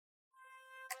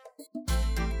Hey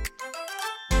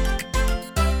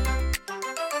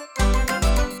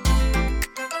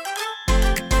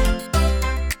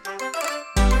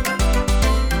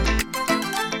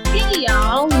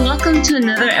y'all, welcome to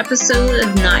another episode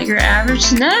of Not Your Average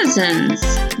Netizens.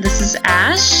 This is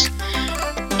Ash,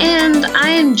 and I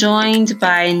am joined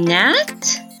by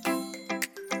Nat.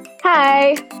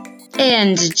 Hi.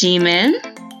 And Jimin.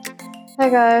 Hi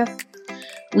guys.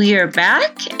 We are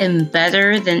back and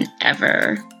better than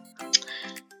ever.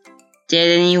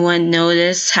 Did anyone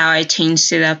notice how I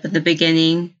changed it up at the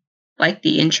beginning? Like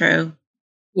the intro?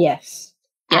 Yes.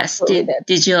 Yes,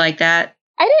 did you like that?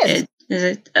 I did. Is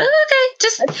it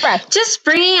okay? Just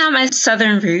bringing out my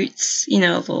southern roots, a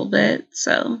little bit.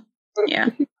 So, yeah.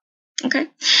 Okay.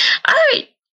 All right.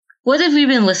 What have we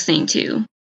been listening to?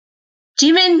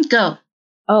 Jimin, go.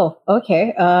 Oh,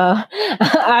 okay.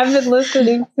 I've been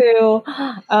listening to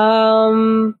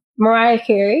Mariah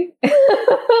Carey.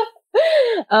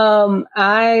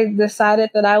 I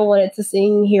decided that I wanted to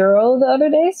sing Hero the other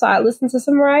day, so I listened to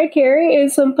some Mariah Carey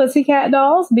and some Pussycat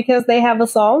Dolls because they have a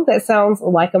song that sounds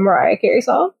like a Mariah Carey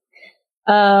song.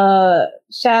 Shout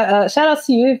out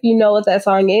to you if you know what that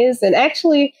song is, and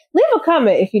actually leave a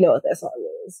comment if you know what that song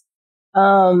is.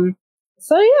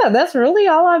 So yeah, that's really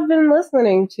all I've been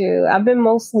listening to. I've been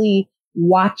mostly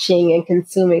watching and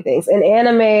consuming things, and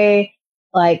anime,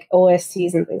 like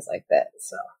OSTs and things like that.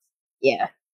 So yeah.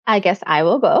 I guess I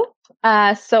will go.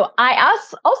 So I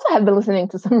also have been listening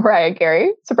to some Mariah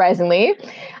Carey, surprisingly.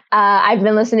 I've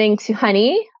been listening to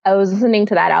Honey. I was listening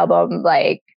to that album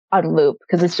like on loop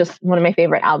because it's just one of my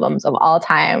favorite albums of all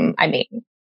time. I mean,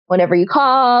 Whenever You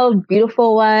Call,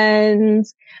 Beautiful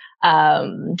Ones,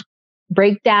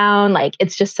 Breakdown, like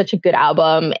it's just such a good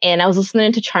album. And I was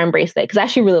listening to Charm Bracelet because I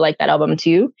actually really like that album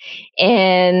too.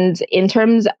 And in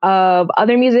terms of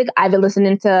other music, I've been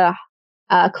listening to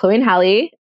Chloe and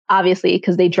Halle, obviously,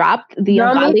 because they dropped the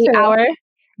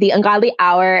Ungodly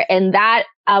Hour, and that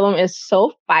album is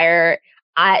so fire.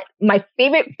 My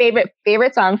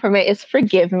favorite song from it is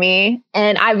Forgive Me,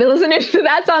 and I've been listening to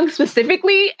that song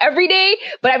specifically every day,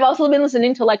 but I've also been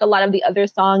listening to like a lot of the other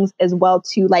songs as well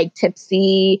too, like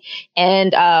Tipsy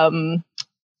and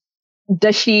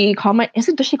Does She Call My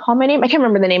Name? I can't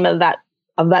remember the name of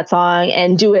that song,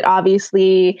 and Do It,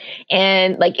 obviously.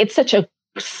 And like it's such a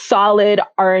solid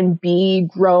R&B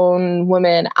grown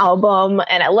woman album,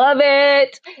 and I love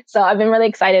it. So I've been really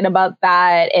excited about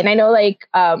that. And I know like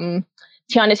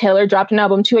Tiana Taylor dropped an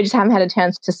album too. I just haven't had a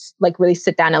chance to like really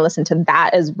sit down and listen to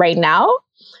that as right now.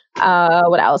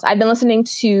 What else? I've been listening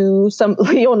to some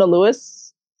Leona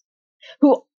Lewis,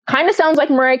 who kind of sounds like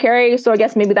Mariah Carey. So I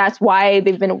guess maybe that's why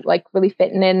they've been like really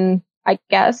fitting in, I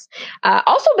guess.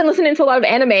 Also been listening to a lot of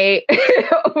anime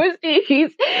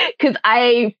overseas because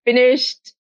I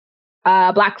finished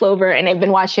Black Clover and I've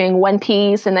been watching One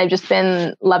Piece and I've just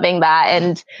been loving that.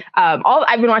 And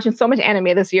I've been watching so much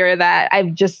anime this year that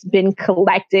I've just been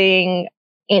collecting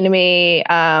anime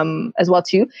as well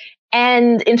too.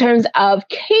 And in terms of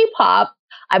K-pop,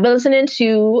 I've been listening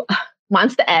to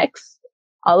Monsta X,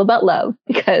 All About Love,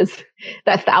 because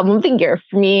that's the album of the year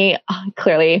for me,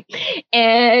 clearly.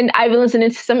 And I've been listening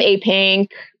to some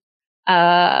A-Pink,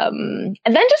 and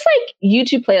then just like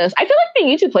YouTube playlists. I feel like the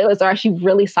YouTube playlists are actually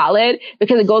really solid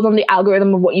because it goes on the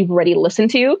algorithm of what you've already listened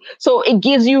to. So it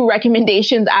gives you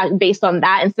recommendations based on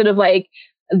that instead of like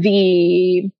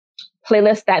the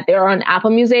playlist that they're on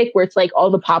Apple Music where it's like all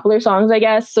the popular songs, I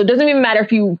guess. So it doesn't even matter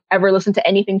if you ever listen to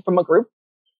anything from a group.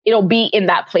 It'll be in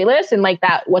that playlist and like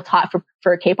that what's hot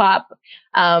for K-pop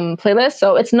playlist.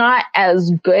 So it's not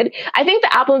as good. I think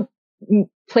the Apple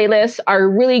playlists are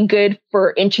really good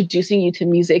for introducing you to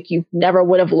music you never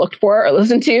would have looked for or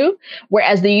listened to.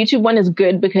 Whereas the YouTube one is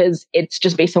good because it's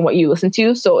just based on what you listen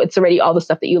to. So it's already all the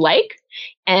stuff that you like.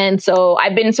 And so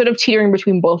I've been sort of teetering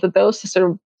between both of those to sort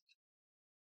of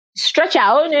stretch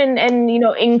out and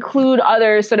include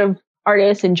other sort of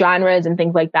artists and genres and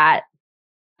things like that.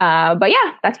 But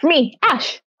yeah, that's for me.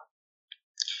 Ash.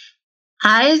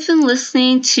 I've been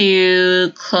listening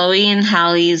to Chloe and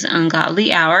Halle's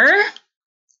Ungodly Hour.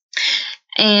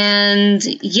 And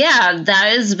yeah, that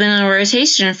has been a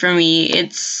rotation for me.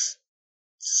 It's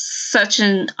such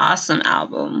an awesome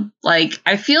album. Like,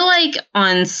 I feel like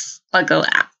on like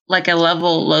a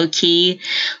level low key,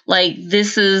 like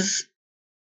this is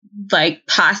like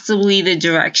possibly the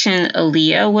direction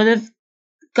Aaliyah would have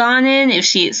gone in if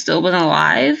she had still been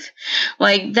alive.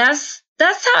 Like that's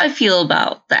how I feel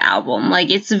about the album. Like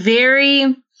it's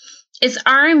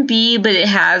R&B, but it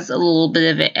has a little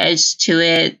bit of an edge to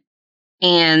it.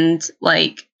 And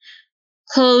like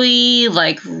Chloe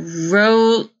like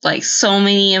wrote like so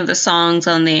many of the songs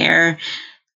on there.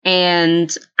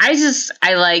 And I just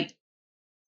like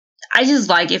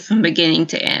it from beginning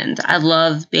to end. I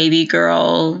love Baby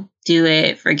Girl, Do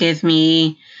It, Forgive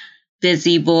Me,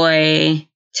 Busy Boy,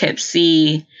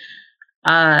 Tipsy.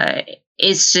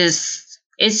 It's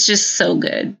just so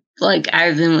good. Like,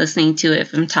 I've been listening to it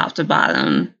from top to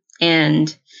bottom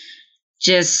and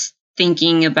just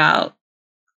thinking about,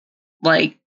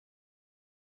 like,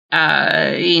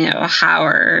 how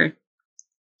are,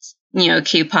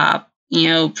 K-pop,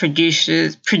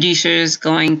 producers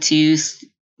going to,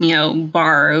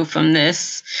 borrow from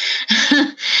this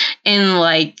and,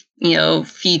 like,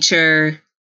 feature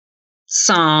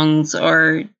songs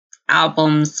or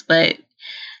albums. But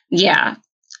yeah,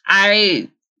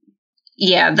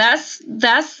 that's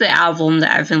the album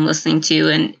that I've been listening to,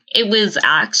 and it was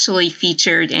actually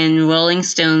featured in Rolling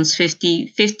Stone's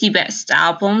 50 Best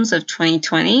Albums of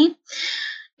 2020.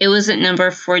 It was at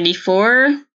number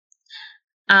 44.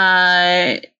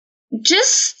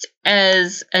 Just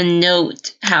as a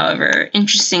note, however,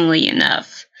 interestingly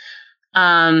enough,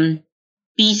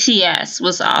 BTS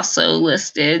was also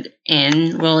listed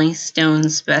in Rolling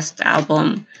Stone's Best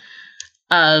Album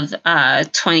of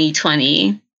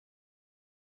 2020.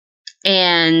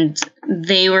 And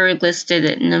they were listed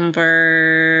at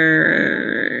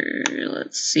number,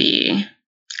 let's see.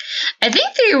 I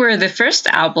think they were the first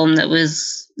album that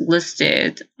was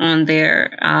listed on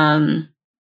their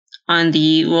on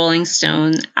the Rolling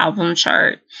Stone album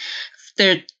chart.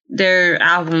 Their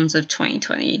albums of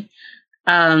 2020.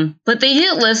 But they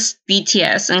did list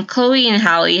BTS, and Chloe and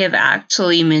Halle have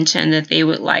actually mentioned that they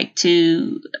would like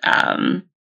to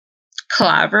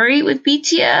collaborate with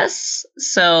BTS.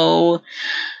 So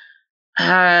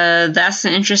that's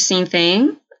an interesting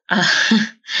thing.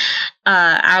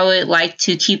 I would like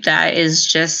to keep that as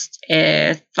just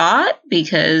a thought,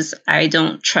 because I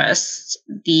don't trust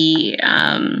the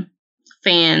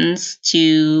fans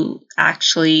to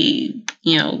actually,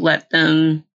 let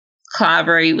them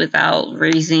collaborate without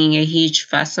raising a huge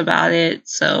fuss about it.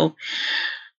 So,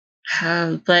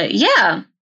 but yeah,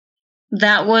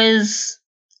 that was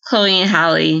Chloe and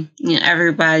Halle.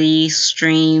 Everybody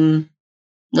stream,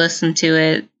 listen to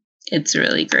it. It's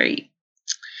really great.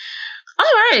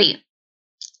 All right,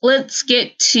 let's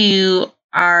get to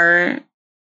our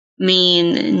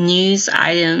main news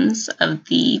items of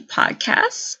the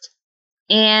podcast.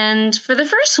 And for the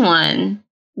first one,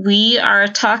 we are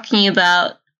talking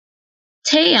about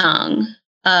Taeyong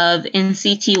of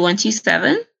NCT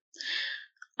 127,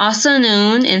 also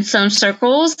known in some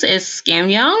circles as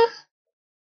Scamyoung.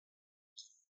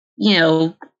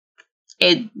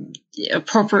 It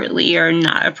appropriately or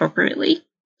not appropriately.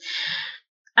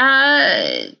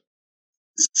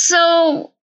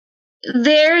 So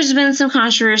there's been some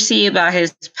controversy about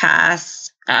his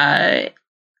past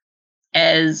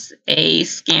as a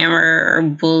scammer or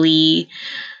bully.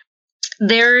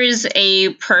 There's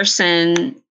a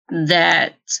person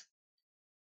that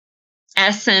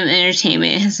SM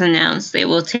Entertainment has announced they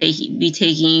will be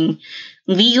taking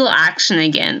legal action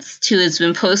against, who has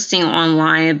been posting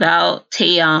online about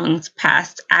Taeyong's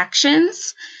past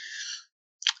actions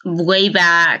way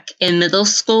back in middle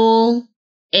school,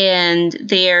 and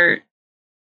they're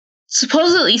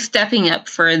supposedly stepping up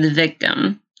for the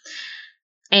victim.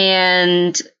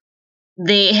 And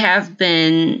they have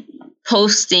been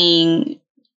posting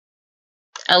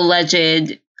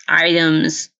alleged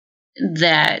items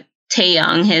that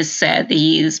Taeyong has said that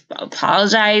he's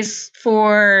apologized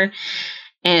for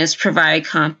and has provided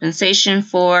compensation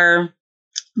for.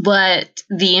 But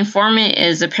the informant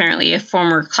is apparently a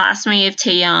former classmate of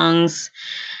Taeyong's,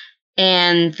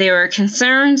 and there were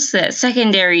concerns that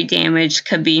secondary damage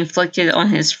could be inflicted on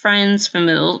his friends from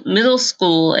middle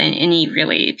school and any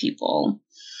related people.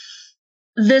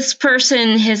 This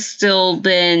person has still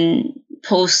been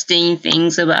posting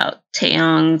things about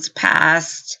Taeyong's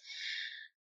past,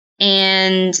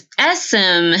 and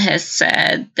SM has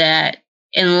said that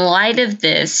in light of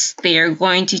this, they are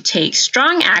going to take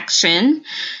strong action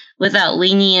without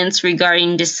lenience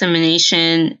regarding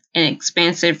dissemination and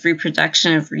expansive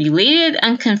reproduction of related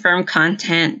unconfirmed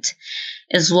content,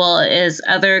 as well as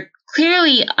other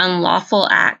clearly unlawful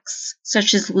acts,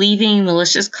 such as leaving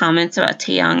malicious comments about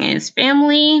Taeyong and his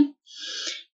family.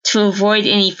 To avoid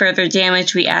any further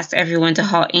damage, we ask everyone to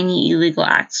halt any illegal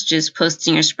acts, such as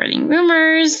posting or spreading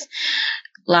rumors.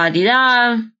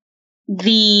 La-di-da.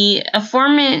 The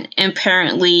informant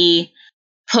apparently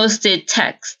posted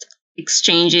text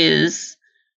exchanges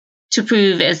to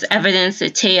prove as evidence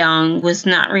that Taeyong was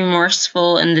not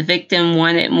remorseful and the victim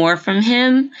wanted more from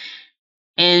him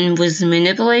and was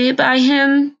manipulated by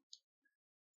him.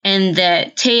 and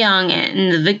that Taeyong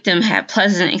and the victim had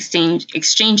pleasant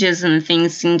exchanges and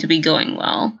things seemed to be going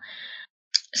well.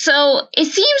 So it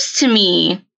seems to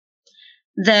me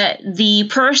that the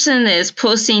person that is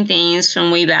posting things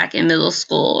from way back in middle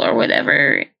school or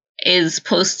whatever is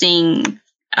posting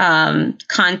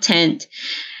content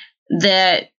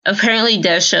that apparently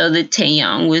does show that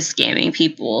Taeyong was scamming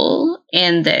people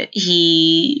and that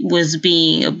he was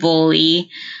being a bully.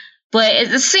 But at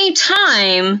the same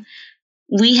time,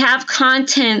 we have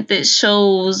content that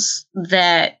shows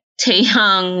that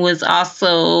Taeyong was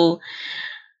also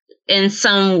in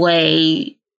some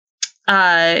way,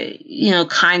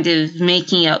 kind of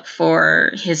making up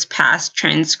for his past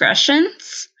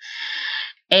transgressions,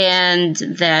 and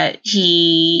that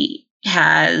he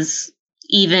has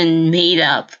even made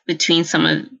up between some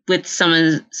of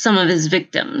his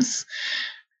victims,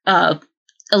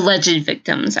 alleged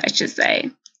victims, I should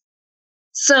say.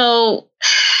 So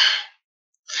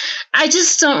I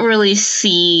just don't really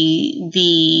see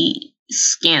the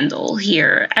scandal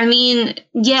here. I mean,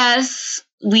 yes,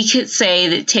 we could say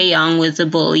that Taeyong was a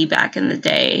bully back in the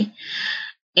day,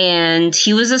 and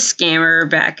he was a scammer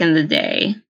back in the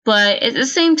day. But at the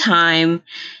same time,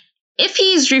 if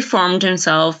he's reformed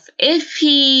himself, if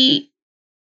he,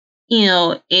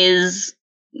 is,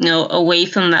 away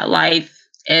from that life,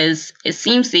 as it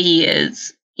seems that he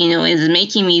is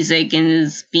making music and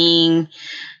is being,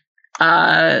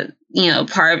 part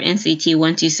of NCT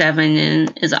 127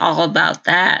 and is all about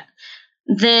that,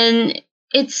 then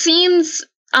it seems,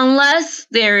 unless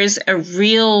there is a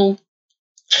real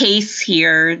case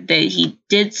here that he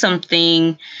did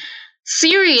something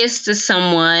serious to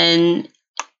someone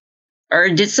or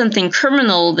did something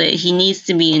criminal that he needs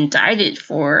to be indicted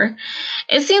for,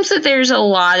 it seems that there's a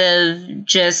lot of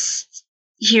just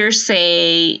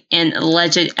hearsay and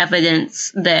alleged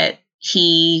evidence that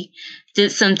he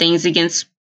did some things against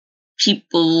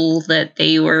people that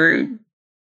they were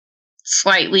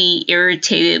slightly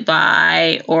irritated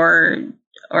by or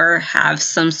have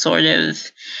some sort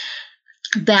of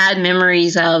bad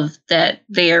memories of, that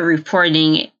they are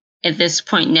reporting at this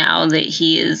point now that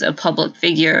he is a public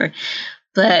figure.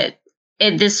 But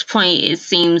at this point, it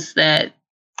seems that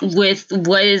with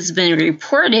what has been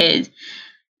reported,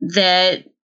 that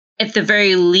at the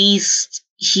very least,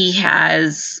 he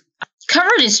has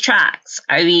covered his tracks.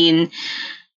 I mean,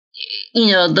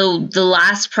 the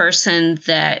last person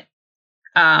that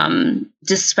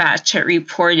Dispatch had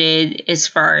reported, as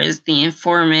far as the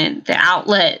informant, the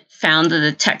outlet found that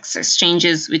the text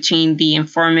exchanges between the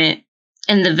informant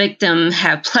and the victim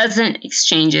have pleasant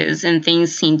exchanges and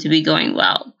things seem to be going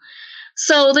well.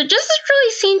 So there doesn't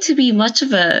really seem to be much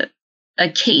of a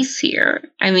case here.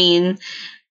 I mean,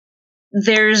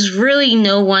 there's really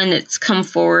no one that's come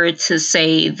forward to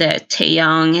say that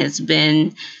Taeyong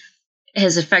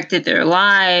has affected their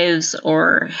lives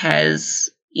or has,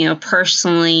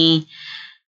 personally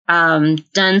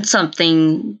done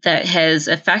something that has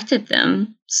affected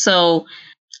them. So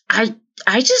I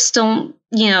just don't,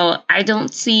 I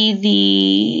don't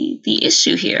see the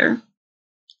issue here.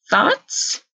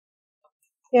 Thoughts?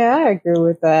 Yeah, I agree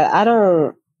with that.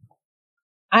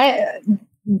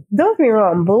 Don't get me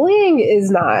wrong, bullying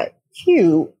is not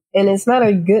cute and it's not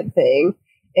a good thing.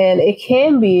 And it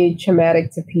can be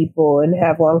traumatic to people and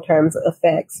have long-term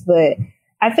effects. But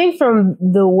I think from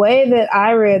the way that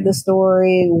I read the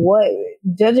story,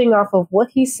 judging off of what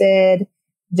he said,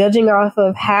 judging off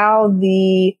of how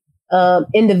the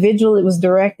individual it was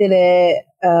directed at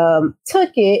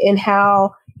took it, and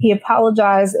how he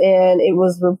apologized, and it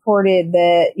was reported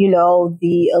that,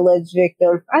 the alleged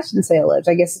victim, I shouldn't say alleged,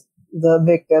 I guess the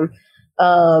victim,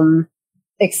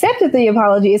 accepted the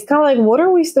apology. It's kind of like, what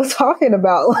are we still talking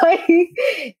about? Like,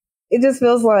 it just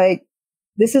feels like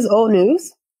this is old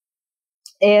news.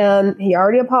 And he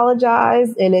already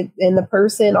apologized, and the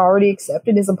person already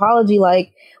accepted his apology.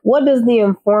 Like, what does the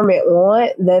informant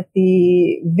want that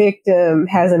the victim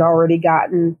hasn't already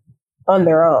gotten on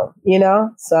their own,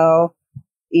 So,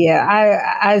 yeah,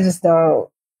 I just don't,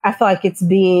 I feel like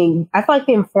the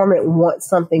informant wants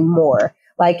something more.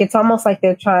 Like, it's almost like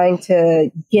they're trying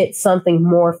to get something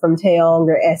more from Taeyong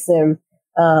or SM,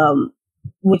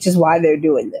 which is why they're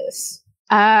doing this.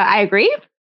 I agree.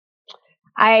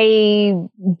 I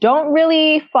don't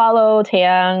really follow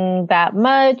Taeyong that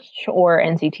much, or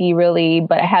NCT really,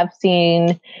 but I have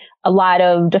seen a lot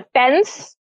of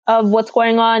defense of what's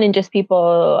going on and just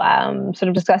people sort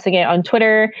of discussing it on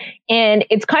Twitter. And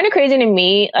it's kind of crazy to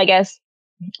me, I guess,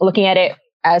 looking at it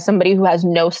as somebody who has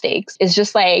no stakes. It's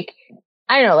just like,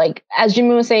 I don't know, like, as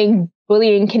Jimin was saying,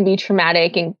 bullying can be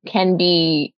traumatic and can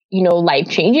be, life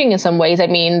changing in some ways. I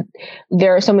mean,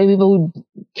 there are so many people who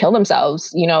kill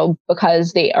themselves,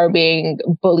 because they are being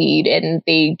bullied and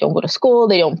they don't go to school,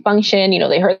 they don't function,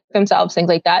 they hurt themselves, things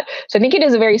like that. So I think it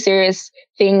is a very serious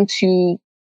thing to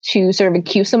sort of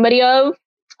accuse somebody of.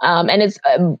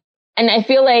 And I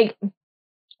feel like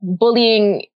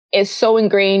bullying is so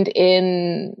ingrained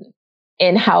in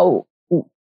how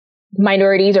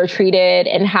minorities are treated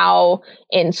and how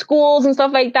in schools and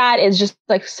stuff like that is just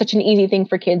like such an easy thing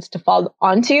for kids to fall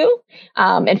onto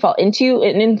and fall into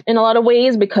in a lot of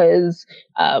ways, because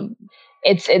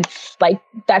it's like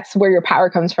that's where your power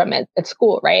comes from at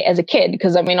school, right? As a kid,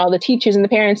 because I mean, all the teachers and the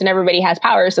parents and everybody has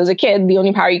power. So as a kid, the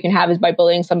only power you can have is by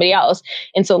bullying somebody else.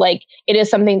 And so like it is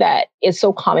something that is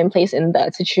so commonplace in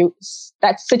that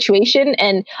situation.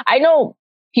 And I know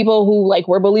people who like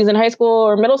were bullies in high school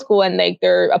or middle school and like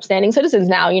they're upstanding citizens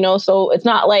now, so it's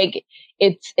not like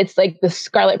it's like the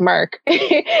scarlet mark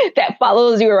that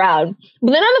follows you around.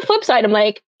 But then on the flip side, I'm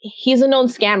like, he's a known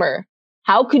scammer.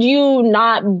 How could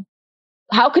it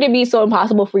be so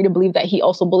impossible for you to believe that he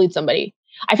also bullied somebody?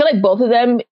 I feel like both of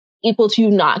them equal to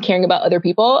not caring about other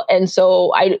people. And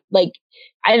so I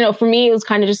don't know, for me, it was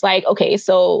kind of just like, okay,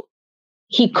 so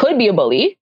he could be a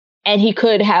bully, and he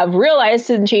could have realized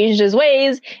and changed his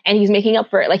ways, and he's making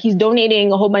up for it. Like he's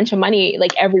donating a whole bunch of money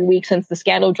like every week since the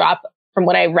scandal dropped, from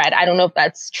what I read. I don't know if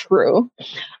that's true.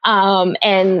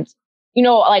 And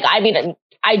like, I mean,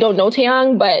 I don't know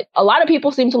Taeyong, but a lot of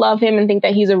people seem to love him and think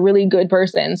that he's a really good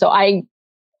person. So I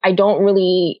don't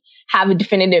really have a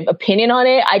definitive opinion on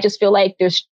it. I just feel like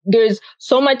there's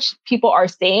so much people are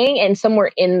saying, and somewhere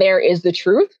in there is the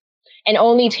truth, and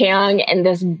only Taeyong and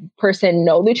this person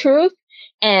know the truth.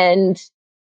 And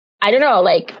I don't know,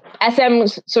 like SM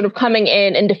sort of coming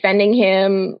in and defending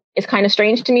him is kind of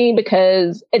strange to me,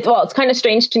 because it's kind of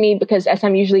strange to me because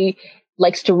SM usually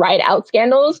likes to ride out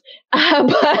scandals.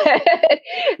 But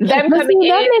them coming in,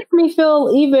 that makes me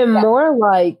feel even more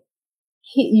like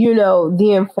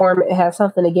the informant has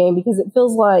something to gain, because it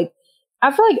feels like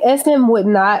I feel like SM would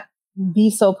not be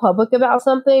so public about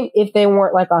something if they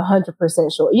weren't like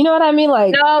 100% sure. You know what I mean?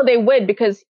 Like, no, they would,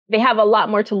 because they have a lot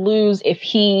more to lose if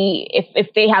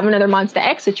they have another Monsta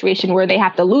X situation where they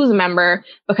have to lose a member,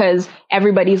 because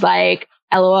everybody's like,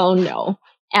 LOL, no.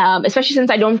 Especially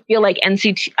since I don't feel like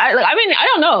NCT. I mean, I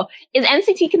don't know. Is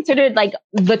NCT considered like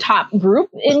the top group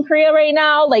in Korea right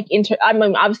now? Like, I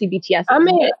mean, obviously BTS. To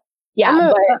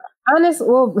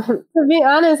be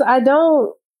honest,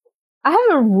 I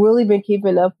haven't really been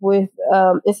keeping up with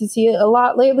NCT a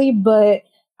lot lately, but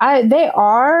they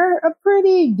are a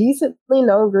pretty decently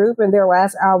known group, and their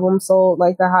last album sold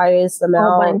like the highest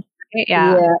amount.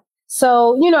 Yeah.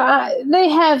 So, they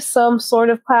have some sort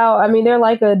of clout. I mean, they're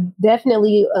like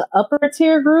definitely a upper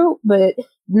tier group, but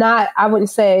not, I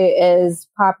wouldn't say as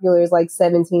popular as like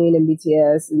 17 and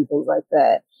BTS and things like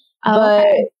that.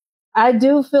 But I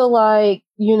do feel like,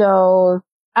 the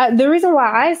reason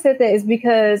why I said that is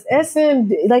because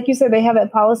SM, like you said, they have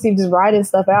that policy of just writing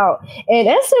stuff out. And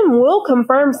SM will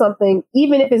confirm something,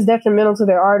 even if it's detrimental to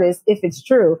their artist, if it's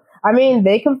true. I mean,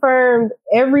 they confirmed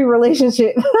every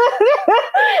relationship,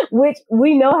 which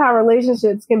we know how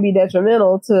relationships can be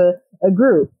detrimental to a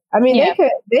group. I mean,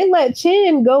 they let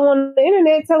Chin go on the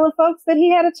internet telling folks that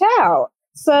he had a child.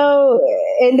 So,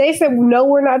 and they said, no,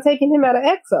 we're not taking him out of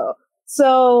EXO.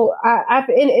 So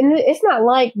and it's not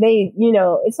like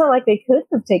it's not like they could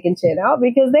have taken Chin out,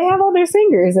 because they have all their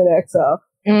singers in EXO.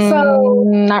 So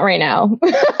not right now.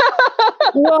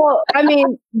 Well, I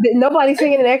mean, nobody's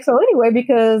singing in EXO anyway,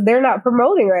 because they're not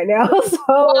promoting right now. So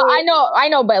well, I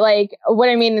know, but like what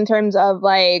I mean in terms of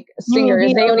like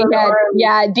singers, they only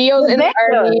had Dio's in the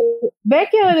army.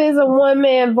 Baekhyun is a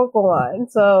one-man vocal line,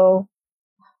 so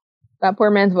that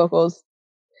poor man's vocals.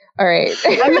 All right.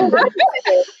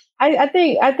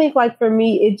 I think like for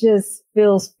me, it just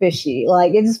feels fishy.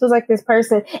 Like it just feels like this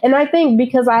person. And I think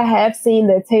because I have seen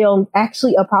that Taeyong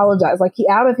actually apologize, like he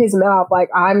out of his mouth,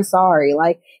 like, I'm sorry.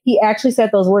 Like he actually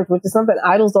said those words, which is something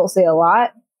idols don't say a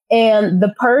lot. And the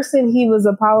person he was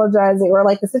apologizing, or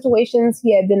like the situations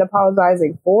he had been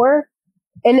apologizing for.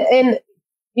 And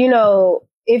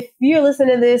if you're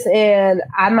listening to this and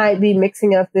I might be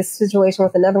mixing up this situation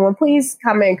with another one, please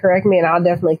comment and correct me, and I'll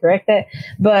definitely correct that.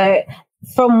 But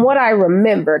from what I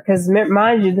remember, because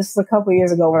mind you, this is a couple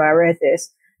years ago when I read this,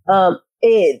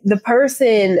 the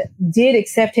person did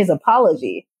accept his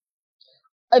apology.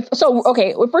 So,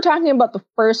 okay, if we're talking about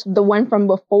the one from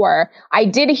before, I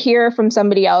did hear from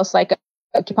somebody else, like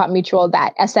a K-pop mutual,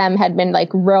 that SM had been like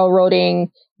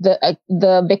railroading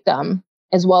the victim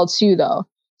as well too, though.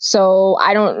 So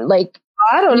I don't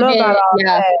know about all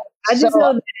that. I just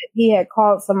know that he had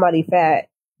called somebody fat.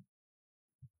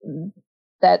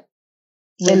 that.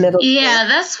 Yeah,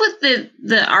 that's what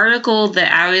the article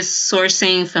that I was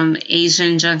sourcing from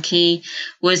Asian Junkie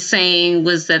was saying,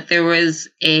 was that there was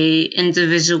a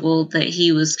individual that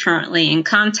he was currently in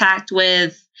contact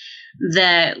with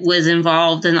that was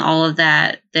involved in all of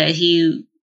that he,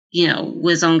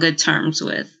 was on good terms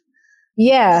with.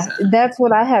 Yeah, so. That's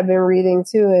what I have been reading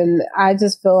too. And I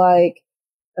just feel like,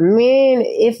 I mean,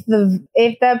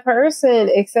 if that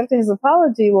person accepted his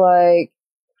apology, like,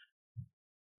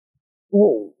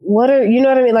 what are, you know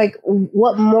what I mean? Like,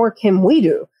 what more can we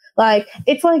do? Like,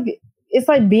 it's like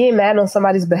being mad on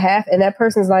somebody's behalf and that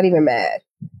person's not even mad.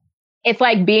 It's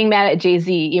like being mad at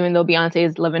Jay-Z, even though Beyonce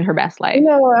is living her best life. You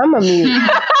know what? I'm a mute.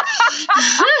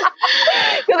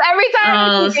 Because every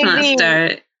time let's not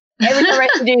start. Every time I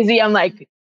see Jay-Z, I'm like,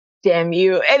 damn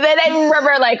you. And then I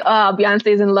remember like, oh,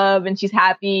 Beyonce's in love and she's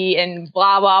happy and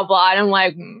blah, blah, blah. And I'm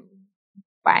like,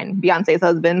 fine, Beyonce's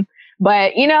husband.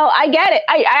 But, I get it.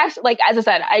 I actually, like, as I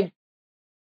said,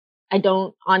 I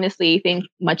don't honestly think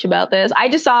much about this. I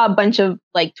just saw a bunch of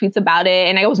like tweets about it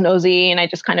and I was nosy and I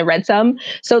just kind of read some.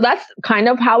 So that's kind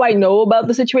of how I know about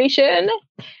the situation.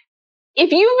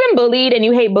 If you've been bullied and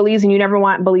you hate bullies and you never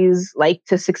want bullies like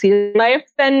to succeed in life,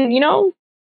 then, go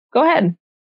ahead.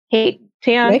 Hate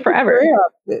Taeyong forever.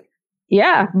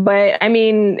 Yeah. But I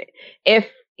mean, if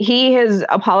he has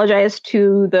apologized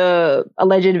to the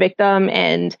alleged victim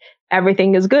and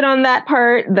everything is good on that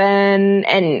part, then,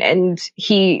 and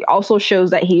he also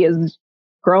shows that he is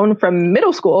grown from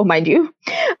middle school, mind you.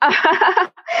 I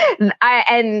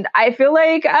feel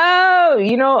like, I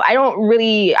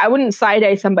wouldn't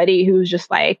side-eye somebody who's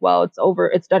just like, well, it's over,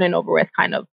 it's done and over with,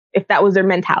 kind of, if that was their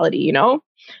mentality,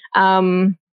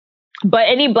 but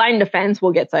any blind defense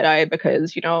will get side-eye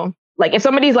because, like if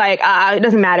somebody's like, it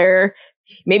doesn't matter,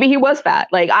 maybe he was fat.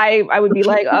 Like I would be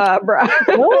like, bro.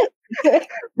 What?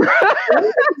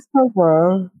 What's so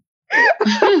wrong? I'm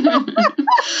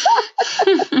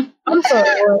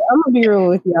sorry. I'm gonna be real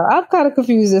with y'all. I'm kind of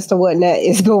confused as to what Nat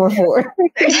is going for. I'm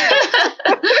just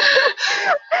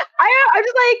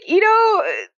like,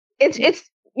 it's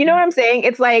you know what I'm saying?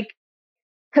 It's like,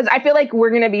 because I feel like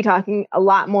we're gonna be talking a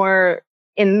lot more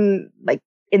in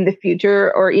the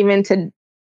future, or even to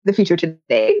the future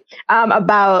today,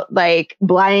 about like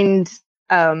blind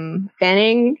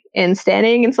fanning and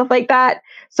standing and stuff like that.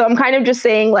 So I'm kind of just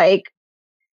saying, like,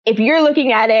 if you're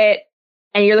looking at it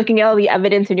and you're looking at all the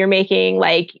evidence and you're making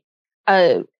like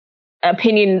a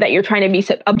opinion that you're trying to be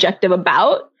objective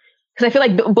about, because I feel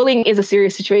like bullying is a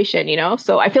serious situation,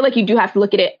 so I feel like you do have to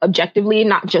look at it objectively,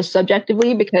 not just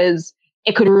subjectively, because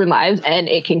it could ruin lives and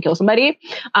it can kill somebody.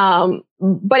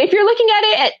 But if you're looking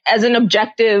at it as an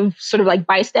objective sort of like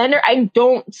bystander, I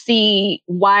don't see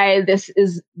why this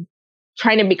is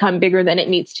trying to become bigger than it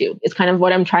needs to. It's kind of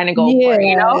what I'm trying to go for,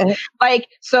 Like,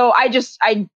 so I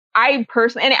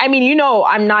personally, and I mean,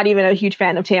 I'm not even a huge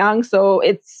fan of Taeyong, so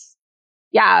it's,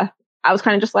 yeah, I was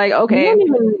kind of just like, okay. You don't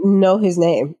even know his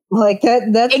name. Like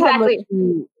that's exactly. How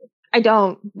much I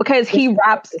don't, because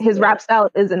his rap style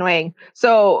is annoying.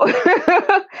 So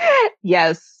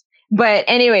yes. But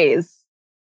anyways,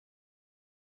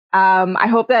 I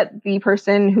hope that the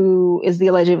person who is the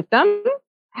alleged victim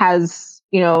has,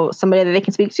 somebody that they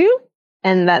can speak to,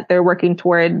 and that they're working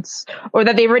towards, or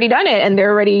that they've already done it and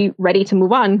they're already ready to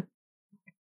move on.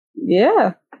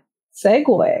 Yeah.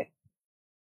 Segue.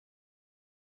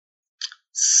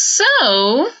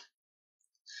 So,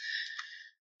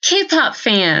 K-pop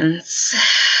fans.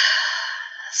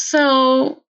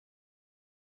 So,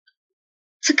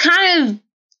 to kind of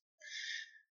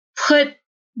put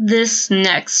this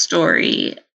next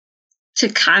story, to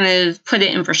kind of put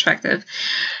it in perspective,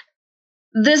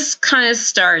 this kind of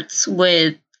starts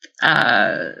with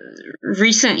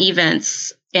recent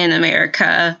events in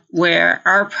America where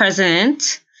our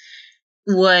president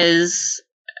was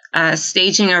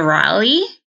staging a rally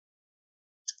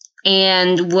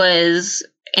and was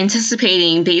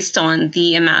anticipating, based on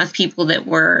the amount of people that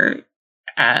were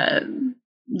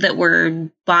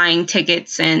buying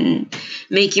tickets and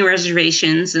making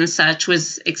reservations and such,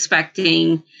 was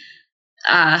expecting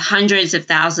hundreds of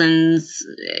thousands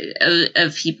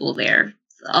of people there.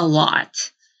 A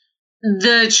lot.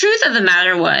 The truth of the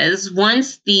matter was,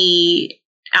 once the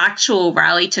actual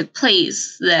rally took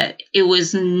place, that it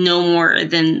was no more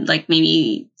than like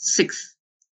maybe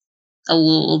a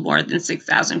little more than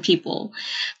 6,000 people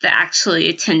that actually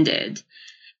attended.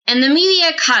 And the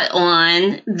media caught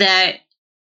on that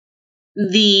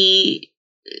the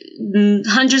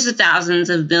hundreds of thousands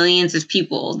of millions of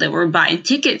people that were buying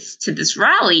tickets to this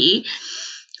rally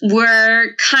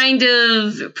were kind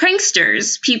of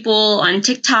pranksters, people on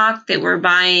TikTok that were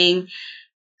buying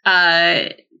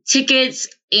tickets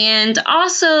and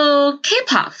also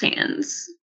K-pop fans.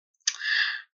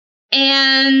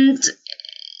 And,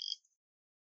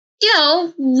 you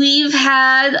know, we've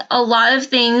had a lot of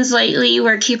things lately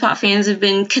where K-pop fans have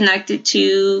been connected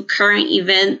to current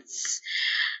events,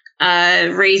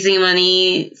 raising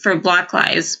money for Black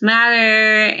Lives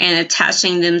Matter and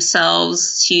attaching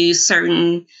themselves to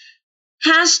certain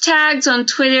hashtags on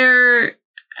Twitter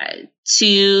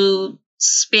to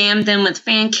spam them with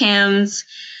fan cams.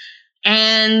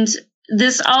 And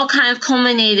this all kind of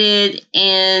culminated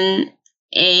in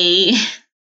a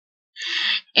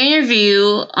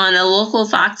interview on a local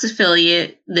Fox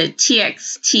affiliate that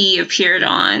TXT appeared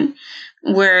on,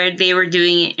 where they were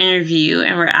doing an interview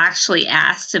and were actually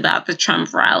asked about the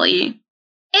Trump rally.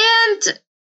 And,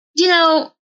 you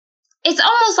know, it's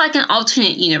almost like an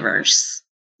alternate universe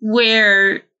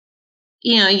where,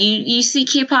 you know, you see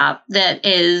K-pop that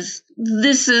is,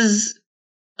 this is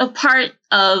a part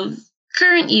of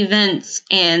current events,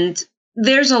 and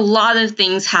there's a lot of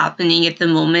things happening at the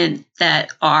moment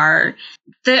that are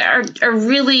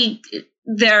really,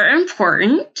 they're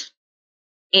important,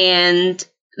 and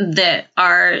that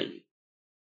are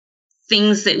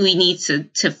things that we need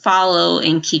to follow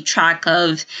and keep track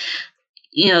of,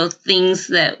 you know, things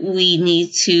that we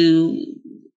need to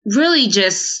really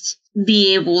just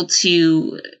be able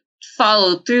to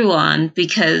follow through on,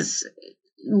 because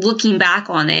looking back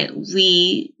on it,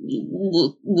 we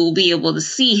will be able to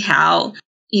see how,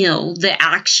 you know, the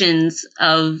actions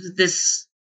of this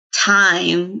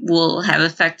time will have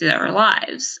affected our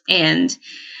lives. And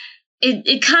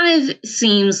it kind of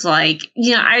seems like,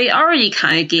 you know, I already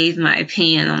kind of gave my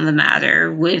opinion on the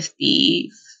matter with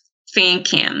the fan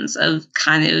cams, of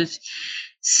kind of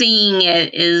seeing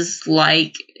it as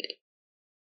like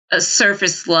a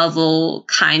surface level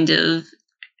kind of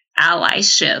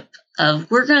allyship of,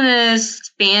 we're going to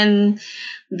spam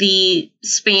these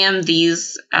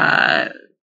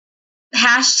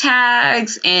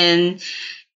hashtags, and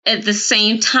at the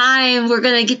same time, we're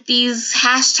going to get these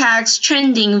hashtags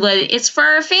trending, but it's for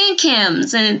our fan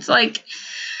cams. And it's like,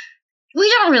 we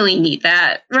don't really need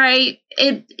that, right?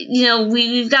 You know,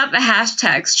 we've got the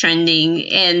hashtags trending,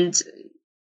 and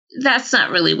that's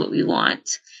not really what we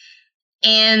want.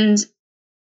 And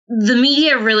the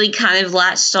media really kind of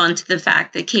latched onto the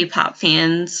fact that K-pop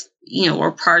fans, you know,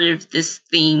 were part of this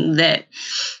thing that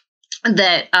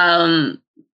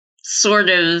sort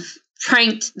of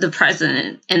pranked the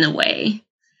president in a way.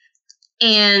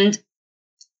 And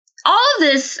all of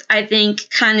this, I think,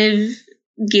 kind of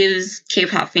gives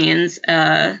K-pop fans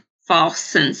a false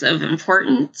sense of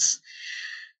importance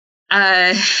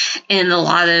in a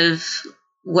lot of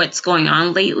what's going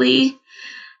on lately.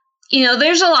 You know,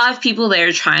 there's a lot of people that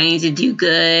are trying to do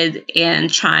good and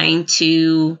trying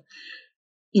to,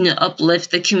 you know,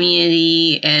 uplift the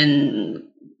community and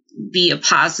be a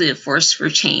positive force for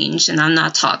change. And I'm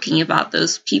not talking about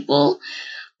those people,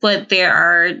 but there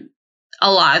are a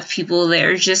lot of people that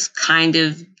are just kind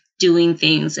of doing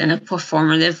things in a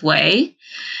performative way.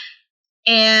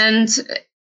 And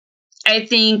I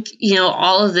think, you know,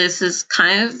 all of this is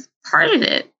kind of part of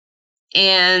it.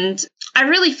 And I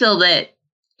really feel that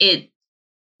it,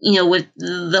 you know, with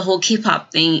the whole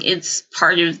K-pop thing, it's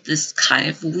part of this kind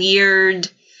of weird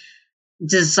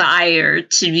desire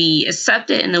to be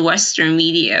accepted in the Western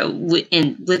media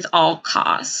with all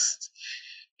costs.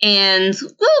 And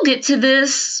we'll get to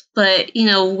this, but, you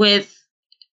know, with,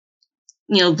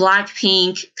 you know,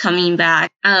 Blackpink coming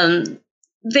back,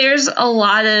 there's a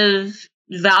lot of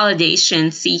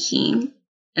validation seeking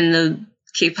in the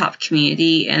K-pop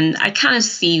community, and I kind of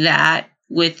see that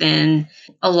within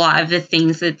a lot of the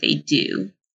things that they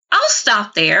do. I'll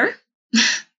stop there.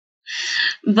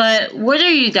 But what are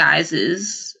you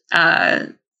guys'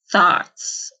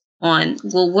 thoughts on,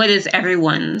 well, what is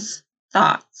everyone's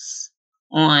thoughts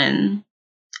on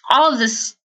all of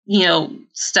this, you know,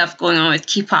 stuff going on with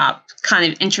K-pop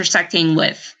kind of intersecting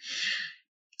with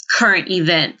current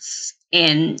events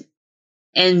and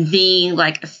being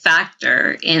like a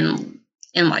factor in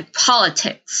like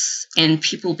politics and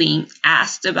people being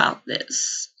asked about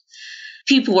this?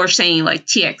 People were saying like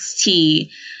TXT,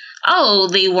 oh,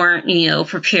 they weren't, you know,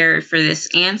 prepared for this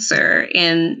answer.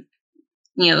 And,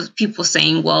 you know, people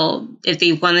saying, well, if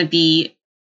they want to be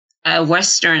a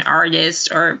Western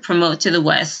artist or promote to the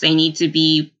West, they need to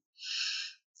be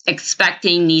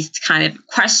expecting these kind of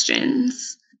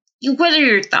questions. What are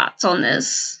your thoughts on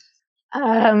this?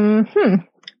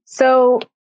 So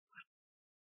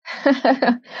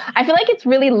I feel like it's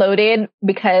really loaded,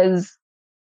 because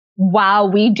while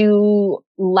we do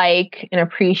like and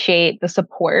appreciate the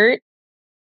support,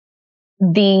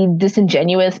 the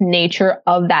disingenuous nature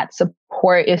of that support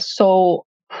support is so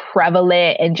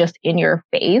prevalent and just in your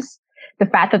face. The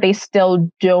fact that they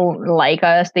still don't like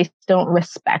us, they still don't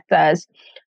respect us.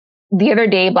 The other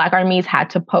day, Black Armies had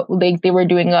to post, like, they were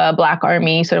doing a Black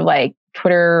Army sort of like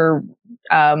Twitter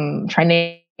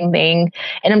trending thing.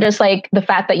 And I'm just like, the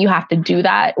fact that you have to do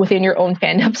that within your own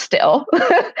fandom still,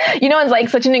 it's like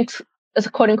such a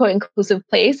quote unquote inclusive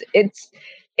place. It's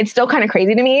still kind of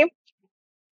crazy to me.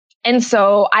 And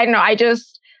so I don't know, I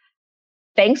just,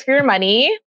 thanks for your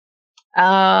money.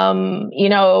 I'm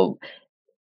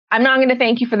not going to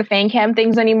thank you for the fan cam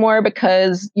things anymore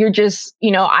because you're just,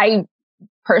 I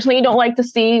personally don't like to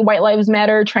see White Lives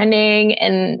Matter trending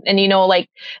and like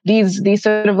these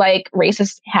sort of like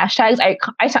racist hashtags.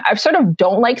 I sort of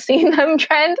don't like seeing them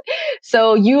trend.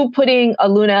 So you putting a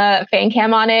Luna fan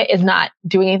cam on it is not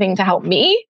doing anything to help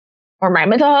me or my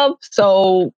mental health.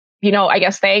 So, I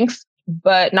guess thanks,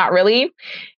 but not really.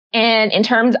 And in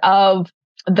terms of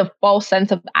the false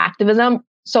sense of activism,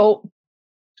 so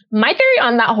my theory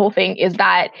on that whole thing is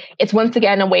that it's once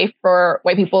again a way for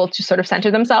white people to sort of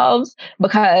center themselves,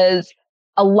 because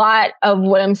a lot of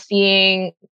what I'm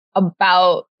seeing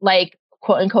about like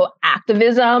quote unquote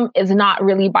activism is not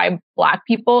really by Black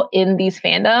people in these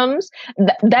fandoms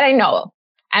that I know of.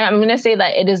 And I'm going to say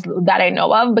that it is that I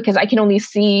know of because I can only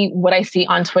see what I see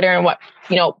on Twitter and what,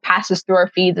 passes through our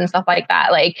feeds and stuff like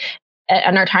that. Like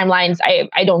on our timelines,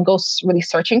 I don't go really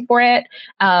searching for it.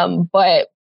 But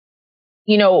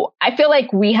I feel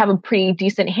like we have a pretty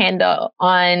decent handle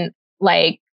on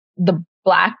like the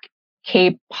Black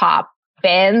K-pop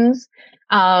fans.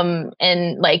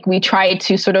 And like we try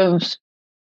to sort of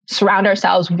surround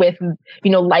ourselves with,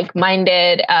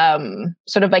 like-minded,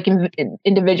 sort of like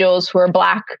individuals who are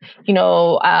Black,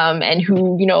 and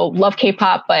who, love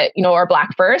K-pop, but, are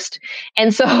Black first.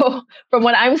 And so from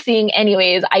what I'm seeing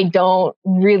anyways, I don't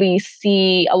really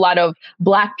see a lot of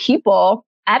Black people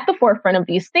at the forefront of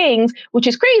these things, which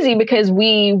is crazy because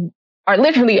we are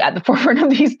literally at the forefront of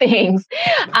these things.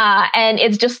 And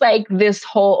it's just like this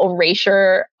whole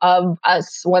erasure of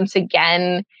us once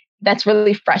again. That's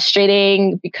really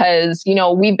frustrating because,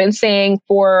 we've been saying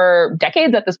for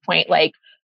decades at this point, like,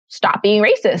 stop being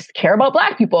racist, care about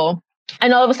Black people.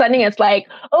 And all of a sudden it's like,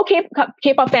 okay,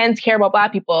 K-pop fans care about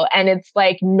Black people. And it's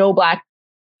like no Black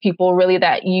people really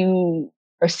that you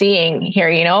are seeing here,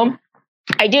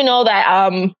 I do know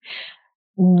that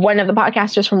one of the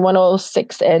podcasters from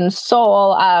 106 in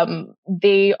Seoul,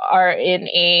 they are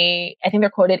I think they're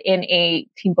quoted in a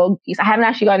Teen Vogue piece. I haven't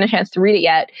actually gotten a chance to read it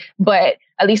yet, but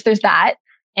at least there's that.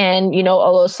 And,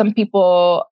 although some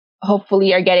people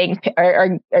hopefully are getting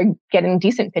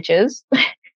decent pitches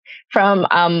from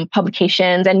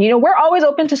publications. And, we're always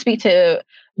open to speak to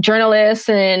journalists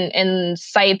and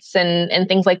sites and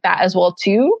things like that as well,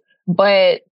 too.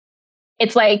 But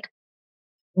it's like,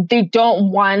 they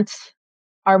don't want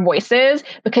our voices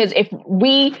because if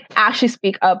we actually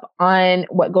speak up on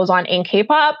what goes on in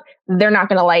K-pop, they're not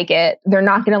going to like it. They're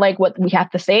not going to like what we have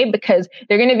to say because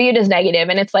they're going to view it as negative.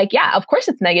 And it's like, yeah, of course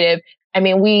it's negative. I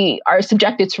mean, we are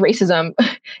subjected to racism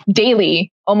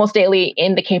daily, almost daily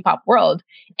in the K-pop world.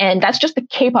 And that's just the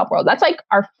K-pop world. That's like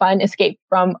our fun escape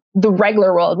from the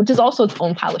regular world, which is also its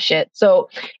own pile of shit. So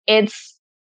I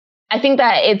think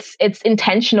that it's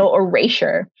intentional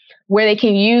erasure, where they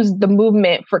can use the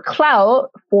movement for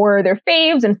clout for their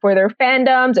faves and for their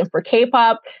fandoms and for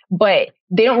K-pop, but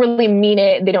they don't really mean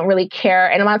it. They don't really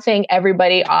care. And I'm not saying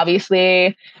everybody,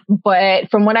 obviously, but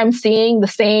from what I'm seeing, the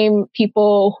same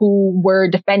people who were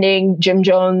defending Jim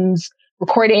Jones'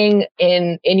 recording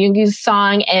in Yoongi's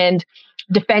song and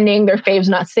defending their faves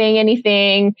not saying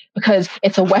anything because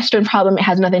it's a Western problem, it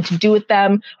has nothing to do with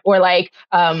them, or like,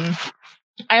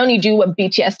 I only do what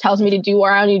BTS tells me to do,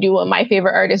 or I only do what my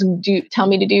favorite artists tell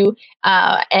me to do.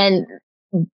 And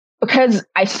because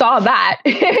I saw that,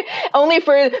 only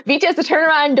for BTS to turn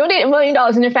around and donate $1 million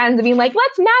and their fans to be like,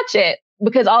 let's match it.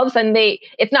 Because all of a sudden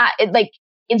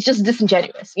it's just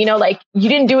disingenuous. Like you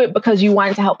didn't do it because you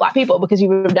wanted to help Black people, because you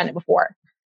would have done it before.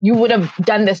 You would have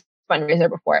done this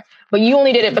fundraiser before, but you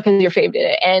only did it because your fave did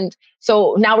it. And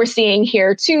so now we're seeing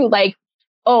here too, like,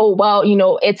 oh, well,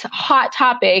 it's a hot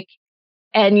topic.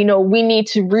 And, we need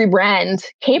to rebrand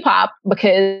K-pop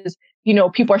because,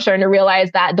 people are starting to realize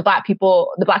that the Black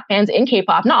fans in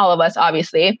K-pop, not all of us,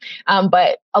 obviously,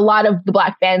 but a lot of the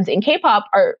Black fans in K-pop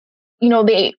are,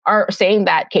 they are saying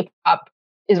that K-pop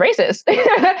is racist.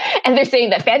 And they're saying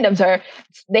that fandoms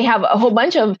they have a whole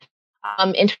bunch of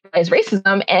internalized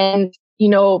racism. And,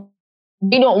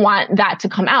 they don't want that to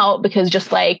come out because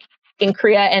just like in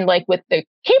Korea and like with the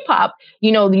K-pop,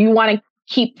 you want to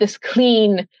keep this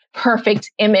clean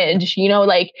perfect image, you know,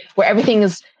 like where everything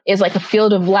is like a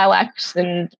field of lilacs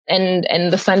and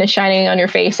the sun is shining on your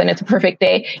face and it's a perfect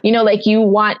day. You know, like you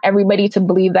want everybody to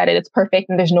believe that it's perfect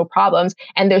and there's no problems.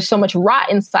 And there's so much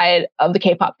rot inside of the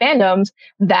K-pop fandoms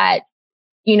that,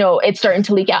 you know, it's starting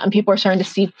to leak out and people are starting to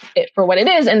see it for what it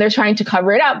is. And they're trying to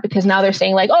cover it up because now they're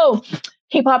saying like, oh,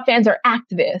 K-pop fans are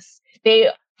activists.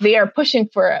 They are pushing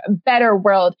for a better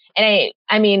world. And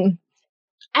I mean,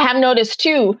 I have noticed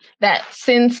too that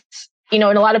since, you know,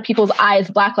 in a lot of people's eyes,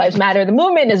 Black Lives Matter, the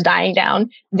movement is dying down.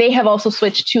 They have also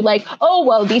switched to like, oh,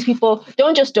 well, these people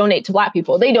don't just donate to Black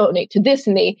people. They donate to this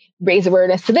and they raise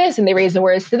awareness to this and they raise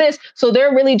awareness to this. So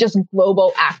they're really just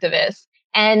global activists.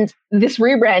 And this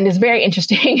rebrand is very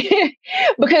interesting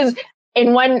because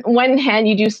in one hand,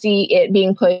 you do see it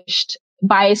being pushed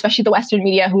by especially the Western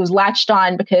media who's latched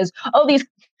on because, oh,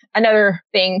 another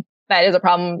thing that is a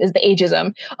problem is the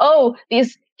ageism. Oh,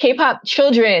 these K-pop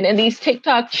children and these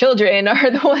TikTok children are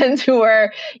the ones who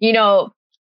are, you know,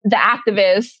 the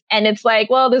activists. And it's like,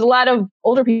 well, there's a lot of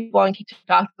older people on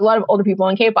TikTok, a lot of older people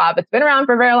in K-pop. It's been around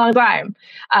for a very long time.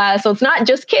 So it's not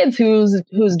just kids who's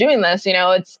doing this, you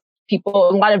know, it's people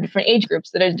in a lot of different age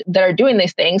groups that are doing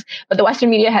these things. But the Western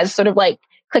media has sort of like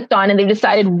clicked on and they've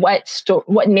decided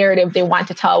what narrative they want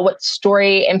to tell, what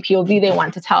story and POV they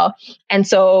want to tell. And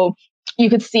so you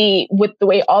could see with the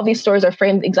way all these stories are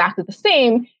framed exactly the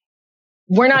same,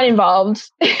 we're not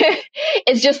involved.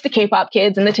 It's just the K-pop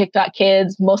kids and the TikTok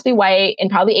kids, mostly white and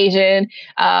probably Asian,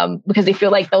 because they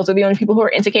feel like those are the only people who are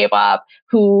into K-pop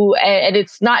and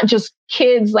it's not just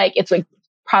kids, like it's like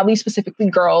probably specifically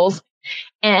girls.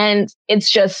 And it's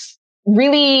just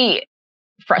really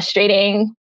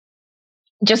frustrating,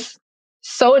 just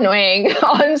so annoying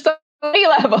on so many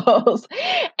levels.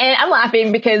 And I'm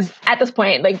laughing because at this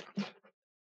point, like,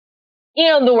 you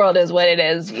know, the world is what it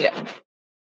is. You know,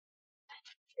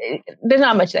 there's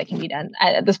not much that can be done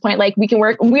at this point. Like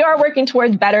we are working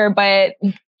towards better, but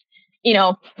you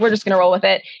know, we're just going to roll with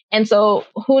it. And so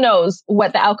who knows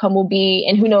what the outcome will be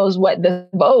and who knows what the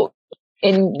vote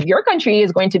in your country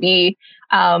is going to be.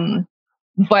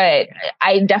 But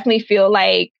I definitely feel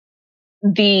like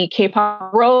the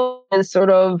K-pop world is sort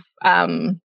of,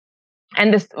 they're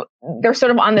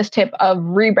sort of on this tip of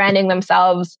rebranding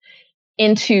themselves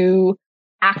into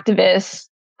activists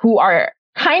who are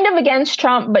kind of against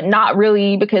Trump, but not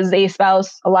really because they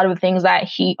espouse a lot of the things that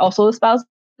he also espoused.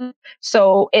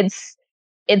 So it's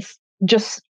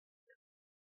just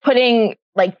putting,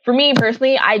 like, for me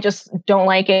personally, I just don't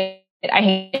like it. I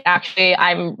hate it, actually.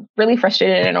 I'm really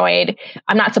frustrated and annoyed.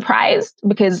 I'm not surprised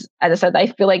because, as I said, I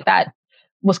feel like that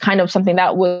was kind of something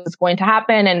that was going to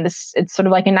happen. And it's sort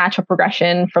of like a natural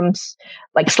progression from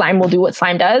like slime will do what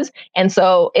slime does. And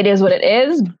so it is what it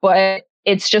is, but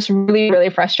it's just really,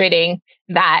 really frustrating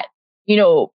that, you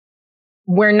know,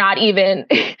 we're not even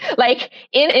like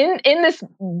in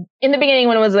the beginning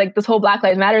when it was like this whole Black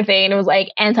Lives Matter thing, and it was like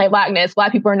anti-Blackness,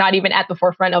 Black people are not even at the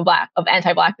forefront of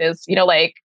anti-Blackness, you know,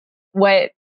 like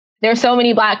there's so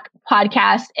many Black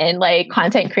podcasts and like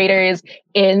content creators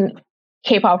in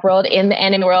K-pop world, in the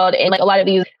anime world, in like a lot of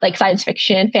these like science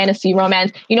fiction, fantasy,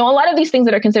 romance, you know, a lot of these things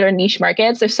that are considered niche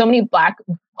markets. There's so many Black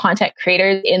content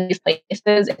creators in these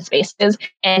places and spaces,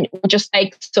 and just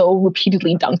like so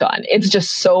repeatedly dunked on. It's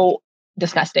just so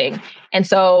disgusting. And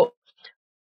so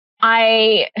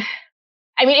I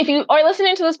mean, if you are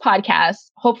listening to this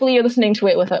podcast, hopefully you're listening to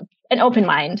it with an open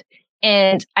mind.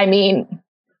 And I mean,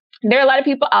 there are a lot of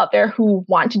people out there who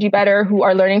want to do better, who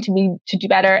are learning to do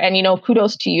better. And, you know,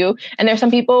 kudos to you. And there's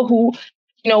some people who,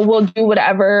 you know, will do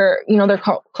whatever, you know, their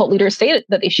cult leaders say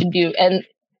that they should do. And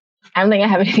I don't think I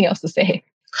have anything else to say.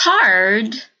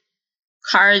 Card's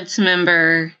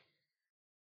member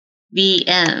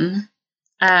BM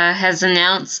has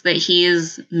announced that he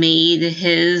has made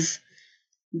his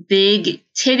Big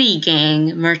Titty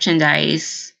Gang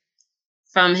merchandise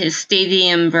from his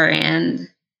stadium brand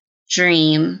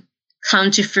Dream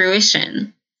come to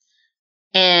fruition.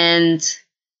 And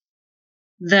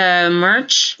the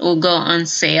merch will go on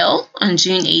sale on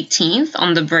June 18th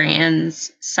on the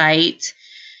brand's site,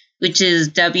 which is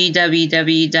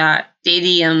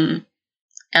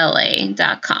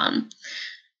www.stadiumla.com.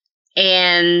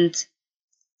 And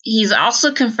he's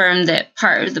also confirmed that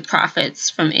part of the profits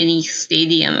from any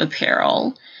stadium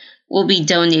apparel will be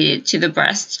donated to the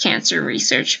Breast Cancer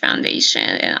Research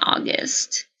Foundation in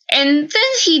August. And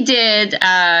then he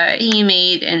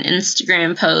made an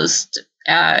Instagram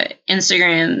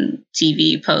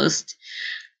TV post,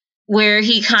 where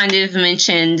he kind of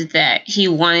mentioned that he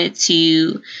wanted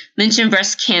to mention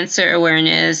breast cancer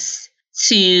awareness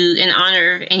in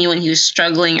honor of anyone who's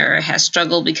struggling or has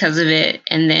struggled because of it.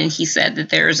 And then he said that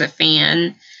there was a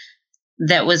fan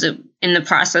that was in the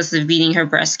process of beating her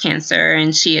breast cancer,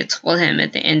 and she had told him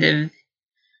at the end of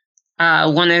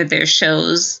one of their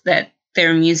shows that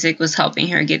their music was helping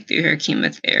her get through her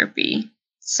chemotherapy.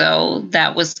 So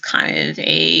that was kind of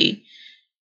a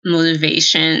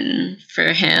motivation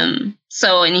for him.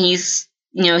 So, and he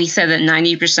said that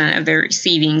 90% of their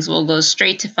receivings will go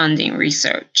straight to funding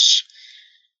research.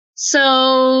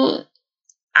 So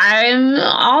I'm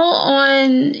all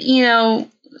on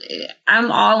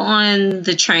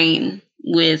the train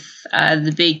with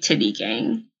the Big Titty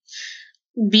Gang.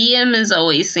 BM has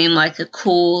always seemed like a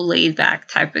cool, laid-back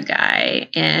type of guy,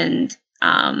 and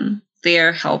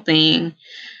they're helping.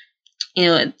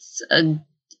 It's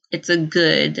a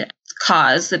good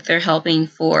cause that they're helping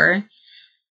for,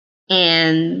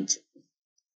 and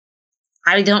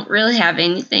I don't really have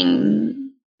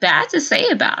anything bad to say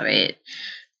about it.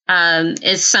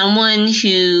 As someone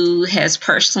who has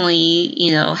personally,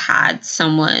 had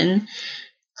someone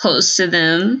close to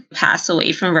them pass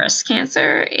away from breast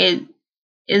cancer, it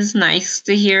is nice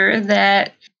to hear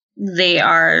that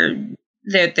they're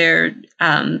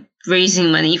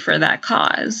raising money for that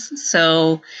cause.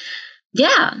 So,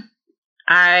 yeah,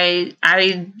 I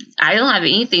don't have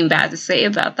anything bad to say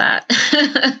about that.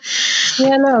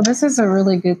 Yeah, no, this is a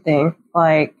really good thing.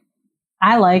 Like,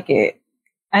 I like it.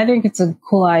 I think it's a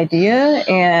cool idea,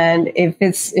 and it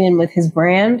fits in with his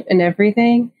brand and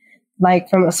everything. Like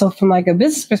from like a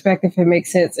business perspective, it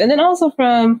makes sense, and then also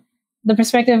from the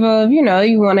perspective of you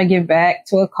want to give back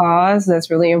to a cause that's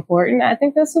really important. I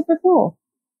think that's super cool.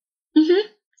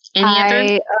 Mm-hmm.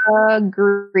 I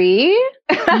agree.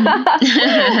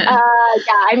 Yeah,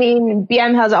 I mean,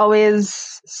 BM has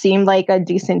always seemed like a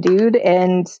decent dude,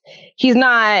 and he's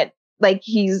not like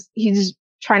he's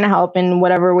trying to help in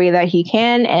whatever way that he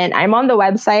can. And I'm on the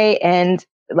website, and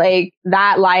like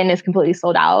that line is completely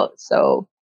sold out. So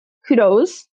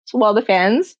kudos to all the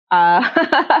fans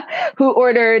who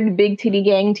ordered Big Titty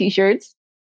Gang t-shirts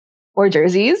or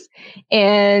jerseys.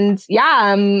 And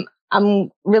yeah,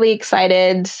 I'm really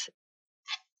excited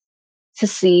to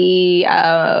see,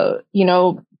 the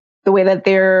way that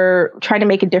they're trying to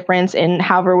make a difference in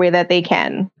however way that they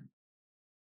can.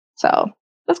 So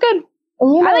that's good. I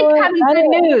like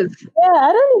having good news. Yeah,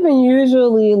 I don't even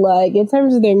usually like, in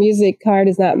terms of their music, Card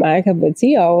is not my cup of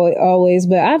tea always,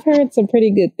 but I've heard some pretty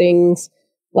good things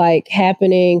like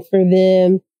happening for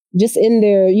them just in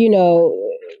their,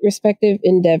 respective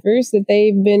endeavors that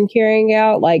they've been carrying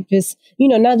out, like just,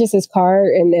 not just as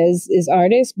Card and as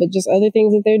artists, but just other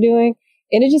things that they're doing.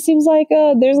 And it just seems like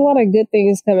there's a lot of good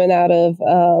things coming out of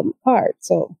Card.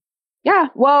 So yeah,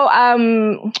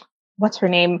 well, what's her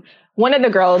name? One of the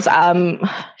girls, not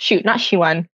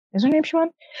Shiwan. Is her name Shiwan?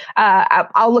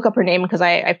 I'll look up her name because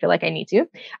I feel like I need to.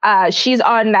 She's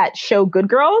on that show Good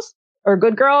Girls or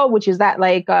Good Girl, which is that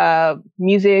like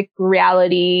music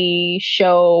reality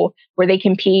show where they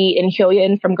compete, and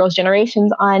Hyoyeon from Girls'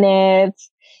 Generation's on it.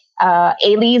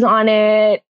 Ailey's on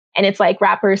it. And it's like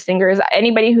rappers, singers,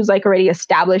 anybody who's like already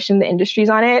established in the industry's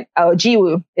on it. Oh,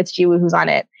 Jiwoo. It's Jiwoo who's on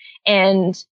it.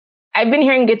 And I've been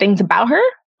hearing good things about her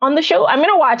on the show. I'm going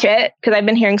to watch it because I've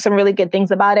been hearing some really good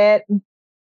things about it.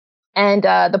 And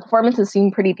the performances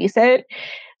seem pretty decent.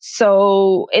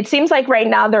 So it seems like right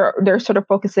now they're sort of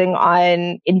focusing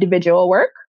on individual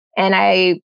work. And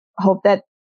I hope that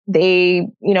they,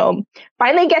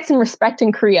 finally get some respect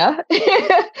in Korea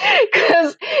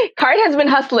because Card has been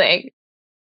hustling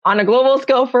on a global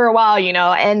scale for a while,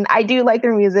 and I do like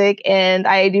their music, and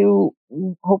I do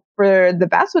hope for the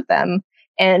best with them.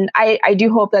 And I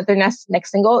do hope that their next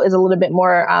single is a little bit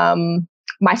more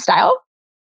my style,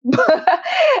 because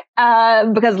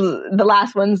the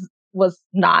last ones was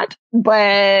not.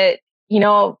 But,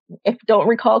 if Don't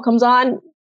Recall comes on,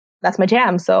 that's my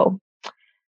jam. So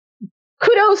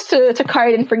kudos to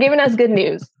Card for giving us good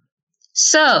news.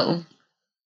 So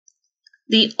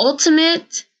the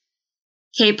ultimate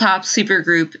K-pop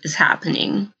supergroup is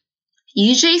happening.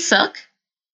 Yujae-suk,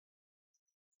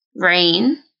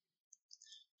 Rain,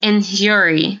 and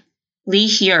Lee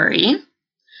Hyori,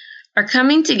 are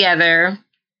coming together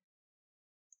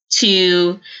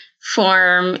to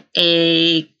form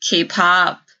a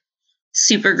K-pop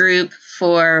supergroup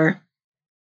for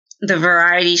the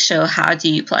variety show How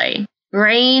Do You Play.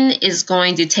 Rain is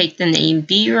going to take the name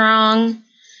B-Wrong.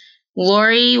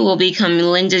 Lori will become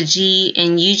Linda G,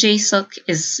 and Yujae-suk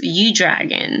is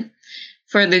U-Dragon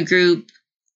for the group.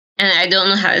 And I don't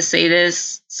know how to say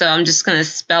this, so I'm just going to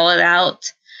spell it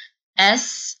out.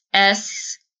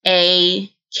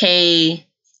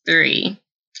 SSAK3.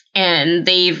 And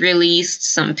they've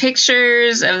released some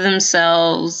pictures of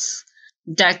themselves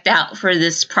decked out for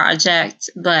this project,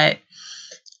 but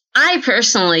I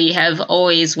personally have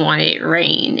always wanted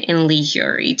Rain and Lee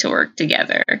Hyori to work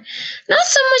together. Not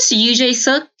so much Yoo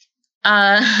Jae-suk.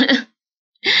 Uh,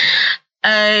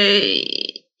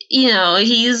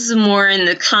 he's more in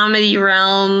the comedy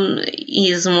realm.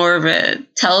 He's more of a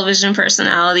television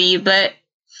personality, but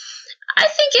I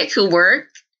think it could work.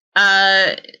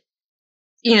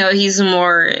 He's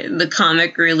more the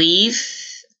comic relief.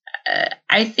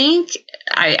 I think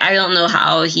I don't know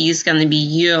how he's going to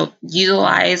be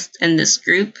utilized in this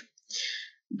group,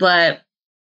 but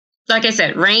like I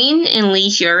said, Rain and Lee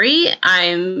Hyori,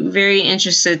 I'm very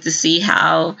interested to see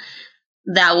how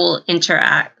they will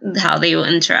interact,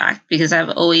 because I've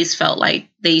always felt like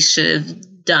they should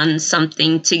have done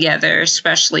something together,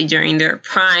 especially during their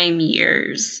prime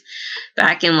years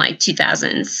back in like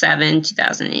 2007,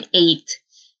 2008.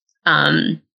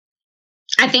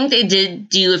 I think they did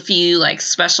do a few like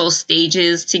special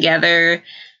stages together,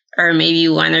 or maybe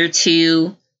one or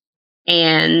two.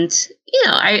 And,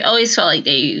 I always felt like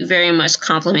they very much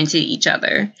complemented each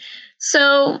other.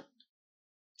 So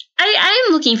I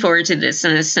am looking forward to this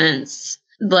in a sense.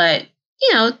 But,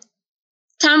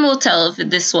 time will tell if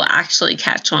this will actually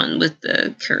catch on with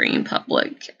the Korean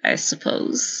public, I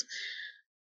suppose.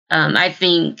 I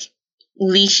think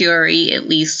Lee Hyori, at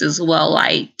least, is well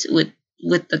liked with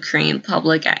the Korean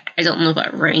public. I don't know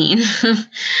about Rain. Yoo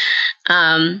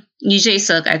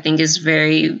Jae-suk, I think, is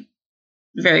very,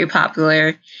 very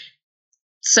popular.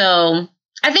 So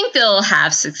I think they'll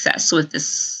have success with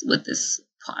this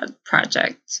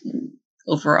project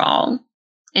overall.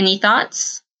 Any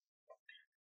thoughts?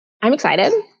 I'm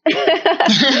excited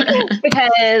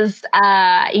because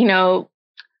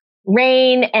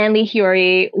Rain and Lee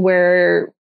Hyori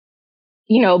were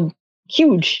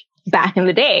huge back in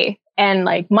the day. And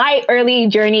like my early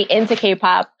journey into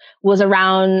K-pop was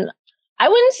around, I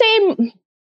would say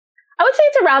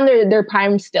it's around their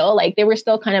prime still. Like they were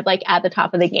still kind of like at the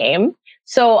top of the game.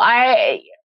 So I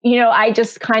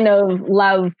just kind of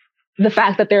love the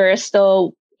fact that they're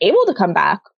still able to come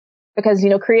back, because,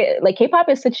 K-pop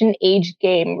is such an age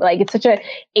game. Like it's such a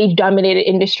age dominated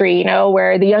industry,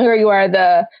 where the younger you are,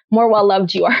 the more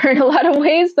well-loved you are in a lot of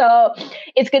ways. So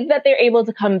it's good that they're able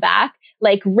to come back.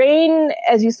 Like Rain,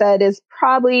 as you said, is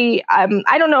probably, I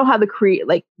don't know how how do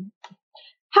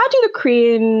the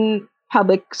Korean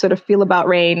public sort of feel about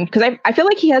Rain? Because I feel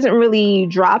like he hasn't really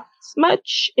dropped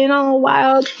much in a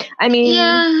while. I mean,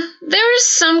 yeah, there was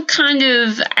some kind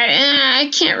of, I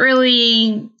can't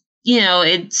really,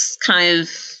 it's kind of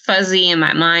fuzzy in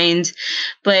my mind,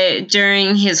 but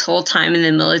during his whole time in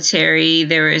the military,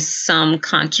 there was some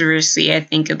controversy, I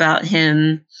think, about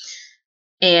him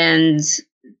and,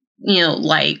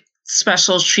 like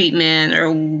special treatment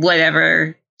or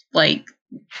whatever. Like,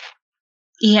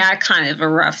 he had kind of a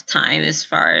rough time as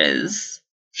far as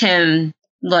him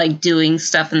like doing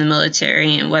stuff in the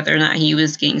military and whether or not he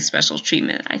was getting special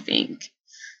treatment, I think.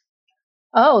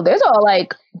 Oh, there's all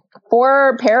like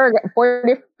four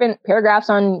different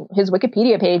paragraphs on his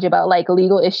Wikipedia page about like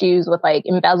legal issues with like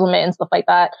embezzlement and stuff like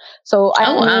that. So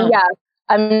wow. Yeah.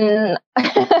 Because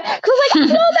like I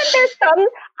know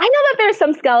that there's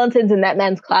some skeletons in that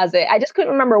man's closet. I just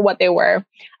couldn't remember what they were.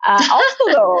 Also,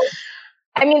 though,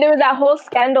 I mean, there was that whole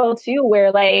scandal too,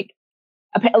 where like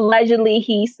allegedly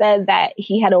he said that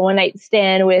he had a one-night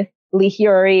stand with Lee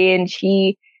Hyori, and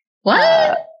she.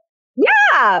 What?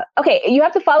 Yeah. Okay. You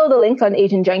have to follow the links on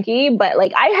Asian Junkie, but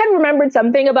like I had remembered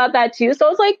something about that too. So I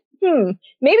was like, maybe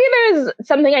there's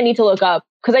something I need to look up,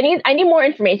 because I need more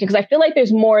information, because I feel like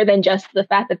there's more than just the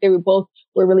fact that they were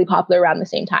really popular around the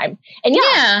same time. And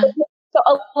yeah. So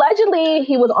allegedly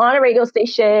he was on a radio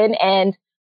station and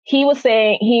he was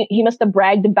saying he must have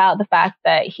bragged about the fact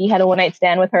that he had a one-night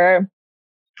stand with her.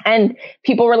 And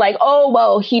people were like, oh,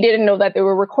 well, he didn't know that they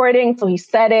were recording, so he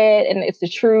said it and it's the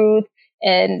truth.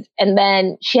 And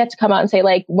then she had to come out and say,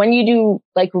 like, when you do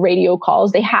like radio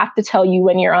calls, they have to tell you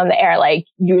when you're on the air. Like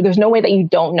there's no way that you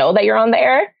don't know that you're on the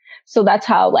air. So that's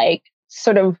how, like,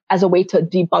 sort of as a way to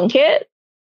debunk it.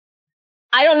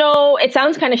 I don't know. It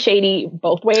sounds kind of shady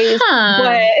both ways. But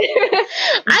I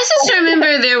just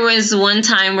remember there was one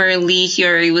time where Lee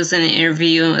Hyori was in an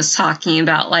interview and was talking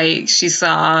about like she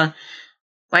saw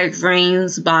like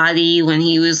Rain's body when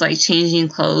he was like changing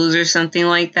clothes or something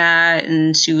like that,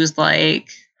 and she was like,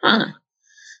 huh.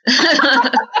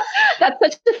 That's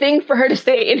such a thing for her to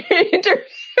say in an interview.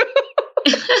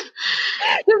 They'll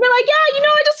be like, yeah, I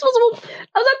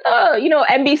was at the,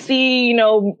 NBC,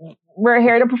 we're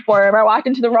here to perform. I walked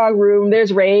into the wrong room.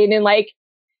 There's Rain and like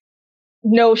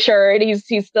no shirt. He's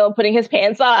still putting his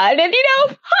pants on, and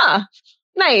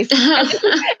Nice.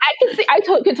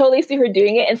 Could totally see her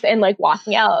doing it and like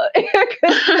walking out.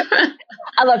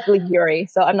 I love Lee Hyori,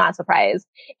 so I'm not surprised.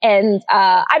 And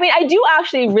I mean, I do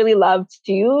actually really love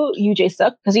too Yoo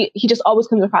Jae-suk because he just always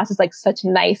comes across as like such a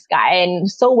nice guy and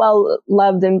so well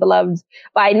loved and beloved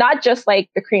by not just like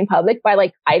the Korean public, by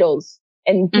like idols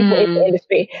and people in the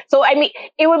industry. So I mean,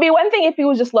 it would be one thing if he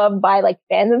was just loved by like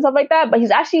fans and stuff like that, but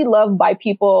he's actually loved by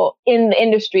people in the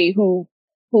industry who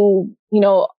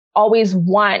always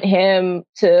want him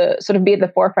to sort of be at the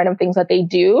forefront of things that they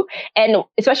do. And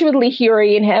especially with Lee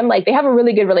Hyori and him, like they have a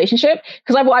really good relationship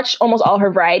because I've watched almost all her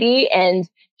variety and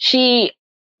she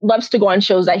loves to go on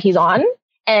shows that he's on.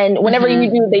 And whenever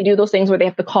they do those things where they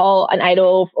have to call an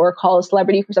idol or call a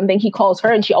celebrity for something, he calls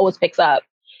her and she always picks up.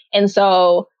 And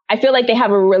so I feel like they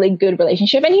have a really good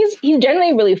relationship and he's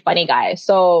generally a really funny guy.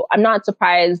 So I'm not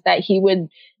surprised that he would,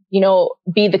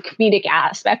 be the comedic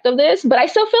aspect of this, but I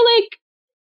still feel like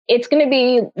it's going to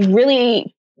be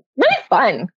really, really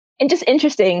fun and just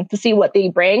interesting to see what they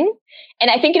bring.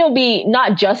 And I think it'll be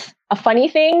not just a funny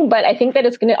thing, but I think that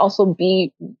it's going to also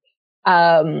be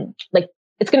like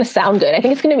it's going to sound good. I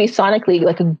think it's going to be sonically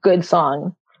like a good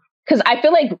song because I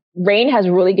feel like Rain has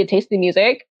really good taste in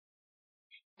music.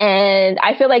 And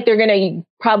I feel like they're going to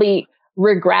probably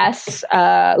regress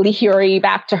Lee Hyori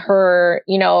back to her,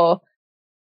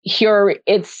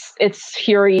 it's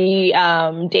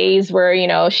Hyori days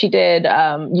where she did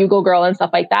Yugo Girl and stuff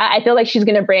like that. I feel like she's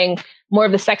gonna bring more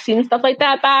of the sexy and stuff like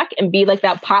that back and be like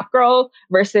that pop girl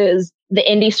versus the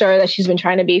indie star that she's been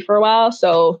trying to be for a while.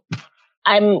 So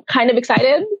I'm kind of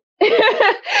excited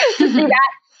to see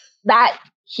that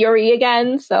Hyori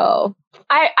again. So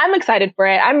I'm excited for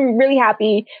it. I'm really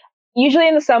happy. Usually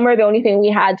in the summer, the only thing we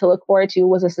had to look forward to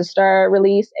was a sister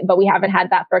release, but we haven't had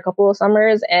that for a couple of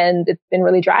summers and it's been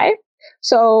really dry.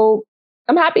 So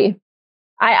I'm happy.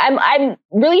 I'm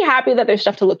really happy that there's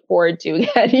stuff to look forward to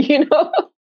again,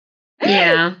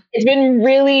 Yeah. It's been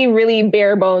really, really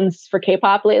bare bones for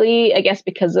K-pop lately, I guess,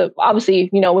 because of obviously,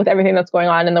 with everything that's going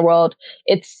on in the world,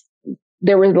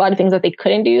 there were a lot of things that they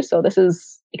couldn't do. So this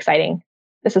is exciting.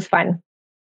 This is fun.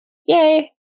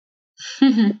 Yay.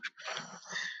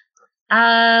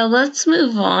 Let's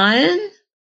move on.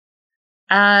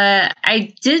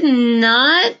 I did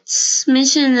not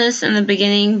mention this in the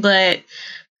beginning, but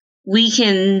we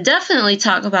can definitely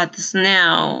talk about this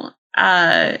now.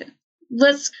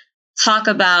 Let's talk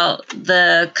about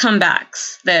the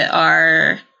comebacks that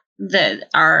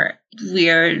we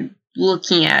are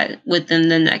looking at within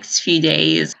the next few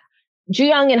days.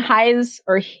 Jooyoung and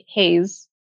Haze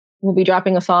will be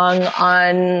dropping a song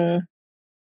on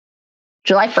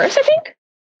July 1st, I think.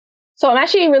 So I'm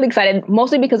actually really excited,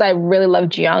 mostly because I really love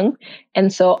Jooyoung.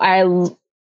 And so I'm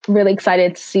really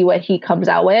excited to see what he comes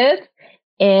out with.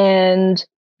 And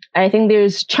I think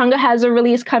there's Chungha has a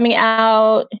release coming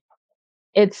out.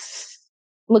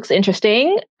 Looks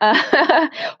interesting.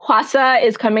 Hwasa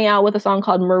is coming out with a song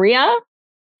called Maria.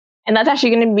 And that's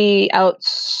actually going to be out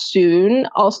soon.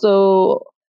 Also,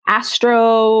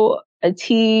 Astro,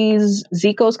 Atiz,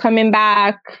 Zico's coming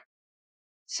back.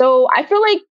 So I feel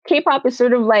like K-pop is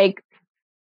sort of like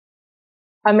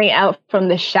coming out from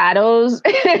the shadows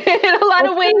in a lot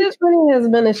of ways. 2020 has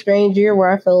been a strange year where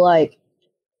I feel like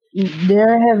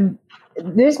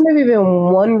there's maybe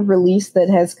been one release that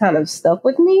has kind of stuck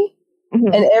with me,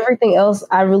 and everything else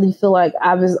I really feel like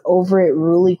I was over it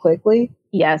really quickly.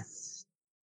 Yes.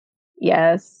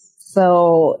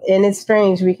 So, and it's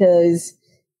strange because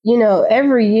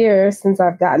every year since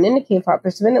I've gotten into K-pop,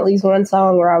 there's been at least one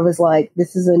song where I was like,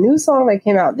 this is a new song that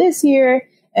came out this year,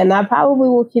 and I probably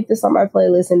will keep this on my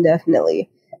playlist indefinitely.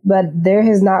 But there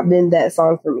has not been that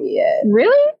song for me yet.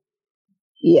 Really?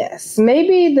 Yes.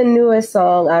 Maybe the newest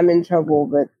song, I'm in Trouble,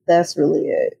 but that's really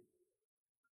it.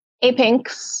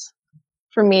 Apinks,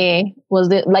 for me,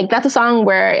 that's a song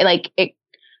where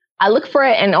I look for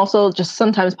it and also just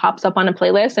sometimes pops up on a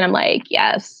playlist and I'm like,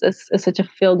 yes, it's such a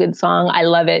feel good song. I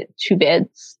love it. 2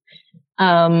 bits.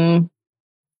 I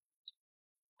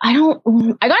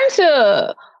got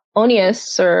into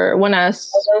Onus or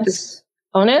Onus.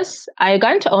 Onus. I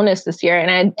got into Onus this year and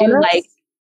I do like,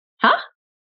 huh?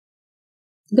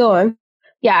 Go on.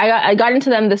 Yeah, I got into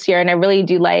them this year and I really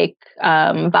do like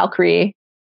Valkyrie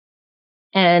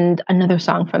and another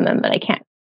song from them that I can't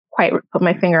quite put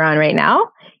my finger on right now.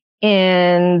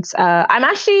 And I'm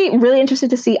actually really interested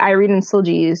to see Irene and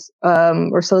Seulgi's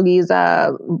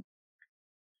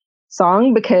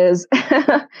song because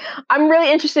I'm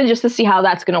really interested just to see how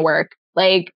that's going to work,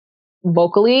 like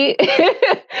vocally,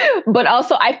 but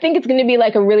also I think it's going to be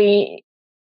like a really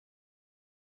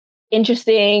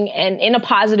interesting and in a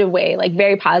positive way, like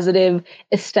very positive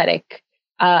aesthetic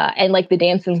And like the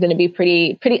dancing is going to be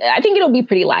pretty, I think it'll be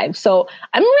pretty live. So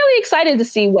I'm really excited to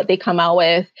see what they come out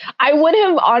with. I would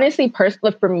have honestly,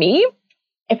 personally, for me,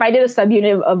 if I did a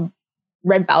subunit of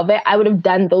Red Velvet, I would have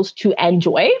done those two and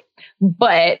Joy.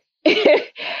 But,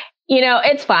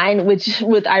 it's fine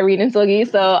with Irene and Seulgi.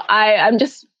 So I'm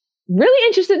just really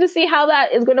interested to see how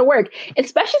that is going to work,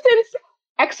 especially since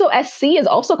EXO-SC is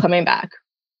also coming back.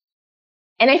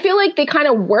 And I feel like they kind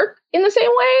of work in the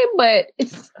same way, but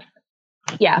it's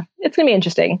going to be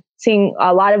interesting seeing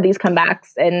a lot of these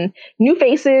comebacks and new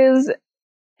faces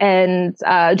and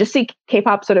just see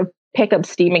K-pop sort of pick up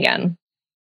steam again.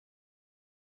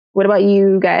 What about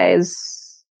you guys?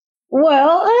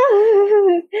 Well,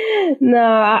 no,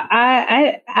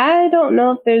 I don't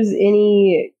know if there's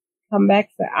any comebacks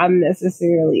that I'm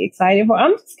necessarily excited for.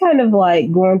 I'm just kind of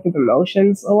like going through the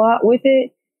motions a lot with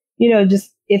it.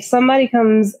 Just if somebody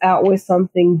comes out with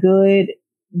something good,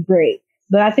 great.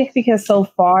 But I think because so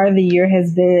far the year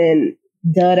has been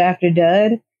dud after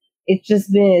dud, it's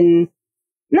just been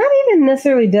not even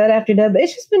necessarily dud after dud, but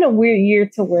it's just been a weird year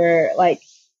to where like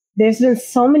there's been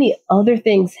so many other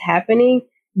things happening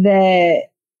that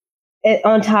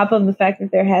on top of the fact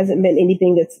that there hasn't been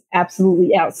anything that's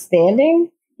absolutely outstanding,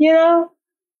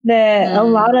 that a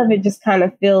lot of it just kind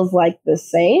of feels like the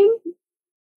same.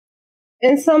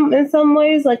 In some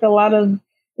ways, like a lot of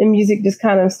the music just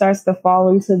kind of starts to fall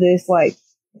into this like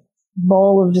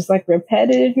bowl of just like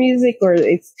repetitive music, or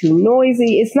it's too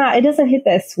noisy. It doesn't hit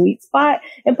that sweet spot.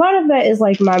 And part of that is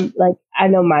like I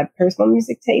know my personal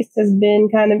music taste has been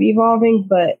kind of evolving,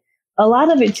 but a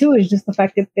lot of it too is just the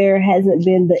fact that there hasn't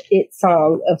been the it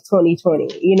song of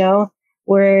 2020,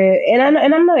 and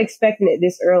I'm not expecting it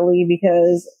this early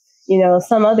because,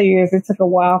 some other years it took a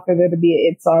while for there to be an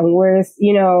it song. Whereas,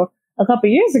 a couple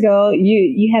of years ago,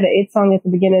 you had an it song at the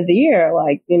beginning of the year,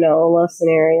 like, Love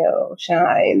Scenario,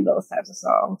 Shine, those types of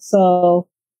songs. So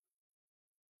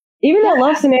even though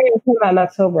Love Scenario came out in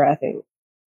October, I think.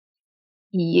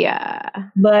 Yeah.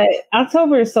 But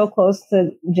October is so close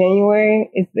to January,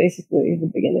 it's basically the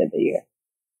beginning of the year.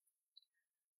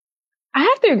 I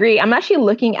have to agree. I'm actually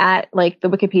looking at like the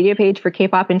Wikipedia page for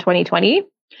K-pop in 2020,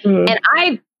 and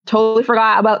I totally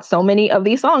forgot about so many of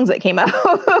these songs that came out.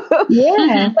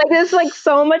 Yeah. Like there's like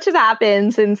so much has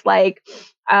happened since like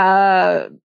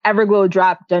Everglow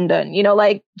dropped Dun Dun.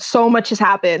 Like so much has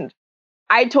happened.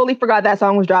 I totally forgot that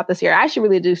song was dropped this year. I actually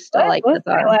really do still like that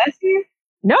song. Last year?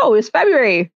 No, it was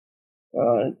February.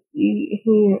 See,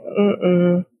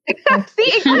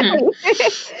 exactly.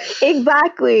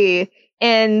 Exactly.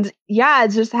 And yeah,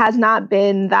 it just has not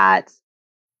been that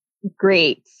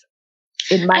great,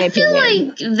 in my opinion. I feel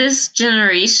like this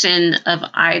generation of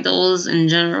idols in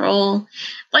general,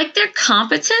 like they're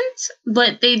competent,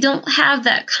 but they don't have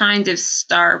that kind of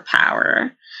star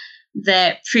power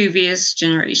that previous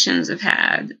generations have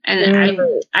had. And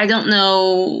I don't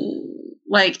know,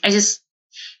 like I just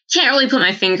can't really put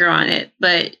my finger on it,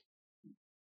 but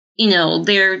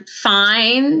they're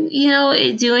fine,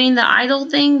 doing the idol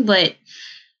thing, but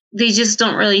they just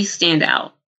don't really stand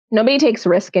out. Nobody takes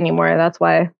risk anymore. That's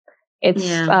why it's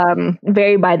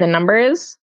very by the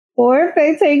numbers. Or if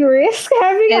they take risk.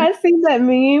 Have you guys seen that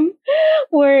meme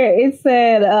where it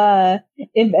said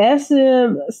if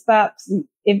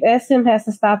SM has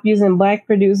to stop using black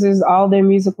producers, all their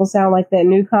music will sound like that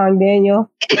new Kang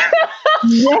Daniel?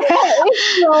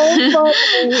 It's so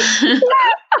funny.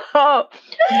 Oh.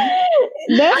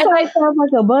 That like sounds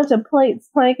like a bunch of plates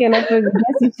clanking up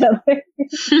against each other.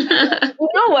 You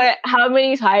know what? How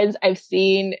many times I've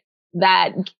seen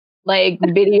that like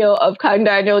video of Kang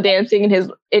Daniel dancing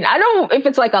and I don't know if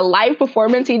it's like a live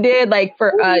performance he did like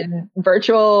for a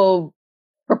virtual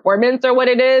performance or what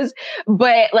it is,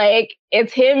 but like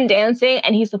it's him dancing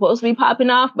and he's supposed to be popping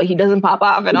off, but he doesn't pop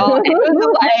off at all. And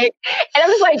I'm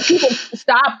just like, people,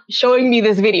 stop showing me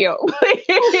this video.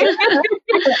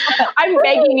 I'm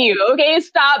begging you, okay?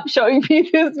 Stop showing me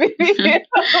this video.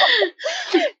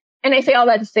 And I say all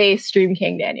that to say, stream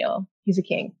King Daniel. He's a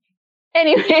king.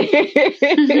 Anyway,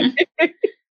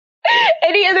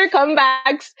 any other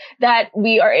comebacks that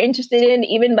we are interested in,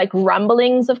 even like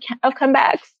rumblings of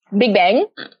comebacks? Big Bang.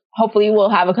 Hopefully we'll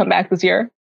have a comeback this year.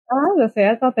 I was gonna say,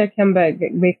 I thought their comeback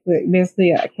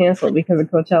basically got canceled because of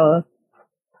Coachella.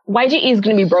 YG is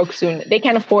going to be broke soon. They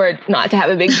can't afford not to have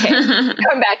a Big Bang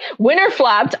comeback. Winner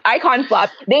flopped, Icon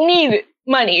flopped. They need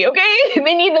money, okay?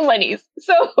 They need the monies.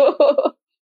 So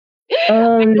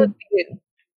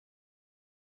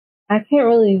I can't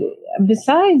really,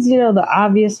 besides, the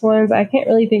obvious ones, I can't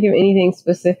really think of anything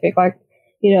specific. Like,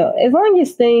 as long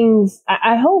as things,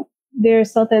 I hope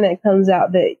there's something that comes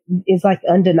out that is like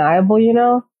undeniable,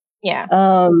 Yeah.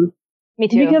 Me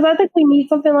too. Because I think we need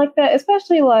something like that,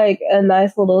 especially like a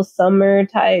nice little summer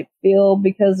type feel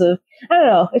because of, I don't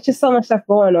know, it's just so much stuff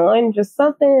going on. Just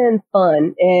something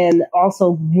fun and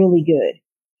also really good.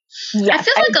 Yes, I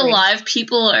feel like a lot of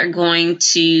people are going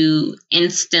to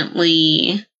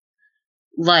instantly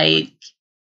like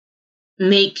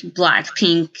make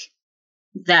Blackpink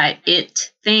that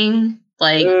it thing.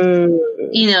 Like,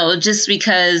 you know, just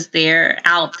because they're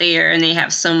out there and they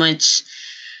have so much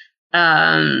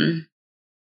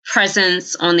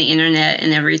presence on the internet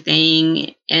and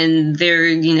everything, and they're,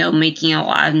 you know, making a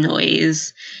lot of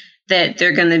noise, that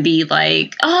they're going to be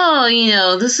like, oh, you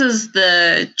know, this is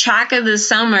the track of the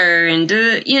summer. And,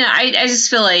 you know, I just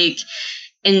feel like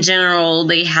in general,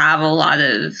 they have a lot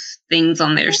of things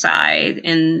on their side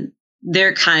and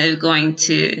they're kind of going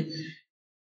to,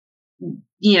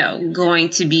 you know, going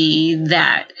to be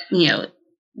that, you know,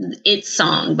 it's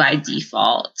song by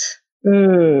default.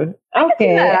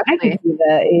 Okay, I can see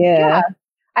that. Yeah.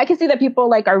 I can see that people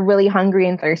like are really hungry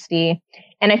and thirsty,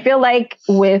 and I feel like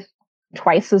with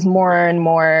Twice is more and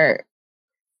more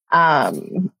a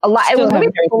lot. It was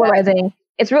really polarizing.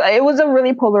 It was a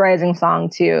really polarizing song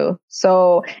too.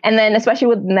 So, and then especially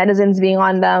with netizens being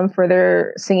on them for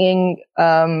their singing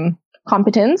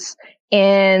competence.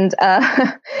 And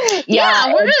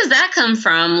yeah, where does that come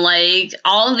from? Like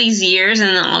all of these years, and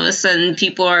then all of a sudden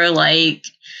people are like,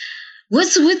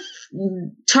 what's with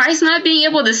Twice not being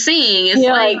able to sing? It's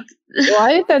like,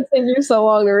 why did that take you so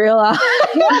long to realize?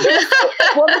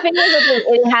 Well, the thing is,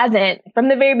 it hasn't. From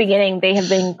the very beginning, they have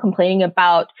been complaining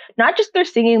about not just their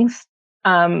singing,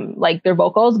 like their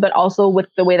vocals, but also with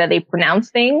the way that they pronounce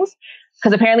things.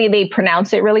 Because apparently they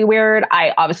pronounce it really weird.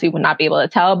 I obviously would not be able to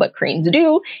tell, but Koreans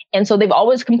do. And so they've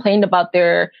always complained about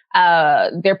their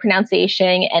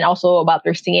pronunciation and also about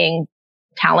their singing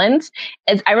talents.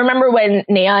 As I remember when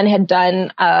Nayeon had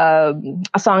done a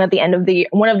song at the end of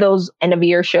one of those end of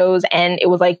year shows, and it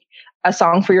was like a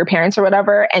song for your parents or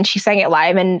whatever, and she sang it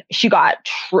live and she got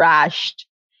trashed,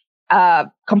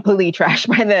 completely trashed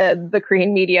by the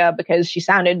Korean media because she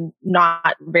sounded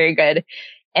not very good.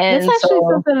 And that's actually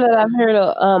something that I've heard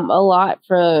a lot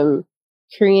from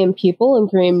Korean people and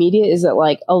Korean media, is that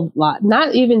like a lot,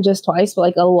 not even just Twice, but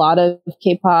like a lot of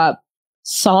K-pop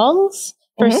songs,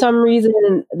 for some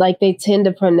reason, like they tend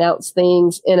to pronounce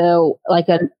things in a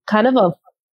kind of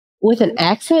with an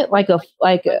accent, like a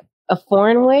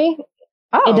foreign way.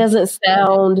 It doesn't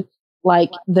sound like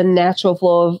the natural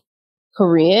flow of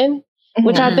Korean,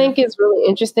 which I think is really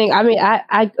interesting. I mean,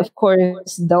 I of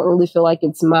course don't really feel like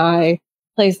it's my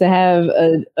place to have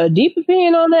a deep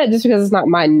opinion on that, just because it's not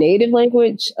my native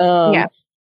language.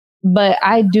 But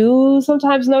I do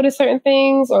sometimes notice certain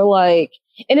things, or like,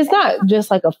 and it's not just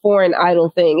like a foreign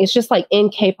idol thing. It's just like in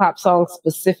K-pop songs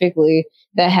specifically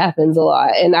that happens a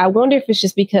lot. And I wonder if it's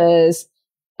just because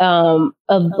of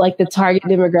like the target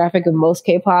demographic of most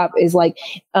K-pop is like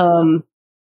I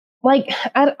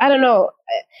don't know,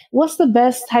 what's the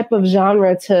best type of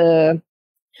genre to,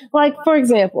 like, for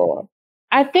example,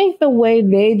 I think the way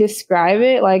they describe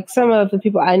it, like some of the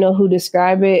people I know who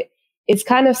describe it, it's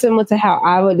kind of similar to how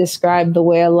I would describe the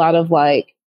way a lot of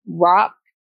like rock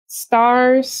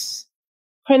stars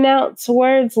pronounce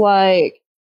words, like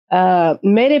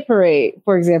Mayday Parade,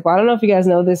 for example. I don't know if you guys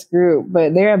know this group,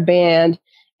 but they're a band,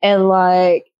 and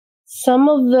like some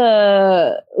of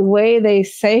the way they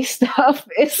say stuff,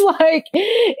 it's like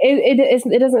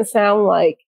it doesn't sound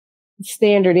like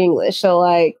standard English. So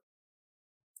like,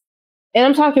 and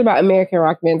I'm talking about American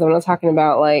rock bands. I'm not talking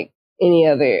about like any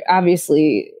other.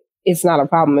 Obviously, it's not a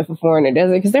problem if a foreigner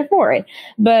does it because they're foreign.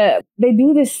 But they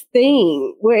do this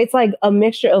thing where it's like a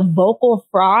mixture of vocal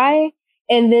fry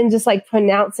and then just like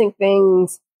pronouncing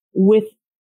things with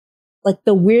like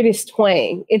the weirdest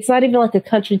twang. It's not even like a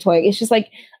country twang. It's just like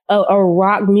a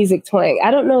rock music twang.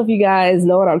 I don't know if you guys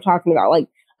know what I'm talking about. Like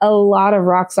a lot of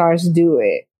rock stars do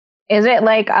it. Is it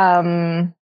like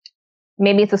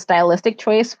maybe it's a stylistic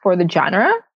choice for the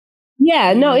genre?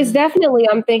 Yeah, no, it's definitely,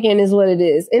 I'm thinking, is what it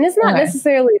is. And it's not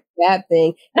necessarily a bad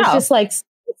thing. It's just like,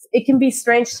 it can be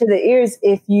strange to the ears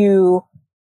if you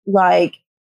like,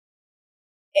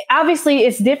 obviously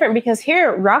it's different because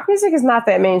here rock music is not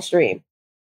that mainstream.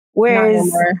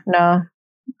 Whereas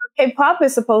K-pop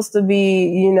is supposed to be,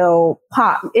 you know,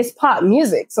 pop. It's pop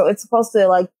music. So it's supposed to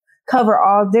like cover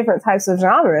all different types of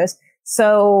genres.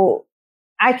 So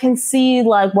I can see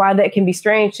like why that can be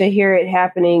strange to hear it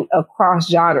happening across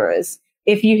genres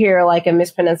if you hear like a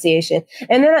mispronunciation.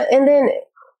 And then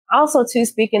also too,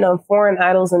 speaking of foreign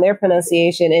idols and their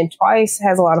pronunciation, and Twice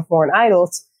has a lot of foreign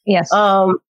idols. Yes.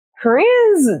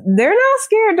 Koreans, they're not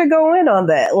scared to go in on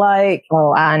that. Like,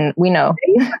 and we know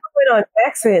they went on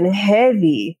Jackson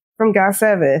heavy from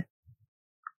GOT7.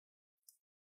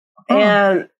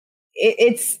 And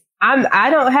I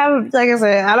don't have, like I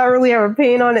said, I don't really have an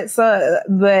opinion on it. So,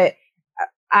 but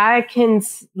I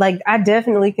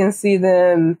definitely can see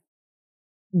them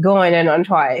going in on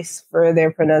Twice for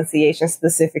their pronunciation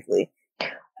specifically.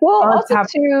 Well, also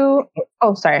too.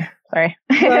 Oh, sorry. I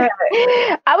was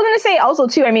going to say also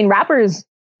too. I mean, rappers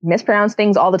mispronounce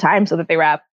things all the time so that they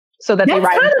rap, so that they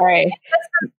rhyme. Sorry,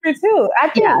 that's true too. I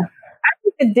think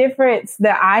the difference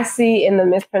that I see in the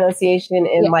mispronunciation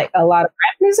in like a lot of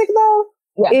rap music though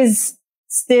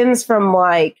stems from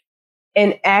like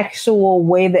an actual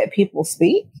way that people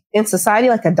speak in society,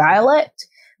 like a dialect,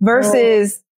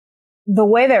 versus the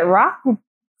way that rock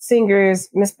singers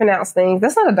mispronounce things.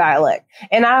 That's not a dialect.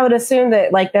 And I would assume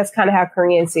that like that's kind of how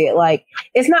Koreans see it. Like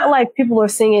it's not like people are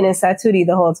singing in Saturi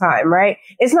the whole time, right?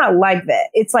 It's not like that.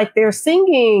 It's like they're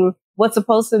singing what's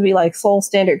supposed to be like Seoul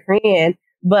Standard Korean,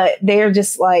 but they're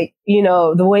just like, you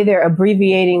know, the way they're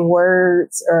abbreviating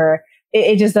words, or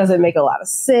it just doesn't make a lot of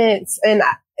sense. And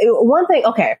one thing,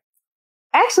 okay,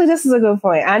 actually, this is a good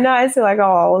point. I know I feel like I'm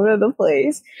all over the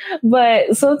place,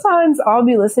 but sometimes I'll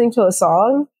be listening to a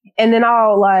song and then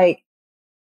I'll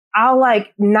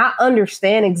not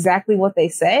understand exactly what they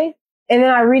say. And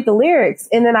then I read the lyrics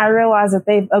and then I realize that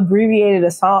they've abbreviated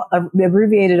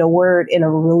a word in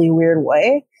a really weird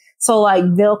way. So like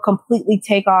they'll completely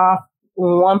take off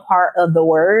one part of the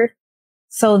word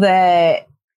so that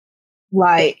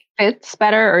like it fits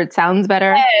better or it sounds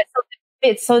better.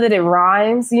 Yeah, so that it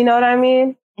rhymes, you know what I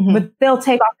mean? Mm-hmm. But they'll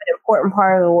take off an important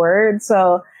part of the word.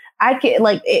 So I can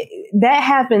that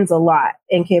happens a lot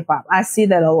in K-pop. I see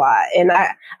that a lot. And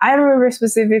I remember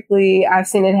specifically, I've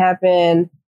seen it happen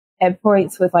at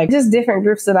points with like just different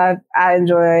groups that I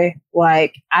enjoy.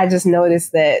 Like I just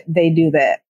noticed that they do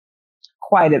that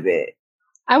quite a bit.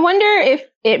 I wonder if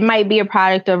it might be a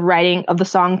product of writing of the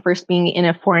song first being in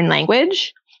a foreign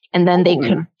language, and then they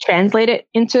could translate it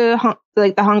into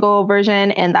like the Hangul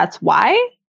version, and that's why.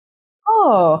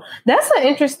 Oh, that's an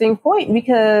interesting point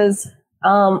because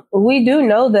we do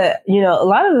know that, you know, a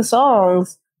lot of the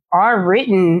songs are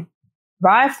written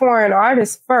by foreign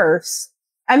artists first.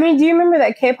 I mean, do you remember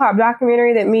that K-pop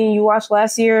documentary that me and you watched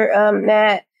last year,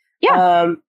 Nat?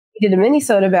 Yeah. We did a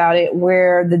mini-sode about it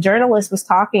where the journalist was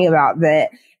talking about that.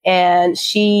 And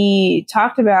she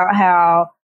talked about how,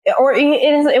 or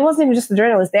it wasn't even just the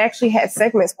journalist. They actually had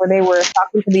segments where they were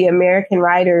talking to the American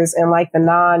writers and like the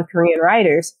non-Korean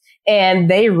writers. And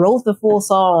they wrote the full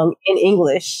song in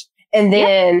English and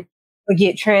then would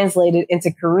get translated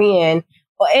into Korean,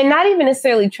 and not even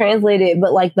necessarily translated,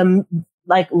 but like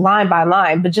line by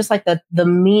line, but just like the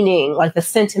meaning, like the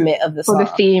sentiment of the song. The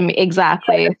theme.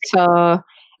 Exactly. So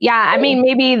yeah, I mean,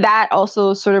 maybe that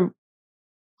also sort of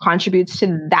contributes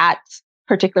to that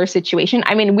particular situation.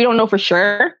 I mean, we don't know for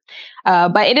sure,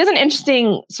 but it is an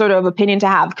interesting sort of opinion to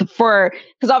have because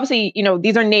obviously, you know,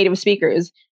 these are native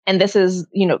speakers and this is,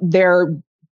 you know, they're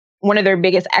one of their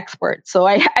biggest experts. So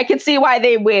I could see why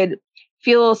they would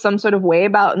feel some sort of way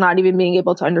about not even being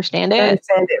able to understand it.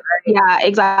 Right? Yeah,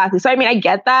 exactly. So, I mean, I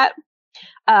get that.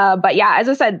 But yeah, as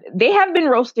I said, they have been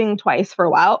roasting Twice for a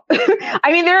while.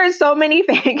 I mean, there are so many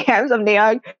fan cams of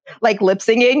Nayeon like lip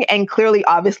singing and clearly,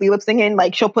 obviously lip singing.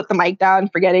 Like she'll put the mic down,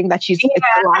 forgetting that she's so.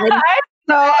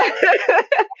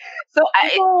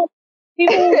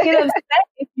 People get upset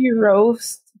if you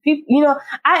roast. People, you know,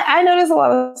 I notice a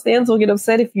lot of stans will get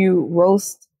upset if you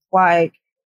roast like,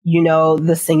 you know,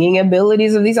 the singing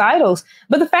abilities of these idols.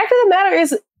 But the fact of the matter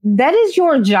is, that is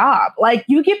your job. Like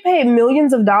you get paid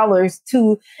millions of dollars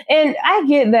to, and I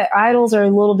get that idols are a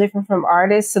little different from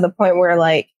artists to the point where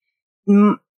like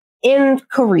in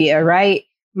Korea, right?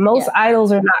 Most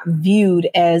idols are not viewed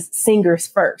as singers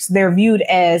first. They're viewed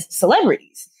as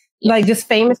celebrities, like just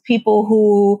famous people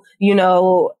who, you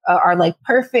know, are like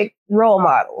perfect role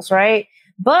models, right?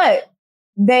 But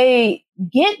they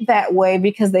get that way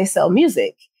because they sell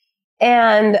music.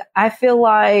 And I feel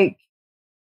like,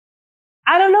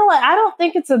 I don't know, like, I don't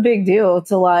think it's a big deal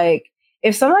to like,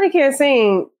 if somebody can't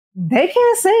sing, they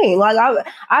can't sing. Like,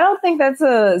 I don't think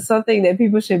that's something that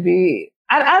people should be,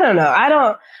 I don't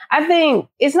know. I think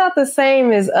it's not the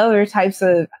same as other types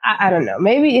of, I don't know.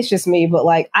 Maybe it's just me, but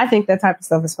like, I think that type of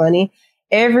stuff is funny.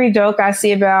 Every joke I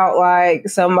see about like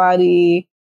somebody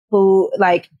who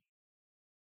like,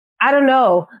 I don't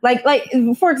know, like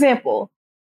for example,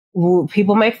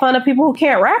 people make fun of people who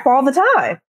can't rap all the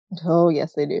time. Oh,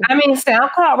 yes, they do. I mean,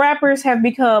 SoundCloud rappers have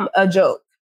become a joke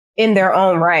in their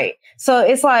own right. So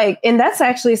it's like, and that's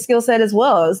actually a skill set as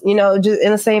well, as, you know, just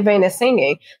in the same vein as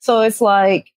singing. So it's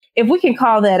like, if we can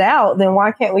call that out, then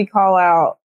why can't we call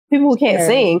out people who can't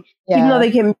sing, even though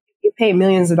they can get paid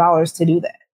millions of dollars to do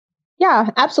that?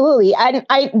 Yeah, absolutely. And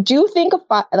I do think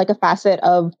a facet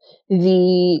of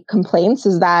the complaints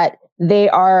is that they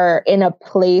are in a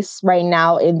place right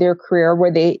now in their career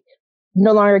where they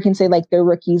no longer can say like they're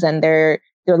rookies and they're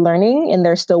learning and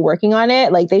they're still working on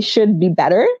it. Like they should be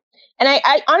better. And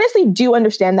I honestly do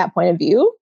understand that point of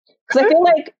view because I feel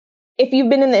like if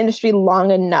you've been in the industry long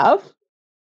enough,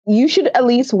 you should at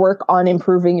least work on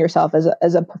improving yourself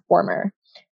as a performer.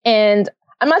 And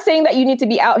I'm not saying that you need to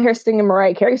be out here singing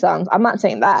Mariah Carey songs. I'm not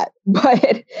saying that.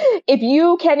 But if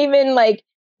you can't even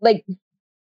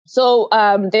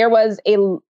there was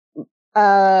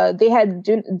they had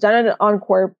done an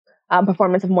encore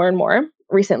performance of More and More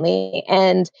recently,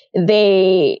 and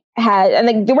they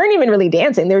weren't even really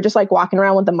dancing. They were just like walking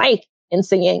around with the mic and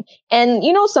singing. And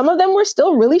some of them were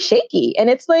still really shaky. And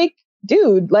it's like,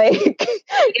 dude, like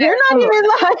you're not even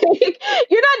like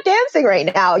you're not dancing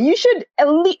right now. You should at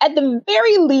the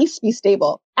very least be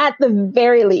stable. At the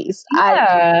very least.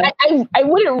 Yeah. I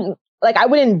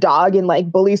wouldn't dog and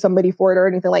like bully somebody for it or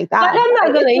anything like that. Like, I'm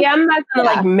not gonna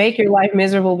like make your life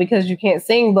miserable because you can't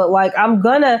sing, but like I'm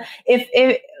gonna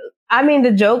if I mean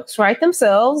the jokes write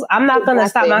themselves. I'm not gonna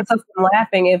stop myself from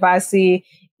laughing if I see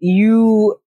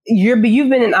you've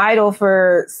been an idol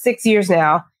for 6 years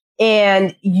now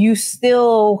and you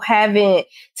still haven't.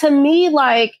 To me,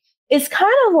 like it's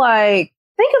kind of like,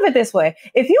 think of it this way: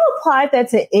 if you applied that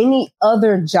to any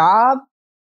other job,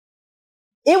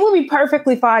 it would be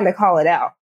perfectly fine to call it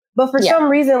out. But for some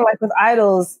reason, like with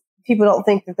idols, people don't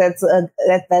think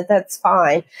that's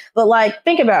fine. But like,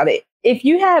 think about it. If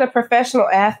you had a professional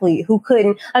athlete who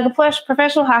couldn't, like a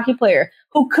professional hockey player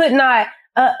who could not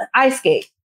ice skate.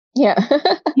 Yeah.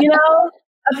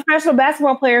 A professional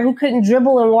basketball player who couldn't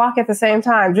dribble and walk at the same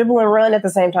time, dribble and run at the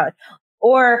same time.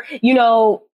 Or,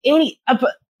 a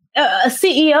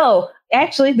CEO.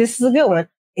 Actually, this is a good one.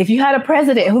 If you had a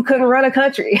president who couldn't run a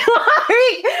country,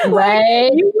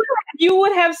 right? You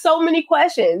would have so many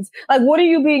questions. Like, what are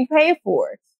you being paid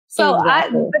for? So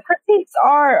the critiques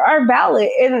are valid.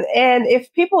 And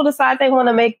if people decide they want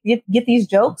to get these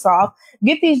jokes off,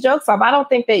 I don't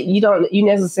think that you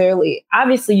necessarily,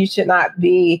 obviously you should not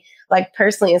be like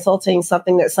personally insulting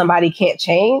something that somebody can't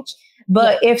change.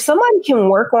 But if somebody can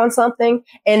work on something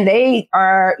and they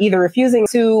are either refusing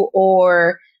to,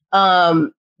 or,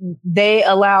 they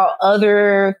allow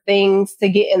other things to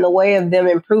get in the way of them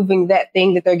improving that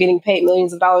thing that they're getting paid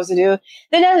millions of dollars to do,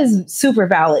 then that is super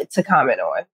valid to comment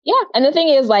on. Yeah. And the thing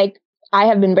is, like, I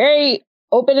have been very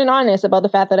open and honest about the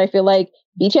fact that I feel like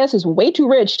BTS is way too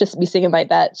rich to be singing like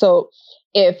that. So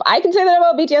if I can say that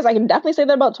about BTS, I can definitely say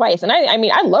that about Twice. And I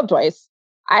mean, I love Twice.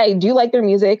 I do like their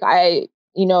music. I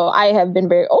have been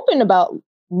very open about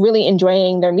really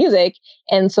enjoying their music.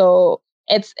 And so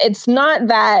it's not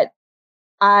that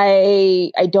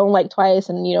I don't like Twice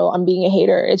and, I'm being a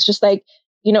hater. It's just like,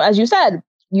 as you said,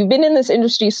 you've been in this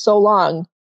industry so long.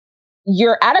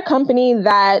 You're at a company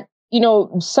that,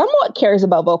 somewhat cares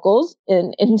about vocals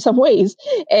in some ways.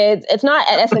 It's not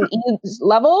at SME's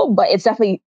level, but it's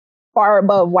definitely far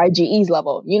above YGE's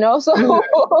level,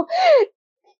 So,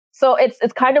 so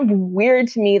it's kind of weird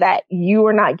to me that you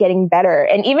are not getting better.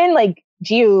 And even like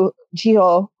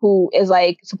Jihyo, who is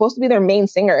like supposed to be their main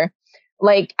singer,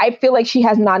 like, I feel like she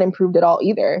has not improved at all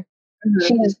either.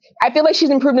 Mm-hmm. I feel like she's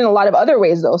improved in a lot of other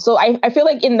ways though. So I feel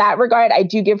like in that regard, I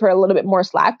do give her a little bit more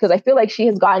slack because I feel like she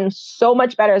has gotten so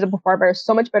much better as a performer,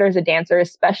 so much better as a dancer,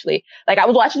 especially. Like I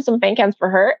was watching some fan cams for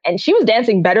her and she was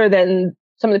dancing better than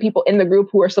some of the people in the group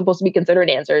who are supposed to be considered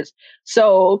dancers.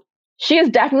 So she has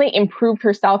definitely improved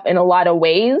herself in a lot of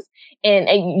ways.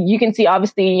 And you can see,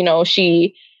 obviously,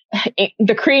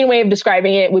 the Korean way of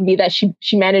describing it would be that she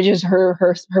manages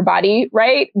her body,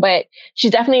 right? But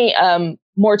she's definitely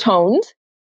more toned,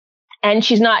 and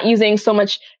she's not using so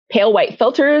much pale white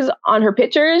filters on her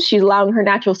pictures. She's allowing her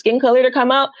natural skin color to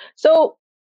come out. So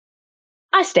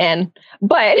I stan.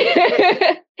 But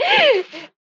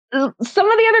some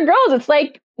of the other girls, it's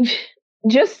like,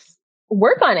 just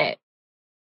work on it.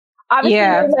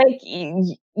 Obviously, like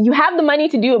you have the money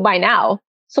to do it by now.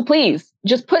 So please,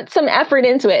 just put some effort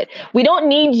into it. We don't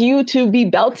need you to be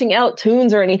belting out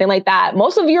tunes or anything like that.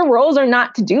 Most of your roles are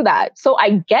not to do that. So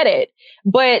I get it.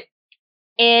 But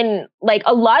in like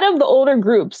a lot of the older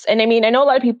groups, and I mean, I know a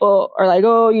lot of people are like,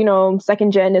 oh,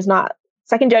 second gen is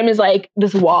like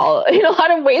this wall in a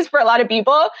lot of ways for a lot of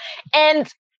people. And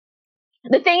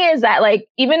the thing is that like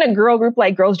even a girl group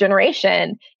like Girls'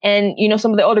 Generation and,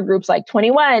 some of the older groups like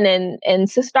 21 and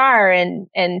Sistar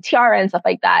and Tiara and stuff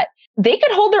like that, they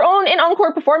could hold their own in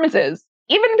encore performances.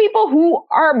 Even people who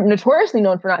are notoriously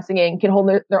known for not singing can hold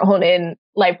their own in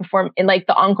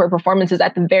the encore performances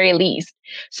at the very least.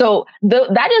 So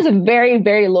that is a very,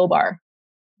 very low bar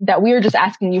that we are just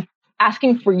asking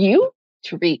for you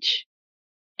to reach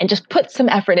and just put some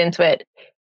effort into it.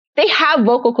 They have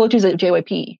vocal coaches at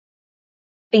JYP.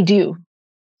 They do.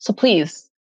 So please,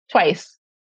 Twice,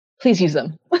 please use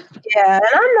them. Yeah, and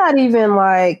I'm not even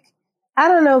like, I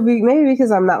don't know, maybe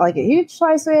because I'm not like a huge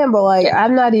Twice fan, but like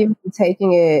I'm not even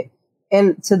taking it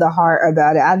into the heart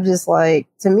about it. I'm just like,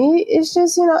 to me, it's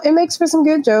just, it makes for some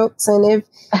good jokes. And if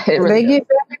they get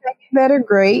better,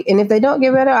 great. And if they don't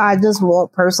get better, I just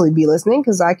won't personally be listening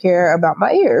because I care about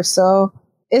my ears. So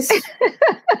it's, I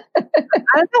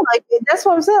don't know, like, that's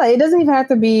what I'm saying. Like, it doesn't even have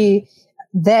to be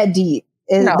that deep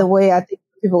in the way I think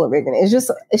people are making it. It's just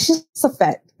a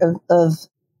fact of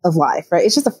life, right?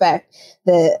 It's just a fact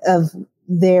of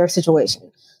their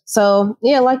situation. So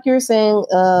yeah, like you were saying,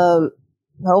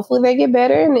 hopefully they get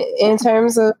better in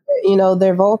terms of,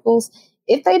 their vocals.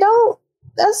 If they don't,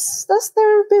 that's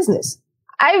their business.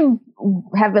 I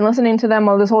have been listening to them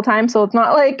all this whole time, so it's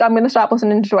not like I'm going to stop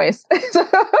listening to Twice.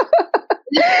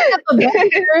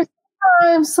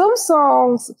 Some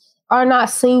songs are not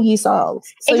singy songs,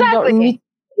 so you don't need to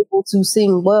be able to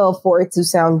sing well for it to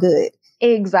sound good.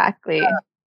 Exactly.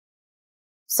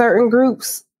 Certain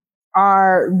groups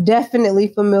are definitely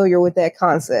familiar with that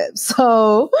concept.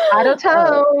 So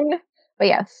Autotone, but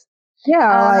yes,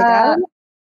 yeah,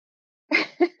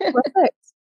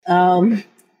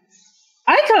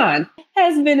 iKON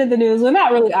has been in the news. Well,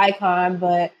 not really iKON,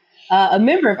 but a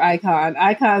member of iKON.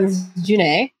 iKON's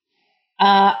June.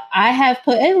 I have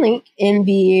put a link in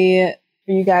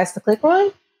for you guys to click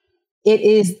on. It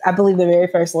is, I believe, the very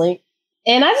first link.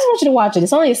 And I just want you to watch it.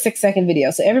 It's only a 6-second video,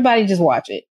 so everybody just watch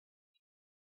it.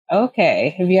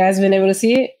 Okay. Have you guys been able to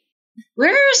see it?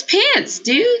 Where's Pants,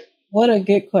 dude? What a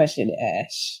good question,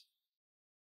 Ash.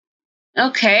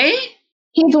 Okay.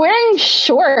 He's wearing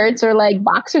shorts or like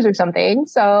boxers or something.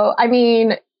 So, I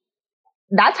mean,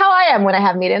 that's how I am when I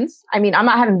have meetings. I mean, I'm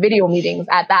not having video meetings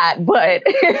at that, but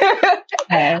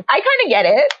I kind of get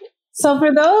it. So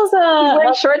for those he's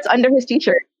wearing shorts under his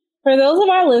t-shirt. For those of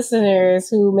our listeners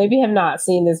who maybe have not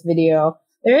seen this video,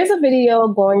 there is a video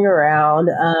going around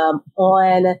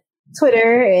on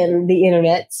Twitter and the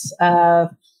internet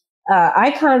of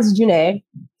iKON's June.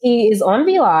 He is on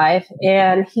VLive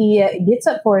and he gets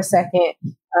up for a second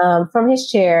from his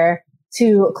chair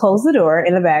to close the door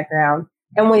in the background.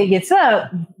 And when he gets up,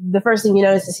 the first thing you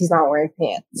notice is he's not wearing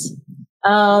pants.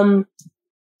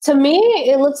 To me,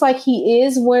 it looks like he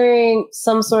is wearing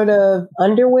some sort of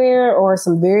underwear or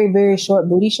some very, very short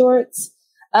booty shorts.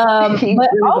 But really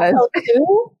also,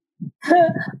 too,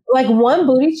 like one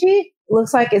booty cheek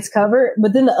looks like it's covered,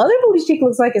 but then the other booty cheek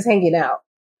looks like it's hanging out.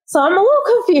 So I'm a little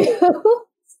confused.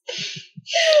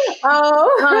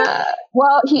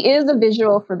 Well, he is a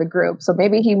visual for the group, so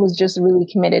maybe he was just really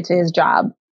committed to his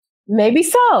job. Maybe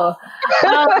so.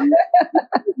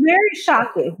 Very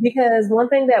shocking, because one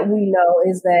thing that we know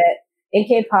is that in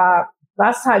K-pop,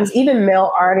 lots of times even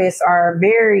male artists are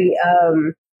very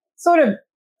I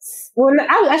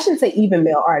shouldn't say even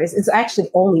male artists. It's actually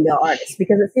only male artists,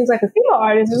 because it seems like a female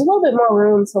artist, there's a little bit more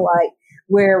room to like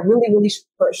wear really, really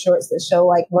short shorts that show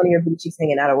like one of your booty cheeks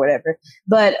hanging out or whatever.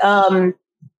 But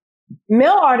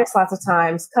male artists lots of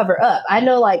times cover up. I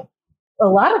know like a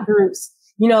lot of groups,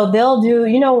 they'll do,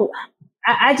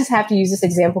 I just have to use this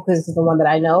example because it's the one that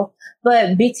I know.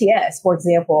 But BTS, for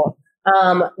example,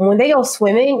 when they go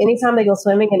swimming, anytime they go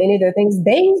swimming in any of their things,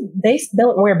 they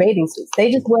don't wear bathing suits.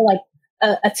 They just wear like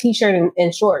a t-shirt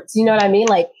and shorts. You know what I mean?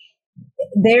 Like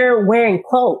they're wearing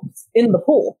clothes in the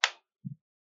pool.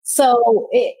 So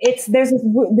there's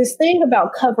this thing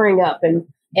about covering up and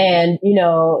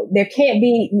there can't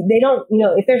be, they don't,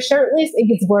 if they're shirtless, it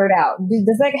gets blurred out.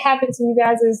 Does that happen to you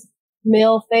guys as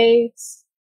male faves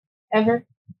ever?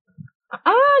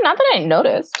 Not that I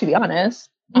noticed, to be honest.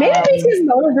 Maybe BTS is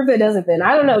the only group that does it then.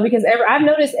 I don't know, because I've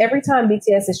noticed every time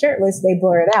BTS is shirtless, they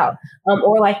blur it out.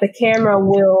 Or like the camera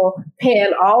will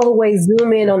pan all the way,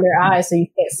 zoom in on their eyes so you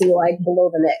can't see like below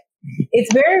the neck.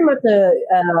 It's very much a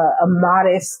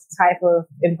modest type of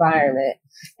environment.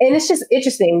 And it's just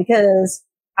interesting because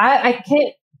I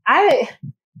think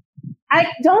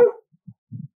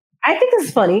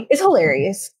it's funny. It's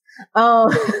hilarious.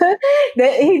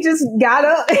 That he just got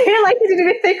up and like he didn't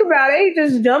even think about it. He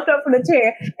just jumped up from the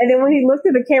chair. And then when he looked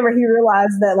at the camera, he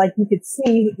realized that like you could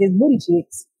see his booty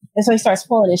cheeks. And so he starts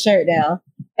pulling his shirt down.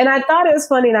 And I thought it was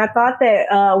funny. And I thought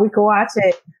that we could watch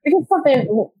it because first and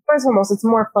foremost, it's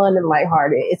more fun and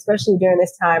lighthearted, especially during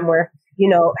this time where,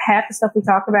 half the stuff we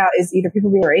talk about is either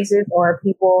people being racist or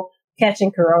people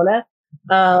catching corona.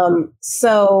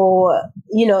 So,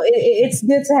 it's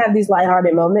good to have these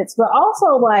lighthearted moments, but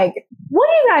also like, what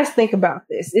do you guys think about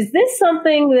this? Is this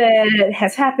something that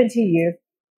has happened to you?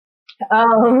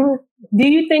 Do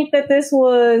you think that this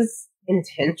was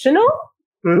intentional?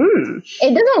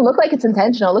 It doesn't look like it's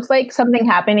intentional. It looks like something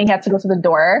happened. He had to go to the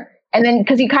door. And then,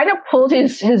 because he kind of pulled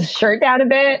his shirt down a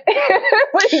bit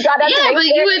when he got out. Yeah, but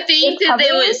you would think that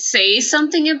they would say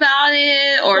something about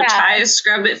it or try to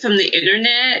scrub it from the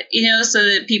internet, so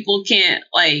that people can't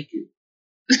like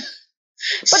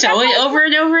show it over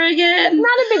and over again. It's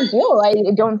not a big deal,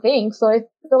 I don't think. So I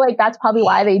feel like that's probably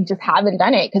why they just haven't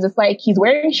done it, because it's like he's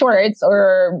wearing shorts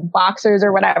or boxers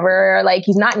or whatever. Like,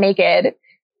 he's not naked,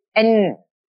 and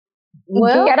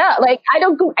get up. Like, I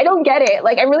don't get it.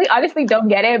 Like, I really honestly don't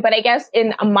get it. But I guess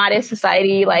in a modest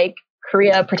society like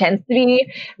Korea pretends to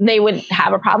be, they would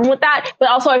have a problem with that. But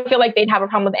also, I feel like they'd have a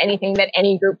problem with anything that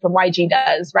any group from YG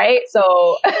does, right?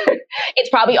 So it's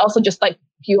probably also just like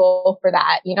fuel for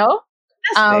that,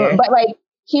 But like,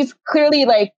 he's clearly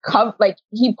like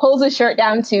he pulls his shirt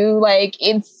down too. Like,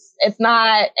 it's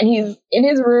not, and he's in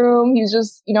his room. He's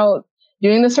just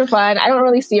doing this for fun. I don't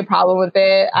really see a problem with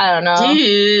it. I don't know.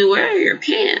 Dude, where are your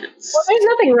pants? Well, there's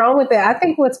nothing wrong with it. I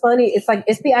think what's funny, it's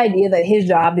the idea that his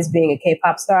job is being a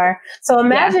K-pop star. So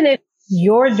imagine if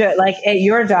at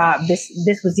your job, this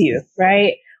was you,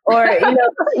 right? Or,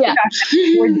 yeah,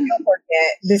 where you work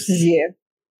at, this is you.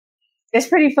 It's a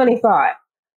pretty funny thought.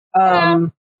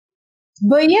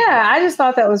 But yeah, I just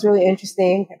thought that was really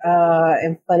interesting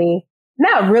and funny.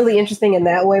 Not really interesting in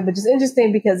that way, but just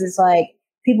interesting because it's like,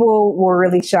 people were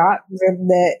really shocked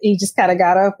that he just kind of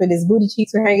got up and his booty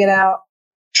cheeks were hanging out.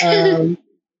 And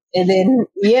then, it didn't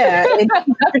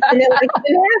happen.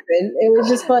 It was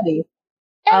just funny.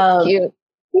 That's cute.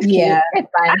 Yeah. Cute.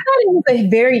 I thought it was a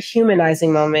very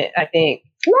humanizing moment, I think.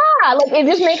 Yeah, like, it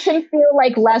just makes him feel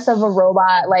like less of a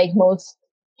robot, like most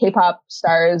K-pop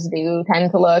stars do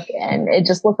tend to look. And it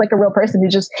just looks like a real person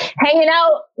who's just hanging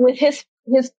out with his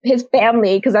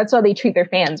family, because that's how they treat their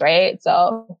fans, right?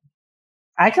 So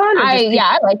I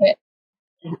like it.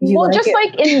 Well, like just it?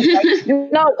 Like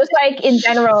just like in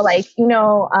general, like,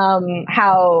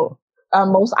 how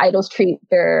most idols treat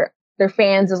their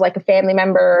fans as like a family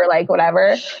member, like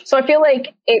whatever. So I feel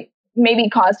like it maybe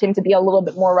caused him to be a little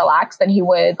bit more relaxed than he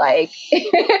would like,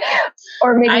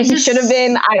 or maybe he should have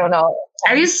been. I don't know.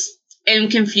 I just am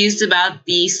confused about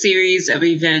the series of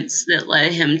events that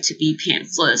led him to be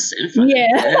pantsless in front of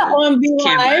the on Be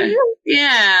camera. Live.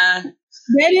 Yeah.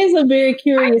 That is a very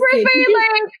curious thing.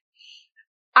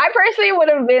 I personally would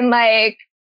have been like,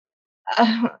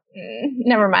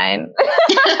 never mind.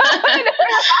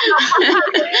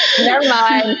 Never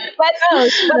mind.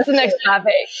 What's the next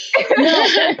topic?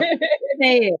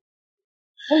 Say it.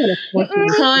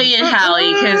 Chloe and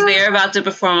Halle, because they're about to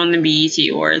perform on the BET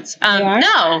Awards.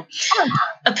 No,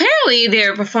 apparently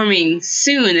they're performing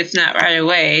soon, if not right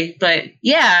away. But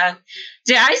yeah,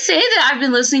 did I say that I've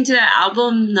been listening to that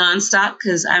album nonstop?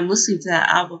 Because I'm listening to that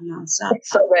album nonstop. It's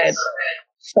so good.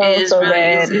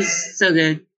 It's so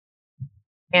good.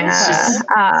 Yeah,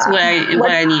 it's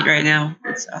what I need right now.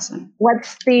 It's awesome.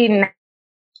 What's the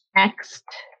next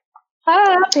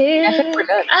topic?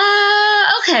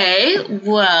 Okay.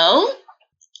 Well,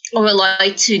 I would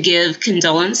like to give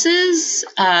condolences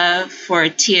for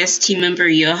TST member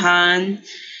Johan.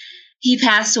 He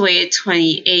passed away at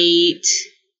 28.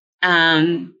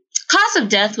 Cause of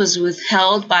death was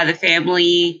withheld by the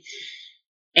family,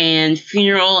 and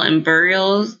funeral and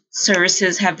burial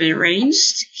services have been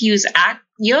arranged.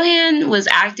 Johan was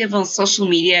active on social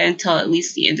media until at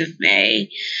least the end of May.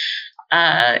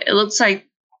 It looks like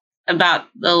about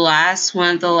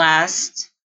one of the last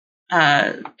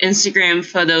Instagram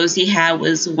photos he had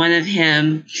was one of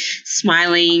him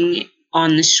smiling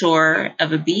on the shore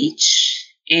of a beach,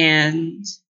 and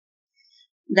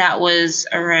that was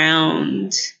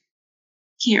around,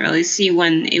 can't really see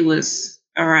when it was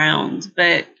around,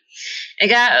 but it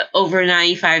got over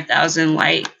 95,000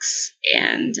 likes,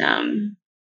 and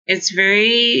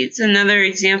it's another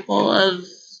example of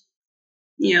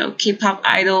K-pop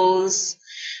idols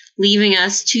leaving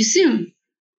us too soon.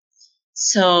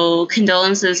 So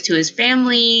condolences to his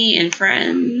family and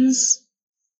friends.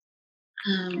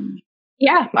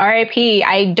 Yeah, RIP.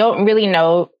 I don't really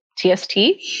know TST,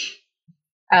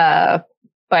 but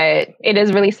it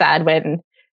is really sad when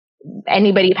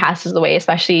anybody passes away,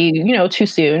 especially too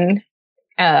soon.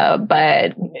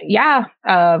 But yeah,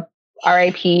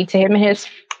 RIP to him and his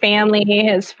family,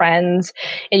 his friends,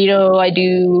 and I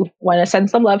do want to send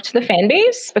some love to the fan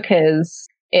base, because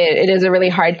it is a really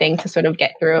hard thing to sort of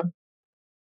get through.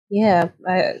 Yeah,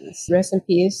 rest in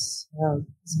peace.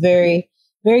 It's very,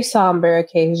 very somber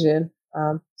occasion.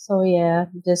 So yeah,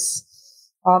 just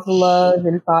all the love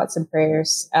and thoughts and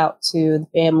prayers out to the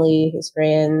family, his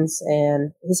friends,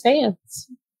 and his fans.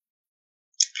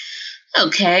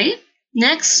 Okay,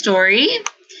 next story.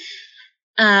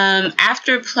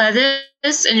 After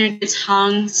Pledis and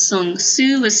Hong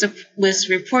Sung-soo was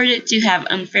reported to have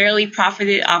unfairly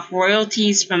profited off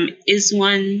royalties from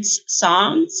Iswon's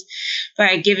songs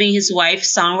by giving his wife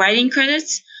songwriting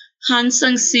credits, Han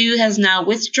Sung-soo has now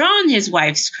withdrawn his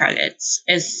wife's credits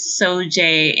as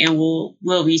Seo-jae and will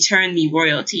return the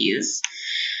royalties.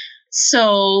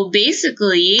 So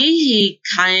basically, he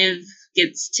kind of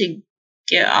gets to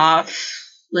get off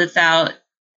without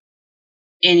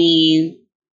any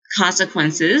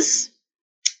consequences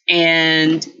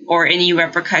or any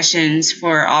repercussions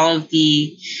for all of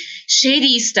the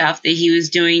shady stuff that he was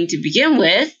doing to begin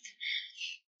with.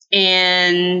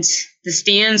 And the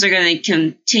stands are going to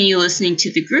continue listening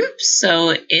to the group.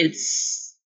 So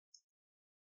it's,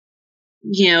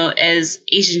 as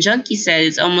Asian Junkie said,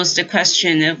 it's almost a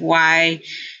question of why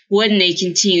wouldn't they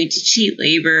continue to cheat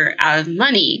labor out of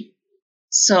money?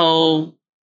 So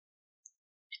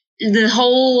this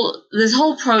whole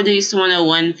Produce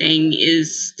 101 thing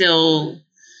is still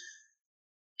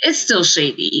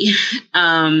shady.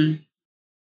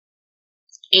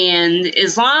 And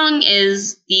as long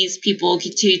as these people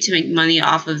continue to make money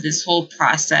off of this whole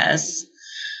process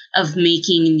of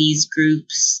making these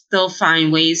groups, they'll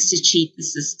find ways to cheat the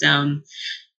system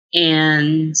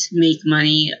and make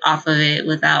money off of it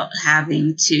without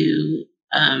having to,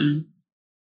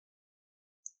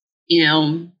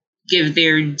 give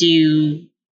their due,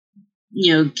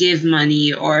 give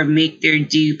money or make their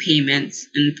due payments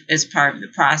as part of the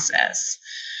process.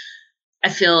 I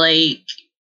feel like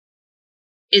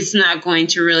it's not going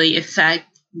to really affect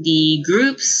the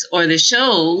groups or the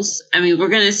shows. I mean,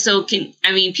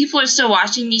 people are still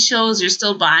watching these shows, they're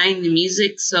still buying the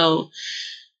music, so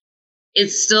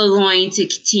it's still going to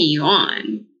continue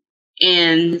on.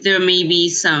 And there may be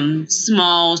some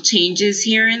small changes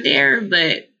here and there,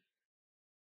 but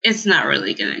it's not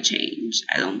really going to change,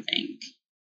 I don't think.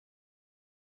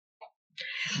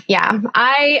 Yeah,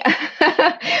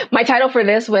 my title for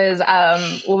this was,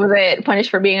 what was it? Punished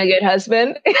for being a good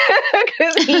husband.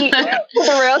 Because he put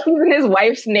the royalties in his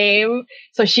wife's name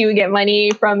so she would get money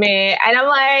from it. And I'm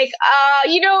like, I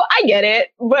get it.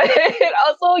 But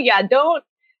also, yeah, don't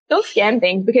scam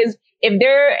things, because if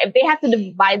they have to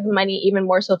divide the money even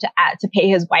more so to pay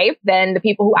his wife, then the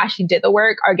people who actually did the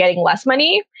work are getting less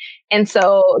money. And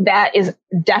so that is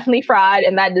definitely fraud,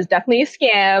 and that is definitely a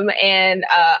scam. And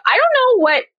I don't know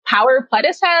what power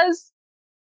Pledis has.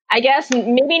 I guess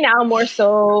maybe now more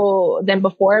so than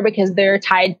before, because they're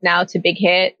tied now to Big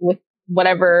Hit with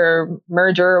whatever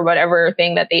merger or whatever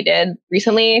thing that they did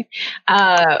recently.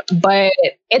 But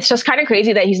it's just kind of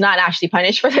crazy that he's not actually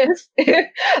punished for this.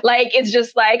 Like, it's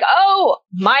just like, oh,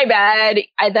 my bad.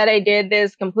 That I did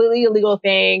this completely illegal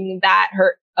thing that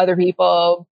hurt other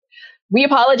people. We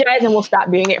apologize and we'll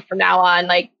stop doing it from now on.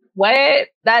 Like, what?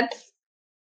 That's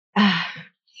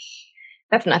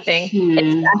nothing.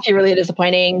 It's actually really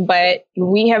disappointing, but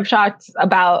we have talked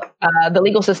about the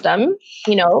legal system,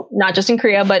 not just in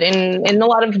Korea, but in a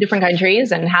lot of different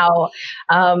countries, and how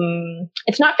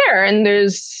it's not fair, and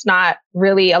there's not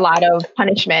really a lot of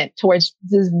punishment towards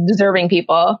deserving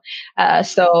people.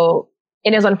 So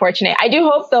it is unfortunate. I do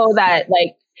hope, though, that,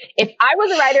 like, if I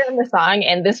was a writer in the song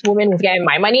and this woman was getting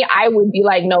my money, I would be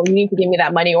like, no, you need to give me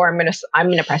that money, or I'm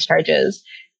gonna press charges.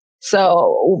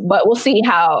 So, but we'll see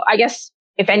how, I guess,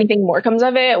 if anything more comes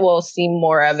of it, we'll see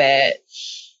more of it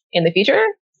in the future.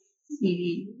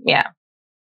 Mm-hmm. Yeah.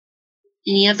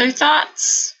 Any other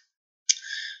thoughts?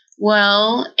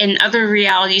 Well, in other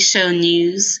reality show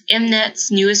news,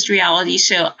 Mnet's newest reality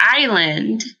show,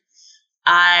 I-Land,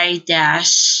 I-Land,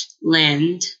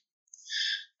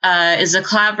 is a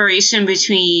collaboration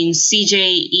between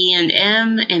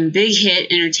CJE&M and Big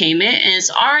Hit Entertainment, and it's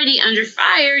already under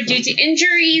fire due to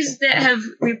injuries that have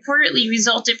reportedly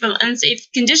resulted from unsafe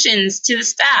conditions to the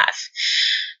staff.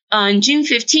 On June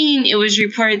 15, it was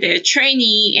reported that a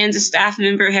trainee and a staff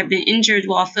member had been injured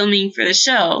while filming for the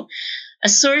show. A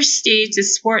source stated to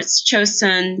Sports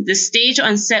Chosun, the stage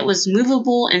on set was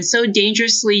movable and so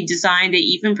dangerously designed that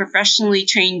even professionally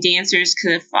trained dancers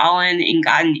could have fallen and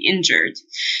gotten injured.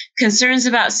 Concerns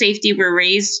about safety were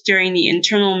raised during the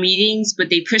internal meetings, but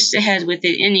they pushed ahead with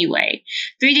it anyway.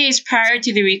 3 days prior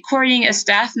to the recording, a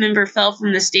staff member fell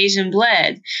from the stage and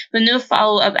bled, but no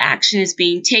follow-up action is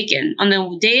being taken. On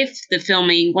the day of the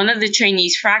filming, one of the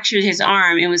trainees fractured his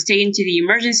arm and was taken to the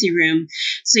emergency room,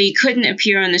 so he couldn't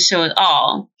appear on the show at all.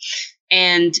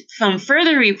 And from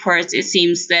further reports, it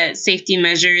seems that safety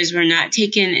measures were not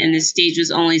taken and the stage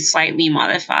was only slightly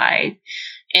modified.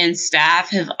 And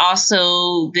staff have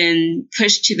also been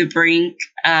pushed to the brink,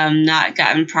 not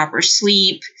gotten proper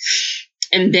sleep,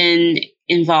 and been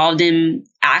involved in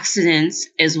accidents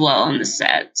as well on the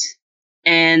set.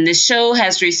 And the show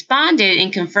has responded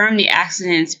and confirmed the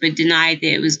accidents, but denied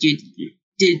that it was due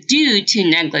to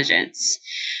negligence.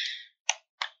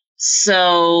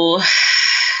 So,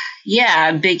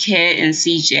 yeah, Big Hit and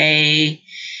CJ,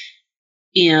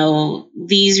 you know,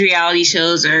 these reality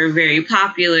shows are very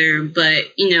popular, but,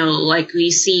 you know, like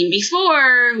we've seen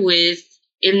before with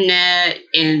Mnet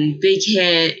and Big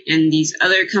Hit and these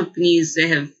other companies that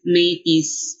have made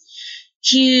these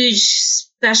huge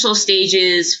special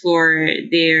stages for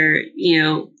their, you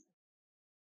know,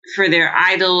 for their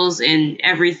idols and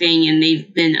everything, and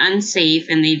they've been unsafe,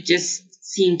 and they just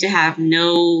seem to have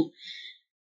no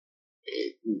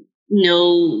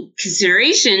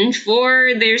consideration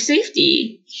for their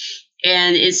safety.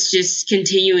 And it's just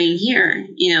continuing here.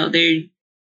 You know,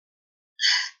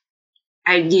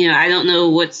 I don't know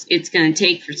what it's going to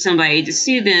take for somebody to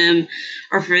sue them,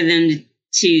 or for them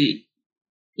to,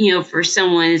 you know, for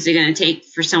someone, is it going to take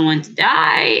for someone to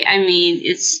die? I mean,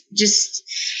 it's just,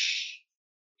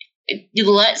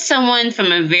 you let someone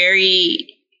from a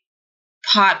very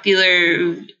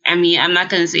popular, I mean, I'm not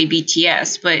going to say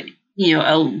BTS, but, you know,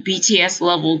 a BTS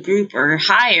level group or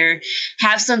higher,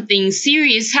 have something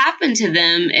serious happen to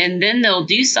them, and then they'll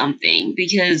do something,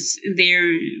 because they're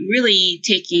really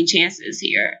taking chances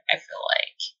here, I feel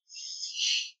like.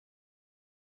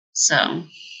 So,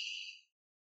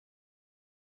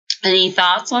 any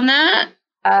thoughts on that?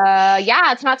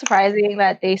 Yeah, it's not surprising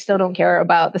that they still don't care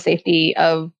about the safety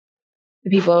of the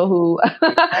people who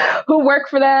who work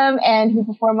for them and who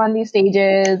perform on these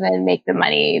stages and make the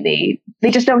money. They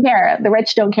just don't care. The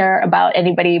rich don't care about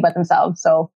anybody but themselves.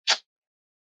 So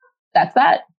that's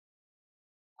that.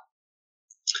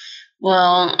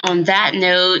 Well, on that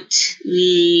note,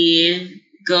 we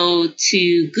go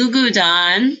to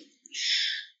Gugudan.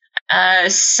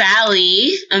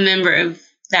 Sally, a member of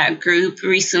that group,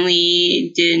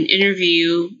 recently did an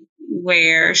interview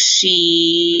where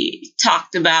she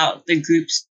talked about the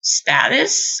group's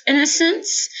status, in a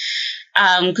sense.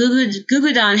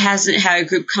 Gugudan hasn't had a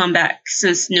group comeback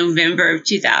since November of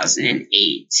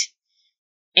 2008.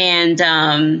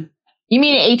 And you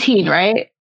mean 18, right?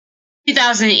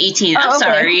 2018. I'm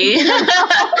sorry.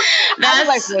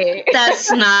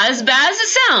 That's not as bad as it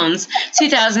sounds.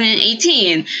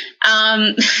 2018.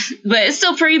 But it's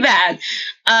still pretty bad.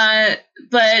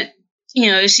 But,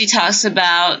 you know, she talks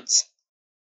about,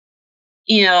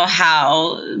 you know,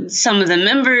 how some of the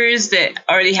members that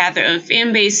already had their own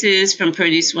fan bases from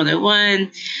Produce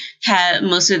 101 had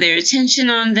most of their attention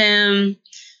on them.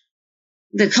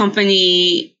 The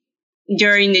company,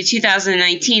 during the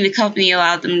 2019, the company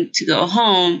allowed them to go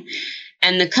home,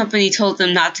 and the company told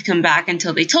them not to come back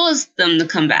until they told them to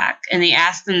come back. And they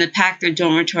asked them to pack their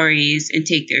dormitories and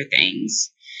take their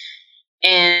things.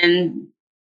 And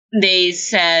they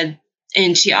said,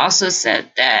 and she also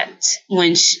said that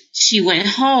when she went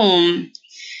home,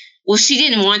 well, she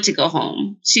didn't want to go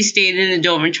home. She stayed in the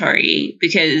dormitory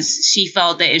because she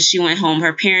felt that if she went home,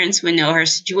 her parents would know her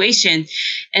situation,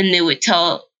 and they would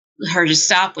tell her to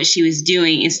stop what she was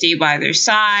doing and stay by their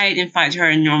side and find her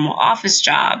a normal office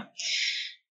job.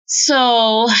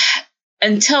 So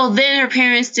until then, her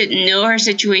parents didn't know her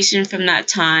situation from that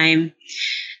time.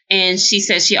 And she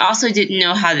said she also didn't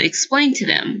know how to explain to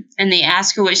them. And they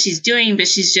ask her what she's doing, but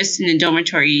she's just in the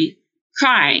dormitory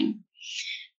crying.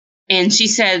 And she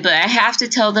said, but I have to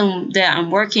tell them that I'm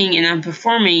working and I'm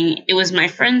performing. It was my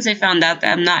friends that found out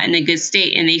that I'm not in a good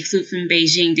state, and they flew from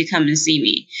Beijing to come and see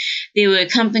me. They would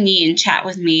accompany and chat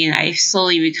with me, and I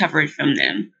slowly recovered from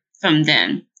then.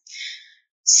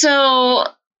 So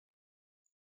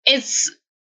that's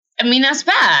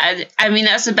bad. I mean,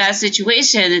 that's a bad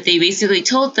situation that they basically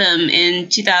told them in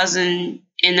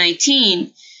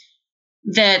 2019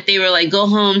 that they were like, go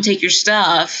home, take your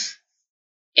stuff.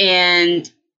 And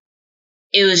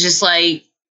it was just like,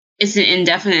 it's an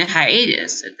indefinite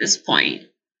hiatus at this point.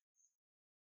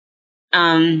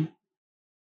 And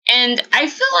I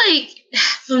feel like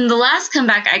from the last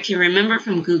comeback I can remember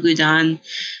from Gugudan,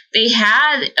 they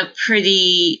had a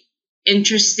pretty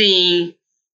interesting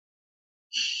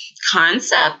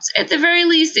concept. At the very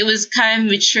least, it was kind of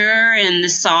mature and the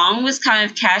song was kind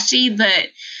of catchy, but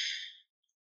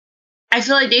I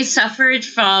feel like they suffered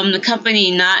from the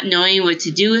company not knowing what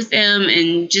to do with them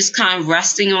and just kind of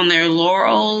resting on their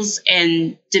laurels,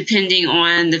 and depending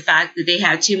on the fact that they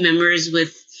had two members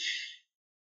with,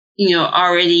 you know,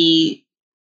 already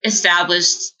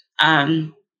established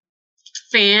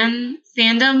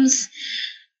fandoms,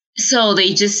 so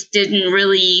they just didn't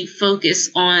really focus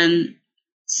on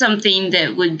something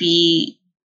that would be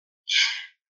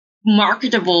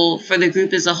marketable for the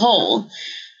group as a whole,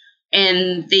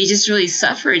 and they just really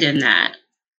suffered in that.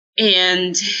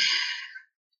 And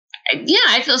yeah,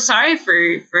 I feel sorry for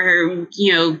her,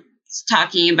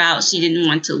 talking about she didn't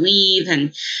want to leave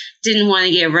and didn't want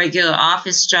to get a regular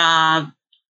office job.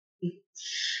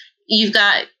 You've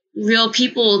got real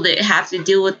people that have to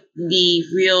deal with the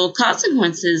real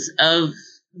consequences of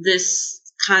this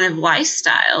kind of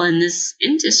lifestyle in this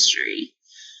industry.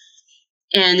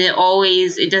 And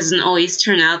it doesn't always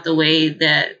turn out the way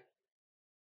that,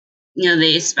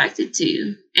 they expect it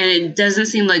to. And it doesn't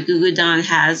seem like Gugudan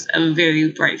has a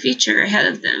very bright future ahead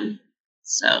of them.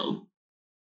 So,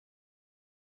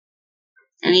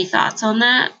 any thoughts on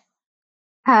that?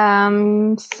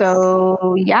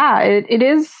 So yeah, it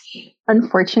is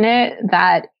unfortunate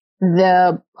that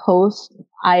the post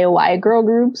IOI girl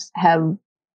groups have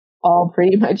all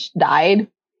pretty much died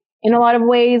in a lot of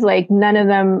ways. Like, none of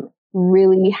them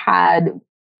really had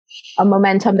a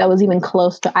momentum that was even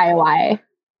close to IOI,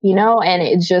 and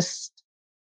it's just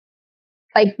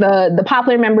like the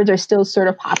popular members are still sort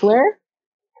of popular,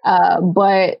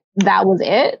 but that was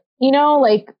it.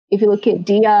 Like, if you look at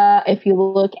Dia, if you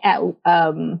look at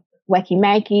Weki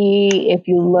Meki, if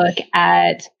you look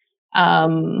at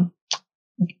Gugudan,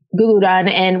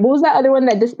 and what was that other one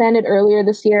that disbanded earlier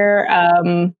this year?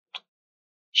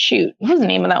 Shoot, what's the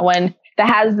name of that one that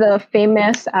has the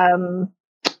famous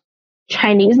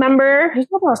Chinese member? You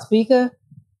talking about Spica?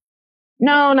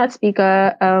 No, not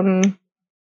Spica. I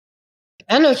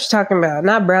know what you're talking about.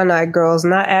 Not Brown Eyed Girls,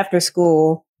 not After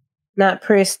School, not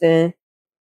Pristin.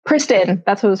 Pristin,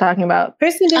 that's what I was talking about.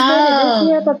 Pristin disbanded this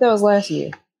year? I thought that was last year.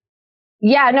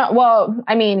 Yeah, no, well,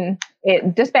 I mean,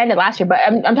 it disbanded last year, but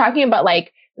I'm talking about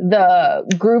like the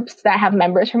groups that have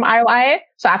members from IOI.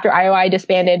 So after IOI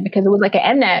disbanded, because it was like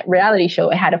an Mnet reality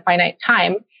show, it had a finite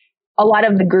time. A lot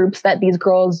of the groups that these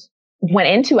girls went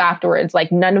into afterwards,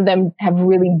 like, none of them have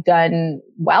really done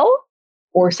well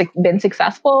or been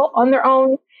successful on their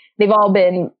own. They've all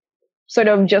been sort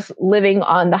of just living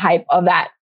on the hype of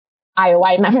that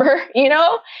IOI member,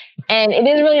 And it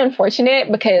is really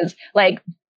unfortunate because, like,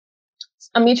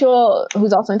 a mutual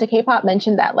who's also into K-pop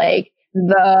mentioned that, like,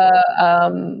 the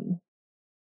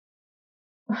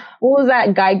what was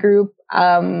that guy group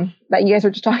that you guys were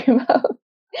just talking about?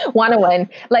 Wanawan.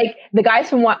 Like, the guys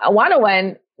from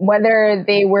Wanawan, whether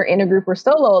they were in a group or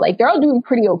solo, like, they're all doing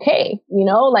pretty okay,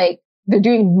 like, they're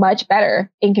doing much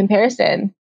better in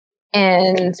comparison.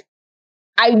 And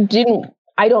I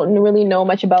don't really know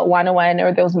much about Wanawan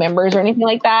or those members or anything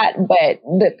like that, but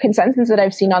the consensus that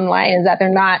I've seen online is that they're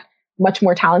not much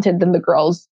more talented than the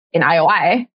girls in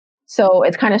IOI. So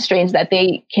it's kind of strange that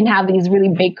they can have these really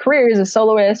big careers as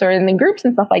soloists or in the groups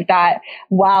and stuff like that,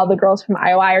 while the girls from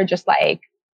IOI are just like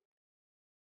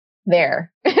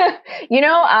there.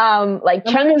 Like,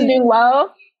 Chung is doing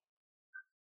well.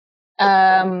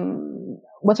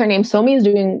 What's her name? Somi is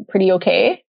doing pretty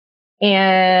okay.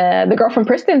 And the girl from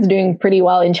Pristin's doing pretty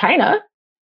well in China.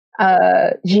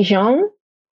 Jijeong.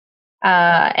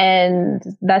 And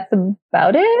that's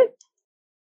about it.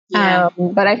 Yeah.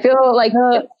 But I feel like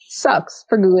it sucks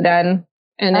for Gugudan,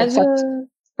 and it sucks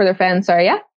for their fans. Sorry,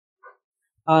 yeah?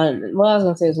 Well, I was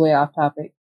going to say it's way off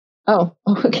topic. Oh,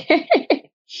 okay.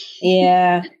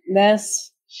 Yeah,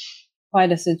 that's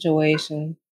quite a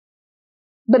situation.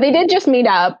 But they did just meet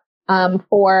up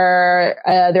for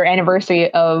their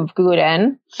anniversary of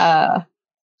Gugudan.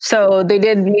 So they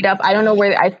did meet up. I don't know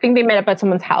where. I think they met up at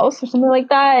someone's house or something like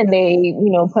that, and they,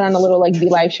 put on a little like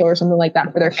V-Live show or something like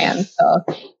that for their fans. So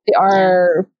they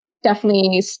are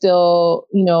definitely still,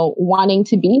 wanting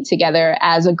to be together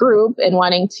as a group and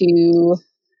wanting to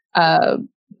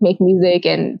make music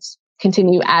and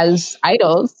continue as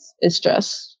idols. It's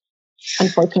just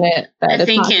unfortunate that I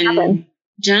think in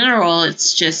general,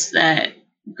 it's just that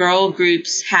girl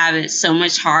groups have it so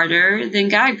much harder than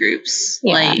guy groups.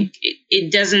 Yeah. Like,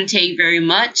 it doesn't take very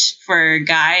much for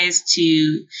guys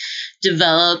to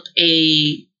develop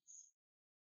a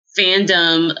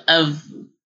fandom of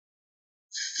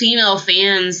female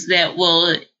fans that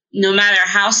will, no matter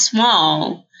how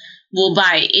small, will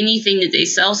buy anything that they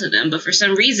sell to them. But for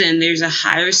some reason, there's a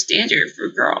higher standard for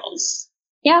girls.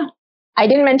 Yeah. I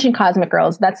didn't mention Cosmic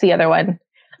Girls. That's the other one.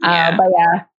 Yeah. But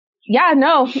yeah. Yeah,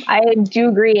 no, I do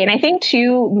agree. And I think,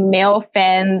 too, male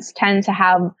fans tend to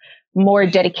have more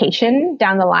dedication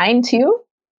down the line, too,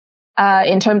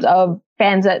 in terms of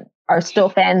fans that are still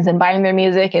fans and buying their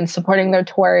music and supporting their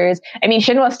tours. I mean,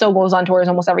 Shinhwa still goes on tours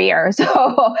almost every year.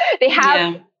 So they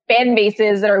have fan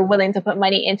bases that are willing to put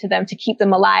money into them to keep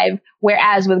them alive.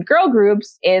 Whereas with girl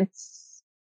groups, it's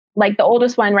like the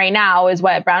oldest one right now is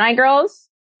what, Brown Eyed Girls?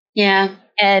 Yeah.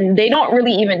 And they don't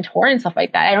really even tour and stuff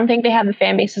like that. I don't think they have the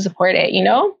fan base to support it, you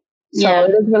know? So Yeah.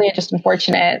 it is really just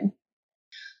unfortunate.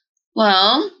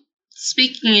 Well,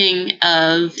 speaking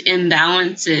of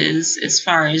imbalances as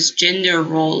far as gender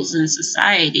roles in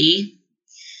society,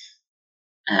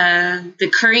 the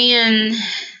Korean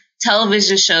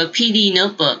television show PD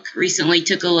Notebook recently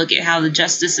took a look at how the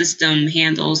justice system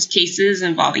handles cases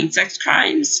involving sex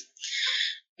crimes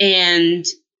and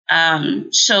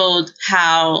showed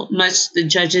how much the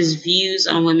judges' views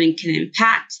on women can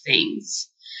impact things.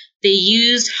 They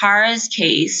used Hara's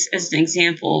case as an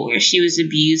example where she was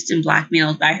abused and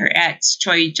blackmailed by her ex,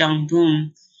 Choi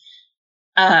Jong-boom,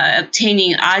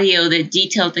 obtaining audio that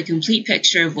detailed the complete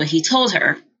picture of what he told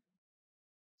her.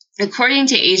 According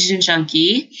to Asian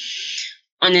Junkie,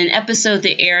 on an episode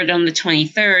that aired on the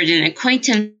 23rd, an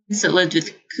acquaintance that lived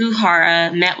with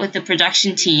Kuhara met with the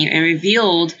production team and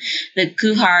revealed that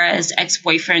Kuhara's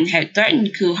ex-boyfriend had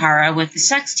threatened Kuhara with the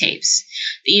sex tapes.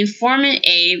 The informant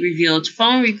A revealed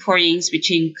phone recordings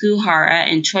between Kuhara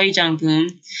and Choi Jong-boom,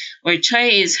 where Choi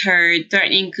is heard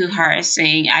threatening Kuhara,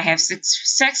 saying, "I have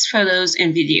sex photos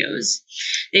and videos."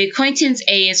 The acquaintance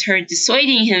A is heard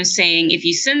dissuading him, saying, "If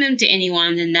you send them to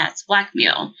anyone, then that's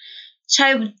blackmail."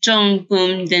 Choi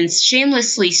Jong-boom then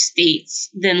shamelessly states,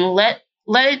 "Then let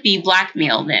it be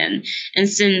blackmail then," and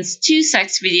sends 2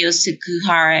 sex videos to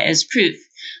Kuhara as proof.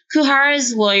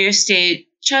 Kuhara's lawyer stated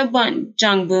Choi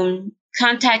Jong-boom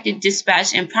contacted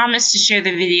Dispatch and promised to share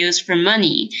the videos for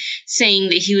money, saying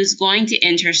that he was going to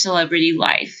end her celebrity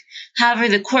life. However,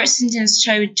 the court sentenced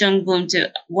Choi Jong-boom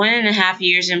to 1.5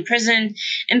 years in prison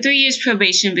and 3 years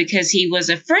probation because he was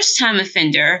a first-time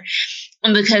offender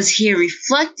and because he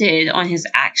reflected on his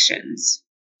actions.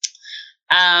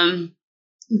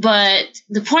 But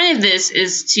the point of this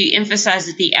is to emphasize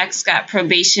that the ex got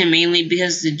probation mainly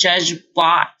because the judge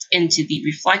bought into the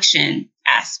reflection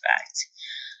aspect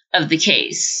of the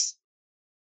case.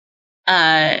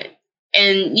 And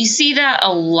you see that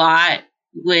a lot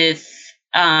with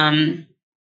the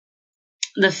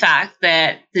fact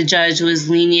that the judge was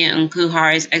lenient on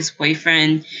Kuhara's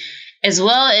ex-boyfriend, as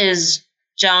well as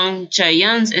Jang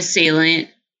Jae-yeon's assailant,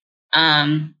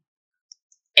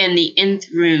 and the nth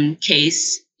room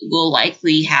case will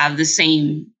likely have the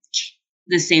same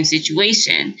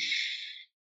situation.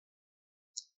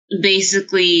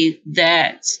 Basically,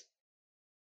 that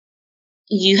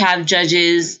you have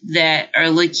judges that are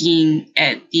looking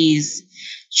at these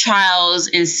trials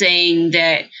and saying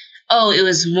that, oh, it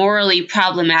was morally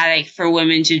problematic for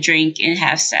women to drink and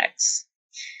have sex.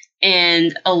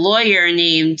 And a lawyer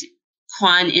named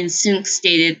Kwon In-sung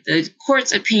stated the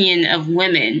court's opinion of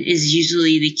women is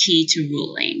usually the key to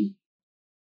ruling.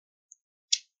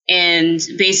 And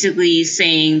basically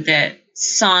saying that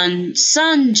Sun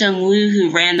Jung-woo,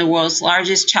 who ran the world's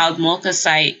largest child molestation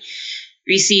site,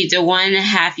 received a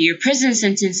 1.5 year prison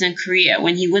sentence in Korea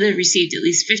when he would have received at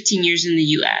least 15 years in the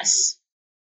US.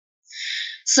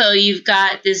 So you've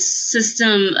got this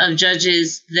system of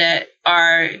judges that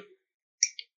are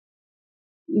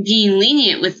being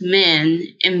lenient with men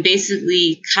and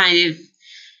basically kind of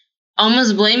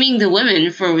almost blaming the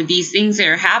women for these things that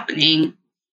are happening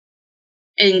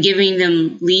and giving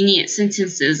them lenient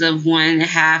sentences of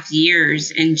 1.5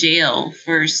 years in jail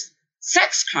for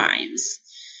sex crimes.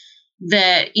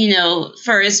 That, you know,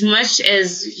 for as much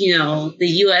as, you know, the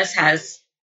US has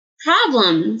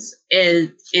problems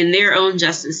in their own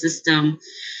justice system,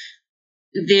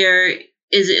 there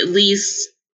is at least,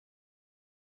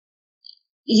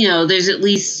 you know, there's at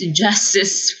least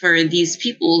justice for these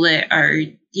people that are,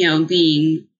 you know,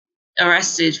 being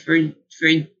arrested for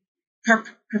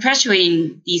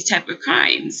perpetuating these type of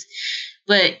crimes.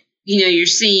 But, you know, you're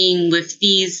seeing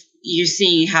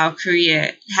how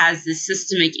Korea has this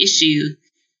systemic issue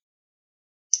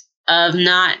of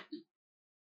not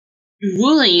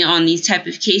ruling on these type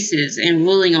of cases and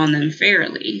ruling on them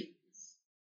fairly.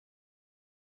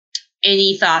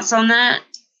 Any thoughts on that?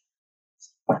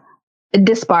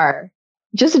 Disbar.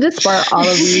 Just disbar all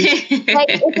of these. Like,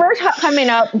 if we're coming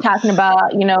up and talking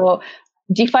about, you know,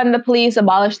 defund the police,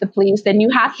 abolish the police, then you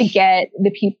have to get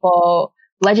the people,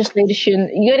 you got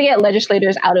to get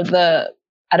legislators out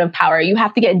of power. You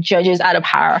have to get judges out of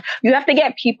power. You have to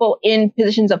get people in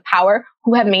positions of power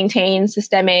who have maintained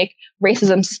systemic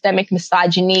racism, systemic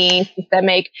misogyny,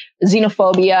 systemic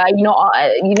xenophobia.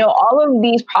 All of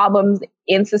these problems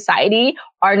in society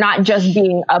are not just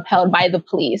being upheld by the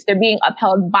police. They're being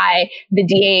upheld by the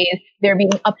DAs. They're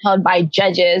being upheld by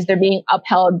judges. They're being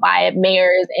upheld by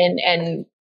mayors and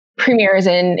premieres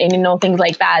and things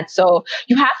like that. So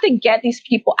you have to get these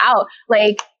people out.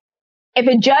 Like, if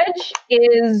a judge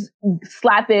is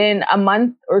slapping a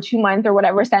month or 2 month or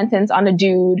whatever sentence on a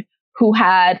dude who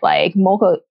had like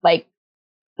mocha, like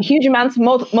huge amounts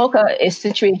of mocha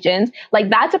situations, like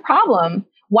that's a problem.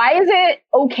 Why is it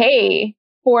okay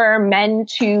for men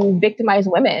to victimize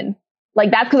women?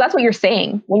 Like that's because that's what you're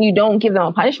saying when you don't give them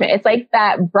a punishment. It's like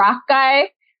that Brock guy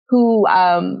who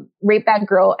raped that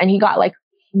girl and he got like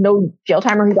no jail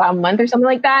time, or he got a month or something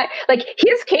like that. Like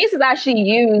his case is actually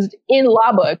used in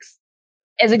law books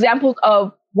as examples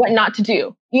of what not to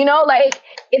do. Like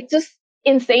it's just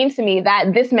insane to me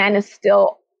that this man is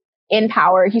still in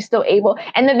power. He's still able,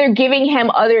 and then they're giving him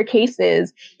other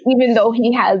cases, even though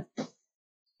he has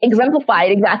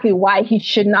exemplified exactly why he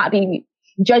should not be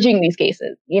judging these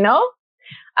cases,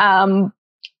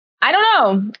 I don't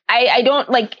know. I don't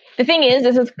like, the thing is,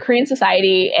 this is Korean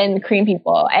society and Korean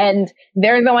people, and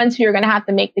they're the ones who are going to have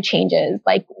to make the changes.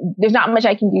 Like, there's not much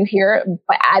I can do here,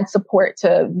 but add support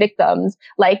to victims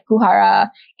like Guhara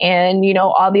and,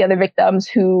 all the other victims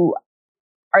who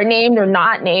are named or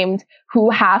not named,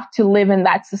 who have to live in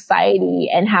that society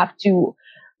and have to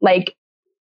like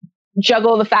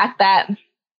juggle the fact that,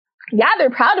 yeah, they're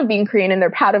proud of being Korean and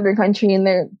they're proud of their country and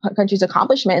their country's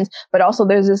accomplishments, but also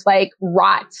there's this like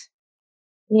rot,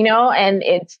 and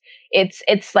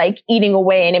it's like eating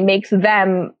away, and it makes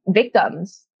them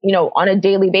victims, on a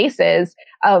daily basis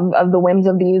of the whims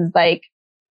of these like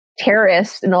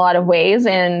terrorists in a lot of ways.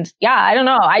 And yeah, I don't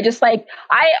know. I just like,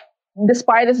 I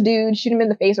despise this dude, shoot him in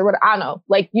the face or what. I don't know.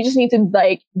 Like, you just need to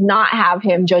like not have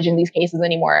him judging these cases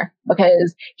anymore,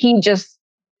 because he just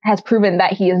has proven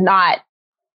that he is not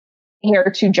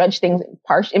here to judge things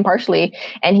impartially,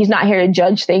 and he's not here to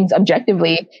judge things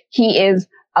objectively. He is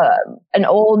an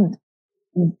old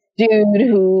dude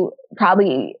who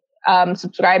probably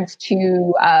subscribes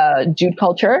to dude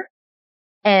culture,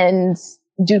 and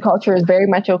dude culture is very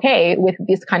much okay with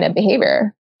this kind of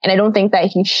behavior. And I don't think that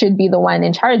he should be the one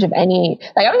in charge of any,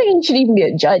 like, I don't think he should even be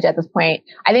a judge at this point.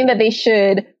 I think that they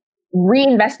should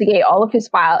reinvestigate all of his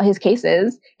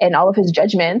cases and all of his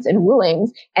judgments and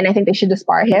rulings. And I think they should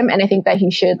disbar him. And I think that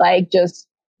he should like just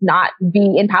not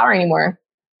be in power anymore.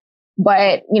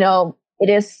 But, it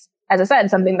is, as I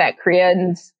said, something that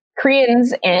Koreans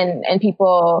and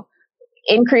people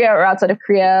in Korea or outside of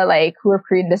Korea, like who are of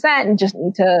Korean descent, and just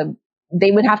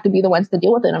they would have to be the ones to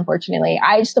deal with it, unfortunately.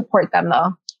 I support them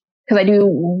though, because I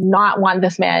do not want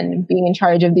this man being in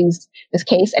charge of this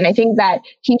case. And I think that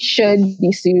he should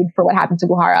be sued for what happened to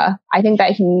Guhara. I think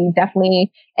that he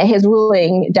definitely, his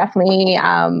ruling definitely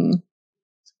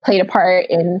played a part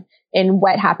in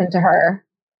what happened to her.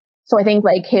 So I think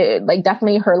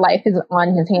definitely her life is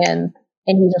on his hands,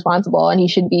 and he's responsible, and he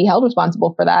should be held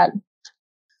responsible for that.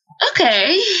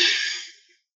 Okay.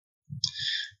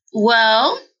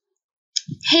 Well,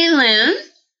 hey Lim,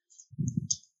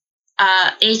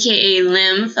 aka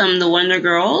Lim from the Wonder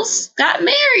Girls, got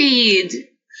married.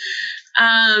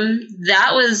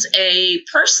 That was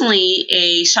personally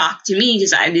a shock to me,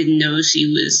 because I didn't know she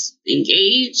was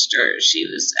engaged, or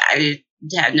I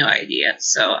had no idea.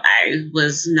 So I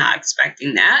was not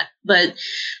expecting that. But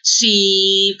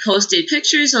she posted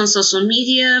pictures on social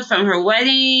media from her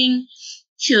wedding.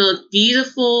 She looked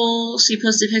beautiful. She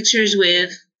posted pictures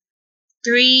with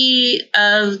 3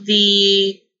 of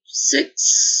the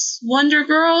 6 Wonder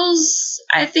Girls,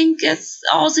 I think it's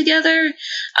all together.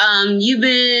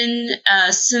 Yubin,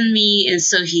 Sunmi, and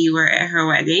Sohee were at her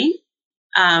wedding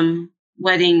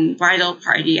bridal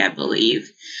party, I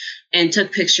believe, and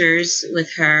took pictures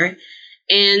with her.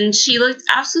 And she looked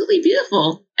absolutely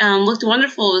beautiful. Looked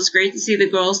wonderful. It was great to see the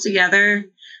girls together.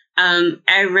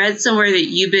 I read somewhere that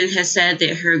Yubin has said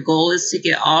that her goal is to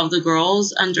get all of the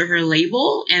girls under her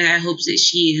label, and I hope that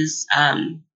she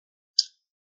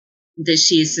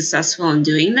is successful in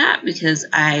doing that, because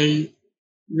I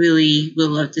really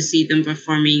would love to see them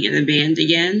performing in a band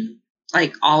again,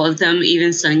 like all of them,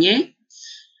 even Sunye.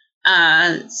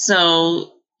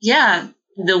 So yeah,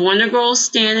 the Wonder Girls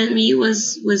stan in me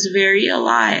was very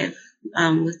alive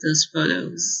with those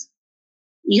photos.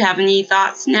 You have any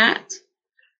thoughts, Nat?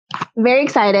 Very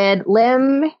excited.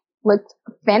 Lim looked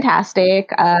fantastic.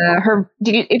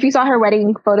 If you saw her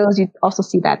wedding photos, you'd also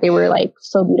see that they were like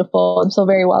so beautiful and so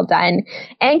very well done.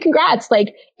 And congrats!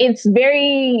 Like, it's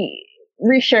very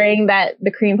reassuring that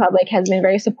the Korean public has been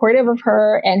very supportive of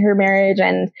her and her marriage,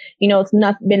 and it's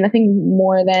been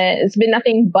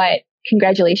nothing but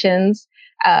congratulations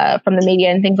from the media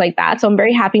and things like that. So I'm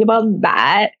very happy about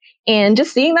that. And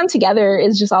just seeing them together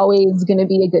is just always going to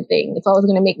be a good thing. It's always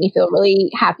going to make me feel really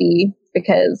happy,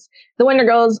 because the Wonder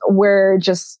Girls were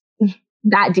just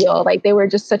that deal. Like they were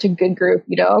just such a good group,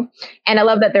 you know? And I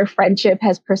love that their friendship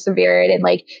has persevered and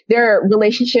like their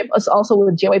relationship is also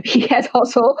with JYP has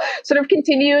also sort of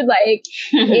continued, like,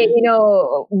 you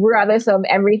know, regardless of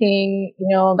everything, you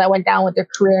know, that went down with their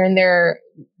career and their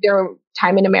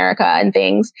time in America and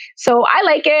things. So I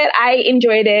like it. I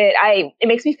enjoyed it. It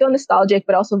makes me feel nostalgic,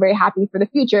 but also very happy for the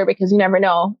future because you never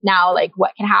know now, like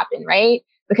what can happen, right?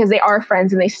 Because they are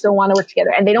friends and they still want to work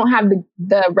together and they don't have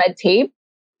the red tape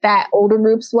that older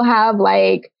groups will have,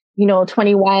 like, you know,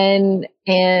 21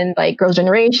 and like Girls'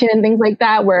 Generation and things like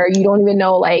that, where you don't even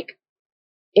know like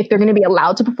if they're going to be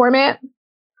allowed to perform it.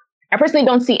 I personally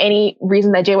don't see any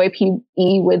reason that JYPE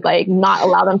would like not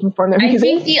allow them to perform their music. I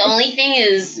think the only thing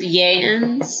is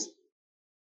Yeon's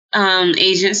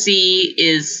agency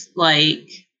is like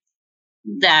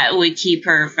that would keep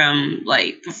her from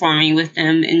like performing with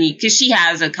them, and because she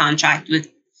has a contract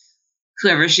with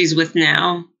whoever she's with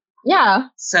now. Yeah.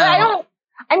 So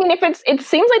I mean, it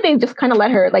seems like they just kind of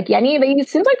let her, like Yenny, it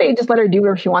seems like they just let her do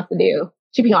whatever she wants to do,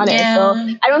 to be honest. Yeah. So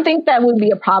I don't think that would be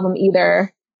a problem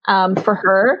either, for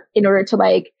her in order to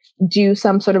like do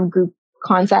some sort of group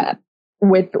concept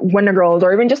with Wonder Girls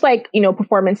or even just like, you know,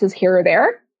 performances here or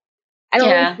there. I don't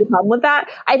really see a problem with that.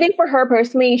 I think for her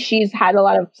personally, she's had a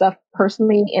lot of stuff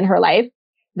personally in her life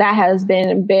that has been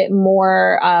a bit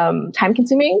more time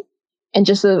consuming and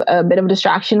just a bit of a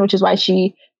distraction, which is why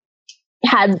she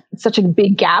had such a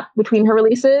big gap between her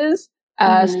releases.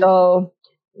 So,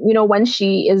 you know, when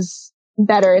she is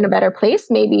better in a better place,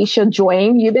 maybe she'll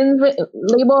join Yubin's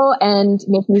label and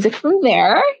make music from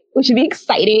there, which would be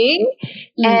exciting.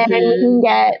 And we can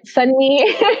get Sunny.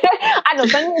 I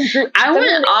don't know, Sunny. I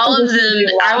want all of them.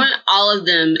 I want all of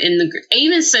them in the group.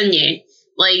 Even Sunny,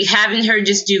 like having her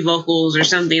just do vocals or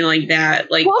something like that.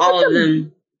 Like all of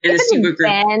them. In if a super group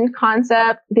band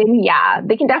concept, then yeah,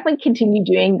 they can definitely continue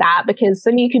doing that because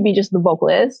Sunny could be just the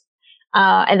vocalist.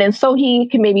 And then Sohee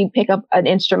can maybe pick up an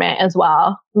instrument as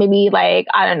well. Maybe like,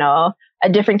 I don't know, a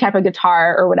different type of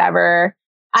guitar or whatever.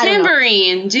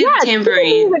 Tambourine. Do the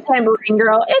tambourine. The tambourine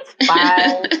girl. It's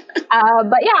fun.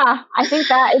 But yeah, I think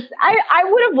that I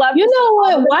would have loved. You know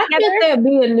what? Why can't there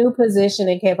be a new position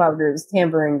in K-pop groups?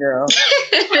 Tambourine girl.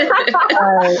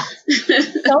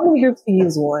 So many groups to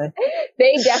use one.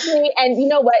 They definitely, and you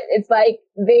know what? It's like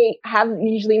they have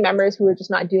usually members who are just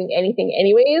not doing anything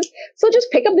anyways. So just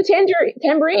pick up the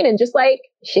tambourine and just like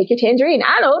shake your tangerine.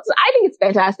 I don't know. I think it's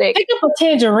fantastic. Pick up a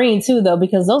tangerine too, though,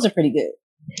 because those are pretty good.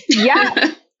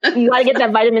 Yeah. You gotta get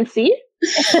that vitamin C.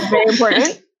 Very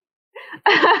important.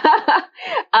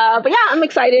 But yeah, I'm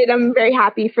excited. I'm very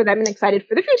happy for them and excited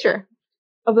for the future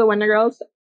of the Wonder Girls.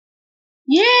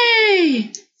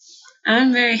 Yay!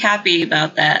 I'm very happy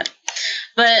about that.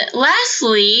 But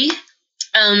lastly,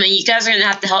 you guys are gonna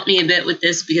have to help me a bit with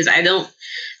this because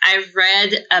I've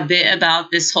read a bit about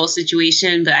this whole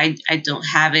situation, but I don't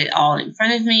have it all in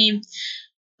front of me.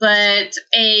 But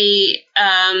a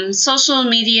social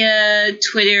media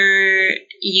Twitter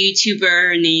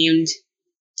YouTuber named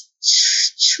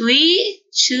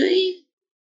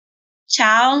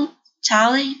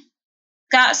Charlie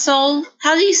Got Soul.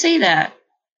 How do you say that?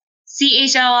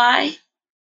 CHLI?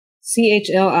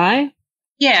 CHLI?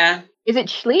 Yeah. Is it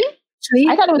Chili?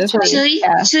 I thought it was Chili.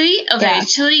 Chili? Okay, yeah.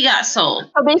 Chili Got Soul.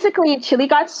 So basically, Chili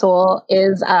Got Soul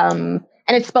is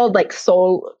and it's spelled like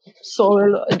soul,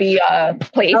 the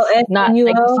place, not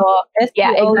like soul.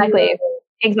 Yeah,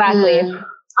 exactly.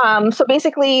 So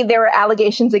basically, there were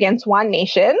allegations against One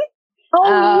Nation.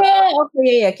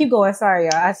 Yeah. Keep going. Sorry,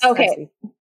 Okay.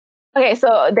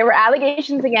 So there were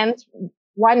allegations against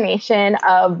One Nation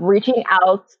of reaching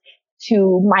out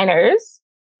to minors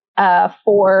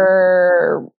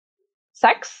for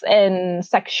sex and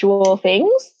sexual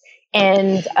things,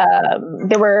 and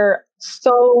there were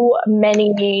so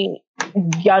many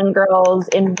young girls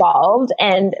involved,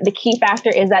 and the key factor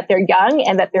is that they're young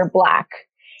and that they're Black.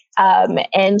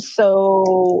 And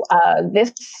so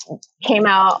this came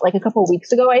out like a couple of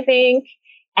weeks ago, I think,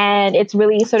 and it's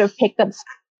really sort of picked up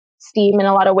steam in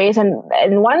a lot of ways. And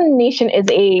One Nation is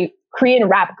a Korean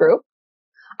rap group.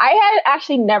 I had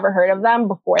actually never heard of them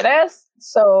before this,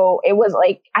 so it was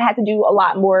like I had to do a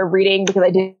lot more reading because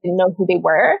I didn't know who they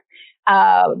were.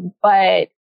 But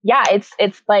yeah,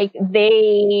 it's like they,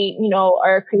 you know,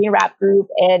 are a Korean rap group,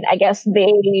 and I guess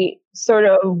they sort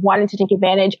of wanted to take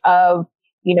advantage of,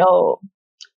 you know,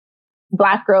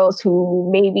 Black girls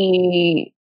who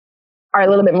maybe are a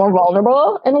little bit more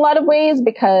vulnerable in a lot of ways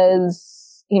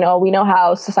because, you know, we know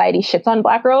how society shits on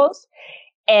Black girls,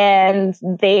 and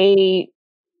they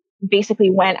basically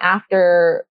went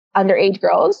after underage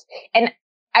girls. And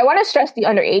I want to stress the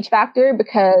underage factor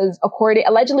because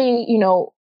allegedly, you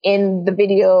know, in the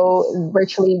video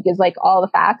virtually gives like all the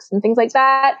facts and things like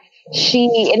that.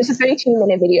 And it's a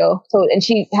 32-minute video. So, and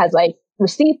she has like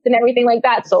receipts and everything like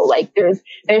that. So like there's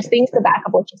things to back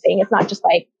up what she's saying. It's not just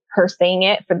like her saying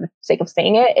it for the sake of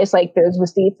saying it. It's like there's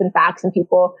receipts and facts and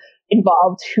people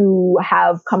involved who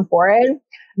have come forward.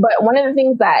 But one of the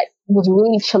things that was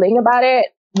really chilling about it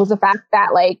was the fact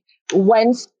that like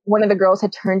once one of the girls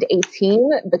had turned 18,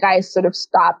 the guys sort of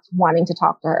stopped wanting to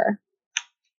talk to her.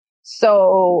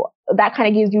 So that kind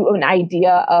of gives you an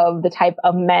idea of the type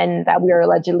of men that we are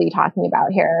allegedly talking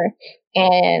about here.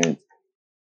 And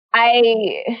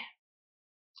I'm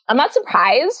not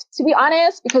surprised, to be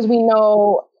honest, because we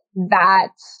know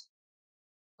that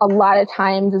a lot of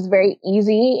times it's very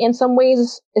easy in some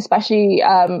ways, especially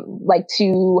like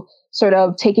to sort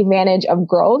of take advantage of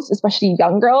girls, especially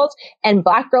young girls. And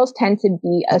Black girls tend to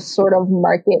be a sort of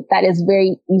market that is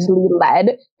very easily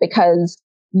led because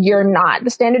you're not the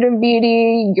standard of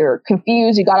beauty, you're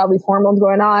confused, you got all these hormones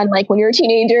going on, like when you're a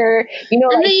teenager, you know.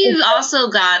 And like, then you've also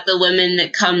got the women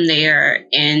that come there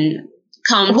and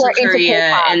come to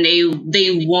Korea and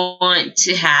they want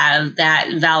to have that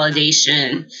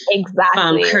validation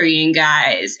from Korean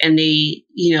guys, and they,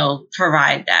 you know,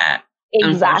 provide that.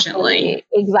 Unfortunately.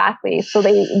 Exactly. So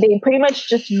they pretty much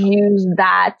just use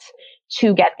that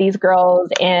to get these girls.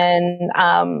 And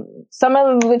some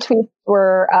of the tweets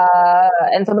were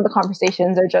and some of the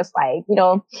conversations are just like, you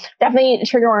know, definitely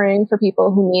triggering for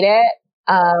people who need it.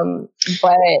 And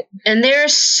there are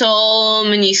so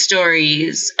many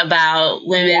stories about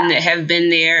women that have been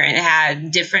there and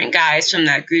had different guys from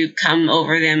that group come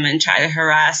over them and try to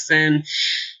harass them.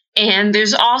 And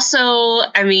there's also,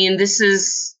 I mean, this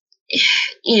is,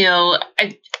 you know,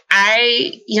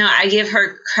 I give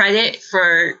her credit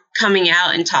for coming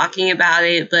out and talking about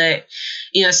it, but,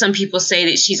 you know, some people say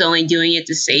that she's only doing it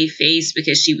to save face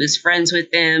because she was friends with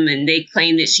them, and they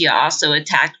claim that she also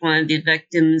attacked one of the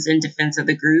victims in defense of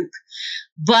the group.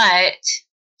 But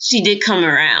she did come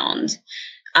around.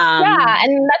 Yeah,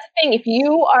 and that's the thing. If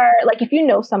you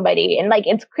know somebody, and like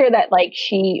it's clear that like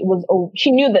she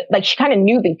knew that, like she kind of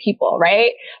knew the people,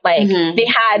 right? Like they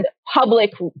had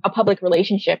a public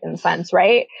relationship in a sense,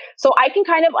 right? So I can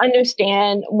kind of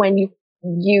understand when you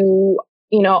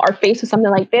know, are faced with something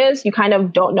like this, you kind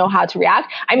of don't know how to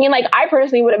react. I mean, like I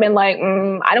personally would have been like,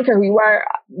 I don't care who you are,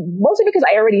 mostly because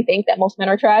I already think that most men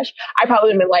are trash. I probably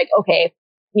would have been like, okay,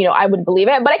 you know, I would believe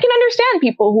it, but I can understand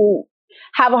people who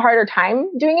have a harder time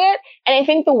doing it. And I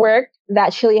think the work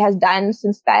that Chili has done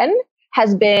since then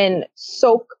has been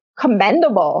so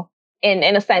commendable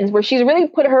in a sense, where she's really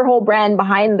put her whole brand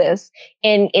behind this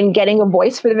in getting a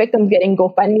voice for the victims, getting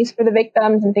GoFundMes for the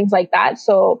victims and things like that.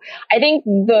 So I think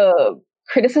the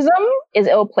criticism is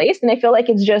ill-placed, and I feel like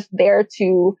it's just there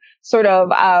to sort of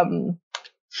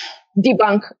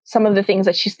debunk some of the things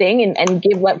that she's saying and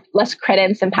give less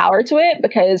credence and power to it,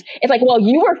 because it's like, well,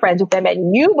 you were friends with them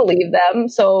and you believe them.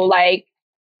 So like,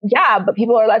 yeah, but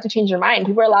people are allowed to change their mind.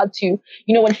 People are allowed to,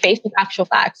 you know, when faced with actual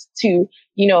facts, to,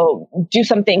 you know, do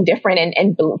something different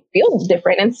and feel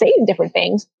different and say different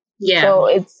things. Yeah. So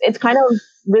it's kind of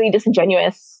really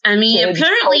disingenuous. I mean,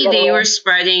 apparently they were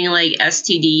spreading like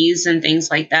STDs and things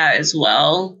like that as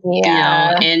well.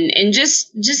 Yeah. You know, and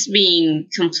just being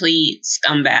complete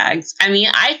scumbags. I mean,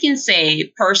 I can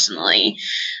say personally,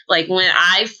 like when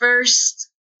I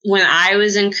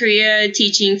was in Korea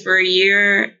teaching for a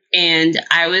year, and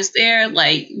I was there,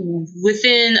 like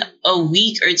within a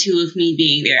week or two of me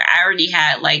being there, I already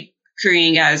had like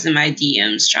Korean guys in my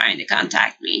DMs trying to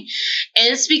contact me.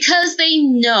 And it's because they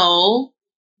know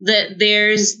that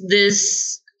there's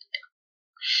this,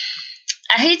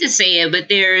 I hate to say it, but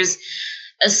there's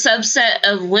a subset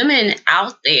of women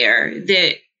out there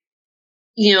that,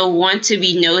 you know, want to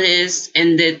be noticed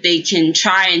and that they can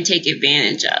try and take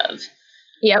advantage of.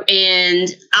 Yep. And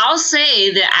I'll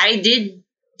say that I did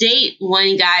date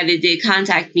one guy that did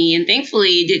contact me, and thankfully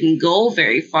it didn't go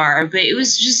very far, but it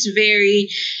was just very,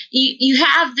 you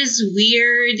have this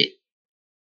weird,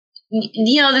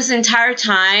 you know, this entire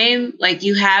time, like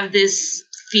you have this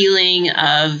feeling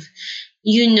of,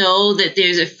 you know, that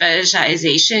there's a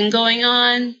fetishization going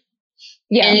on.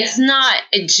 Yeah. And it's not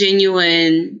a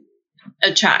genuine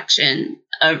attraction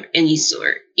of any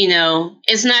sort, you know,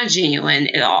 it's not genuine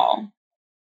at all.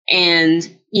 And,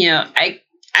 you know,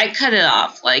 I cut it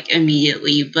off like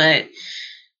immediately, but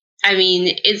I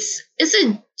mean, it's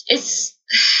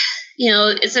you know,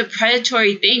 it's a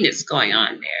predatory thing that's going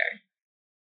on there.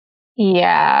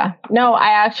 Yeah, no,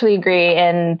 I actually agree.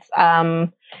 And,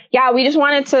 yeah, we just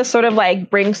wanted to sort of like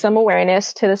bring some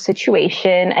awareness to the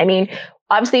situation. I mean,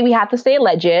 obviously we have to stay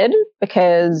alleged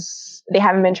because they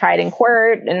haven't been tried in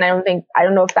court. And I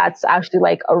don't know if that's actually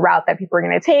like a route that people are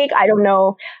going to take. I don't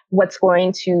know what's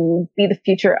going to be the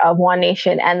future of One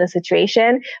Nation and the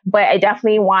situation, but I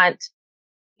definitely want,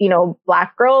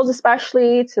 Black girls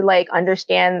especially to like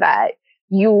understand that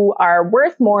you are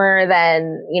worth more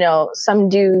than, some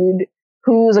dude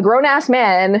who's a grown ass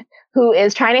man who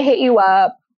is trying to hit you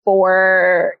up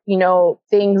for,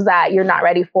 things that you're not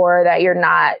ready for, that you're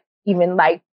not even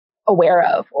like aware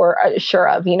of or sure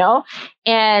of,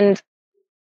 and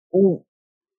here's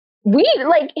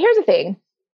the thing.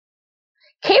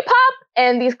 K-pop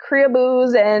and these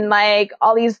Koreaboos and like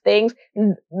all these things,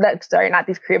 not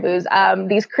these Koreaboos,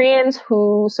 these Koreans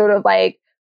who sort of like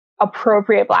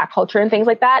appropriate Black culture and things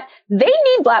like that, they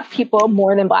need Black people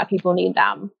more than Black people need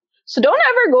them. So don't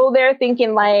ever go there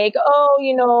thinking like,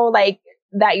 like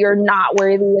that you're not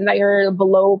worthy and that you're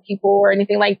below people or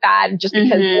anything like that just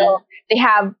because, they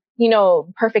have,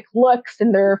 perfect looks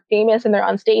and they're famous and they're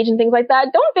on stage and things like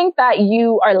that. Don't think that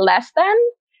you are less than,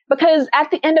 because at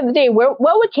the end of the day, what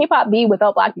would K-pop be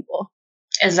without Black people?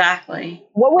 Exactly.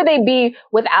 What would they be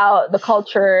without the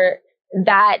culture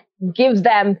that gives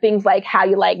them things like How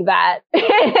You Like That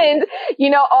and,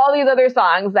 all these other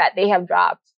songs that they have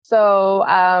dropped. So,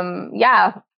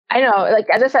 yeah, I know, like,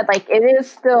 as I said, like, it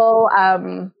is still,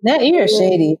 that you're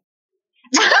shady.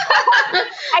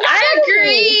 I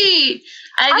agree.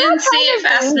 I didn't say it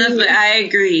fast enough, but I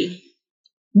agree.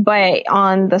 But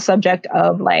on the subject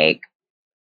of like,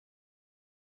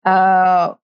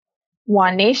 One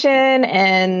Nation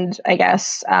and I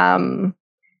guess,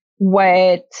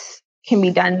 what can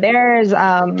be done there is,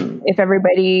 if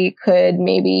everybody could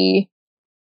maybe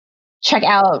check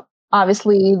out,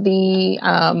 obviously the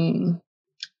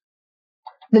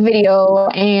video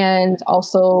and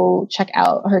also check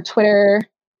out her Twitter.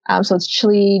 So it's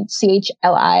Chili,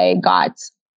 CHLI GOT.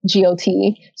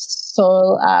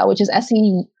 So, which is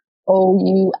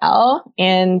SEOUL,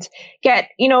 and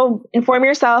inform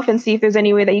yourself and see if there's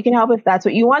any way that you can help if that's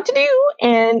what you want to do.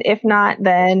 And if not,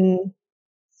 then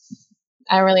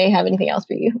I don't really have anything else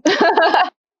for you.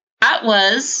 That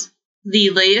was the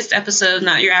latest episode of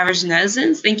Not Your Average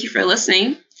Netizens. Thank you for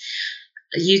listening.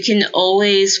 You can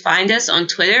always find us on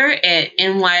Twitter at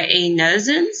NYA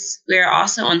Netizens. We're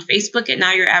also on Facebook at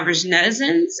Not Your Average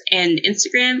Netizens and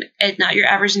Instagram at Not Your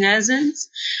Average Netizens.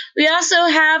 We also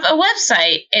have a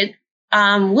website at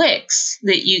Wix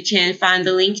that you can find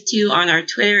the link to on our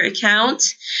Twitter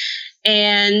account.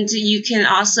 And you can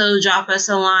also drop us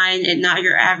a line at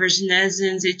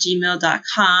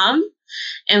notyouraveragenetizens@gmail.com.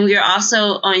 And we are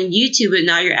also on YouTube at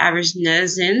Not Your Average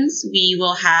Netizens. We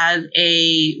will have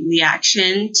a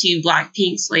reaction to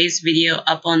Blackpink Slay's video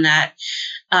up on that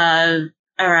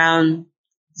around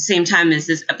the same time as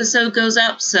this episode goes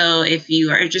up. So if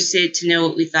you are interested to know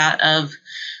what we thought of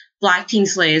Blackpink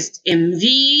Slay's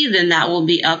MV, then that will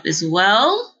be up as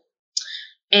well.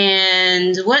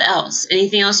 And what else?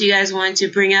 Anything else you guys wanted to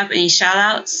bring up? Any shout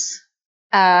outs?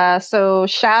 So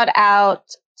shout out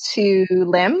to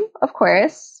Lim, of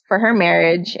course, for her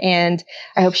marriage, and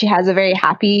I hope she has a very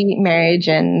happy marriage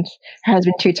and her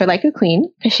husband treats her like a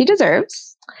queen, because she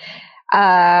deserves.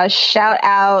 Shout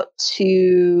out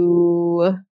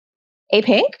to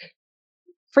A-Pink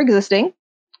for existing,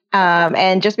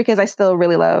 and just because I still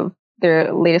really love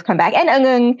their latest comeback, and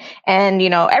Eungeung, and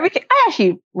everything. I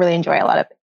actually really enjoy a lot of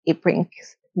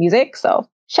A-Pink's music, so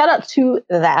shout out to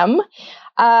them,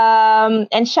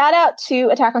 and shout out to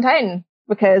Attack on Titan,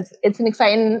 because it's an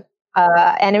exciting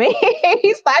anime /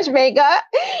 manga,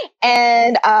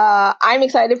 and I'm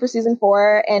excited for season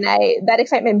 4, and that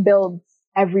excitement builds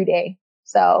every day.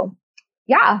 So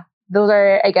yeah, those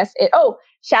are, I guess, it. Oh,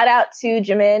 shout out to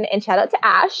Jimin and shout out to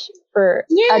Ash for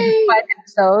a fun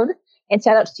episode, and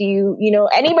shout out to you,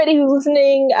 anybody who's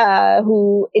listening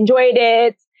who enjoyed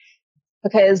it,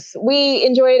 because we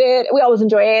enjoyed it. We always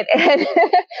enjoy it, and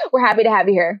we're happy to have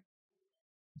you here.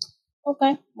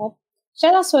 Okay, well,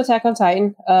 shout out to Attack on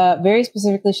Titan. Very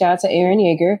specifically, shout out to Eren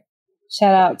Yeager.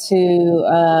 Shout out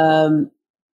to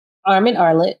Armin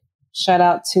Arlet. Shout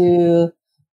out to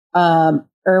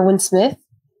Erwin Smith.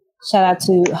 Shout out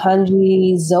to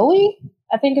Hanji Zoe,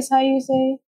 I think is how you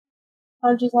say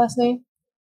Hanji's last name.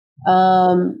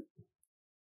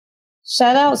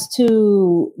 Shout outs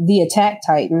to the Attack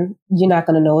Titan. You're not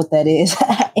going to know what that is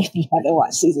if you haven't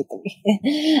watched season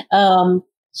 3.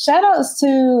 Shout outs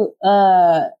to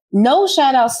no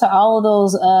shout outs to all of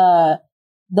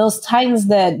those Titans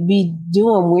that be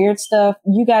doing weird stuff.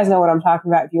 You guys know what I'm talking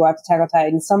about if you watch Attack on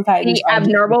Titan. Some Titans the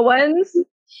abnormal ones.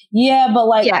 Yeah, but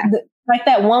like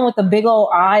that one with the big old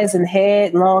eyes and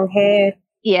head, long head.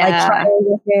 Yeah. Like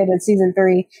triangle head in season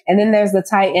 3. And then there's the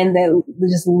Titan that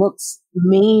just looks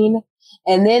mean.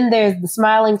 And then there's the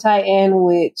Smiling Titan,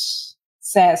 which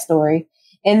sad story.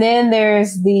 And then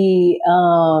there's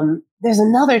there's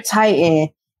another Titan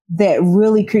that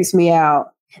really creeps me out.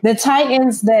 The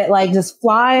Titans that like just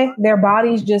fly, their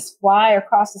bodies just fly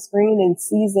across the screen in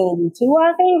season 2,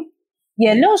 I think.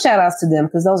 Yeah, no shout outs to them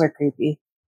because those are creepy.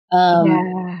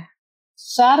 Yeah.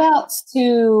 Shout outs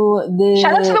to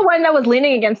the one that was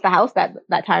leaning against the house that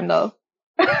time though.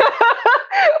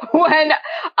 When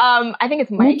I think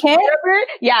it's Mike.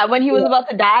 Yeah, when he was about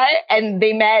to die, and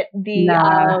they met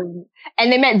and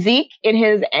they met Zeke in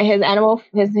his animal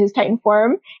his Titan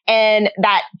form, and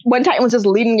that one Titan was just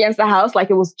leaning against the house like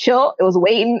it was chill, it was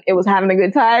waiting, it was having a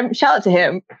good time. Shout out to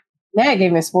him. That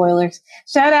gave me spoilers.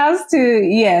 Shout outs to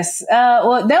yes.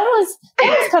 Well, that was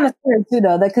kind of scary too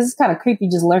though, because it's kind of creepy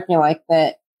just lurking like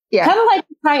that. Yeah. Kind of like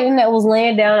the Titan that was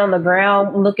laying down on the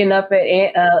ground looking up at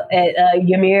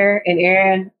Ymir and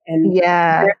Eren. And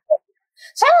yeah.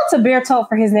 Shout out to Bertolt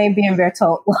for his name being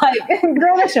Bertolt. Like,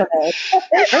 girl, that's your name.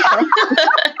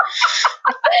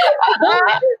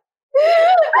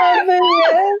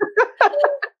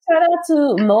 Shout out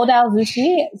to Modal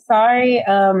Zushi. Sorry.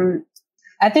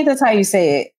 I think that's how you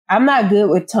say it. I'm not good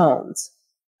with tones.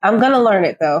 I'm going to learn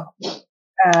it though.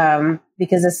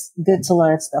 Because it's good to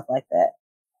learn stuff like that.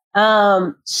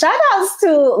 Shout outs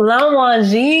to Lan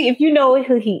Wangji. If you know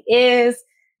who he is,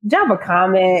 drop a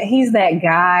comment. He's that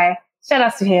guy. Shout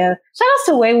outs to him. Shout outs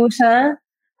to Wei Wuxian.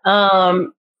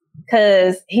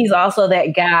 Cause he's also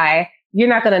that guy. You're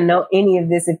not going to know any of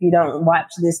this if you don't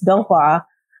watch this donghua.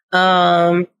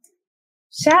 Shout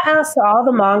outs to all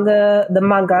the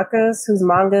mangakas whose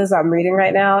mangas I'm reading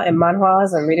right now and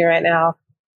manhwas I'm reading right now.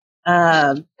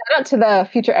 Shout out to the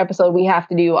future episode we have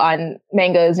to do on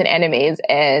mangas and animes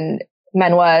and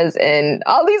manhwas and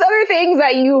all these other things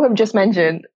that you have just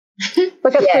mentioned.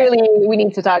 Because clearly we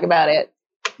need to talk about it.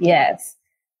 Yes.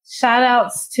 Shout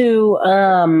outs to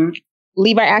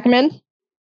Levi Ackerman?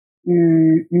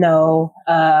 No.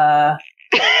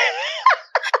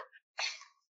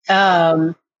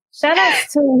 Shout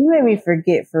outs to you made me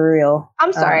forget for real.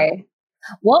 I'm sorry.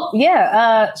 Well,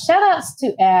 yeah. Shout outs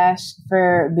to Ash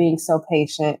for being so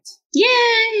patient.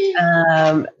 Yay!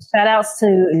 Shout outs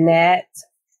to Nat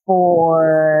for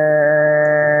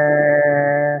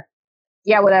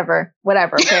whatever.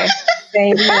 Okay.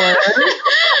 Same word.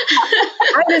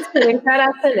 I'm just kidding. Shout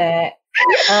out to Nat.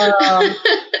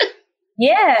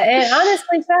 Yeah, and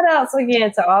honestly, shout outs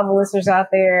again to all the listeners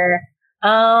out there.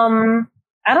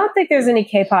 I don't think there's any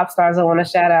K-pop stars I want to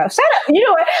shout out. You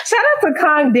know what? Shout out to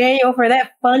Kong Daniel for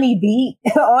that funny beat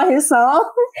on his song.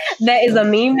 That is a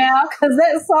meme now because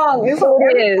that song is so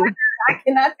good. I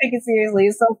cannot take it seriously.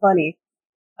 It's so funny.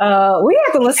 We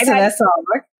have to listen to that song.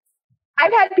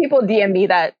 I've had people DM me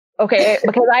that, okay,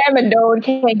 because I am a known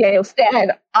Kong Daniel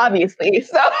stan, obviously.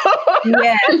 So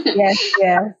yes.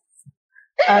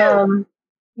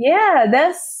 Yeah,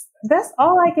 that's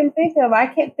all I can think of. I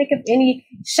can't think of any.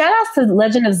 Shout outs to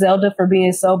Legend of Zelda for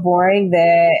being so boring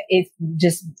that it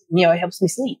just, it helps me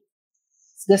sleep.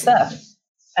 It's good stuff.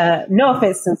 No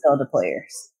offense to Zelda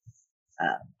players.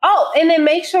 And then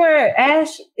make sure,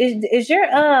 Ash, is your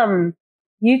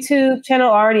YouTube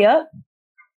channel already up?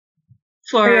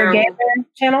 For your gamer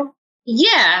channel?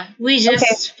 Yeah, we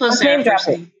just posted name drop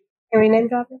it. Can we name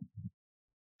drop it?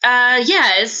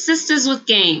 Yeah, it's Sisters with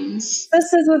Games.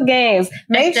 Sisters with Games.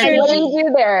 Make sure. What do you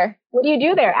do there? What do you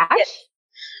do there, Ash?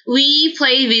 We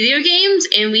play video games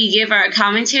and we give our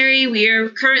commentary. We are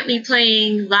currently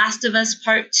playing Last of Us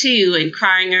Part 2 and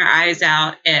crying our eyes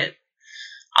out at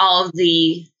all of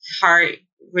the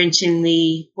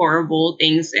heart-wrenchingly horrible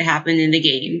things that happen in the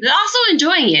game, but also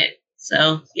enjoying it.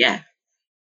 So, yeah.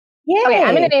 Yay. Okay,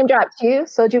 I'm going to name drop too.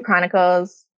 Soju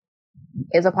Chronicles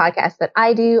is a podcast that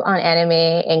I do on anime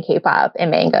and K-pop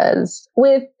and mangas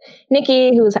with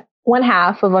Nikki, who's one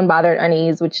half of Unbothered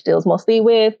Unease, which deals mostly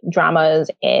with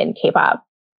dramas and K-pop.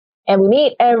 And we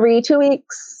meet every 2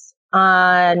 weeks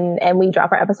and we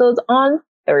drop our episodes on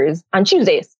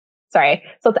Tuesdays. Sorry.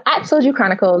 So it's at Soju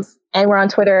Chronicles, and we're on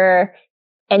Twitter,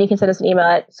 and you can send us an email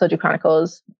at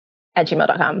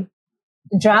sojuchronicles@gmail.com.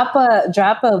 Drop a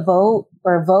vote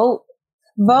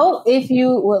Vote if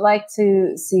you would like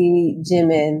to see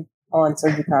Jimin on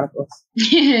Soju Chronicles.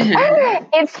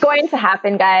 It's going to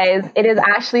happen, guys. It is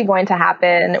actually going to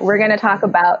happen. We're going to talk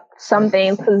about some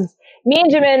things because me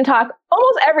and Jimin talk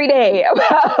almost every day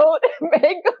about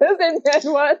mangas and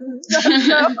manhwas.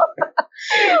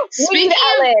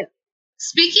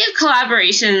 Speaking of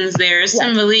collaborations, there's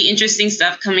some really interesting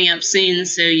stuff coming up soon,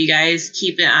 so you guys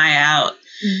keep an eye out.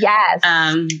 Yes.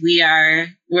 We are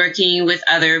working with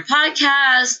other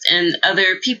podcasts and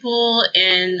other people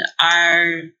in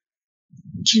our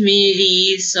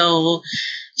community. So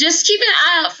just keep an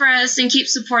eye out for us and keep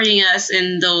supporting us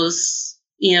in those,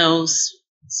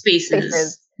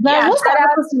 spaces. Now, what's the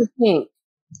opposite of pink?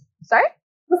 Sorry?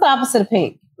 What's the opposite of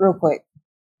pink? Real quick.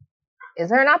 Is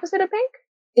there an opposite of pink?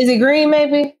 Is it green,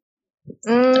 maybe? It's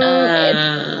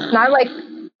not like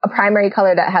a primary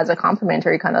color that has a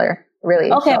complementary color,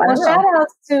 really. Okay, so well, shout out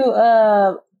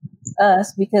to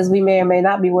us, because we may or may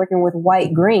not be working with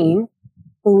White Green,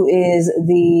 who is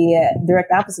the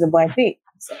direct opposite of Black Pink.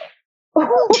 So.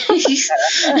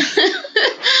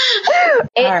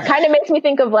 It kind of makes me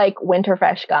think of like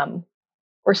Winterfresh gum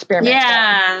or spearmint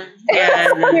gum.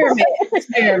 Spearmint.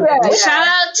 Shout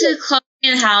out to Chloe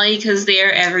and Halle, because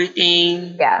they're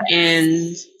everything. Yeah.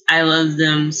 And I love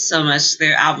them so much.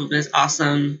 Their album is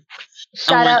awesome.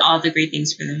 Shout I out want all the great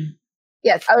things for them.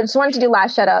 Yes, I just wanted to do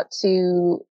last shout out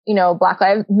to, Black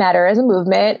Lives Matter as a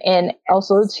movement, and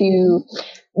also to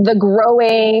the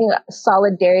growing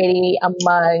solidarity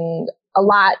among a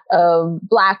lot of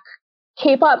Black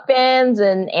K-pop fans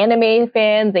and anime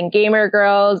fans and gamer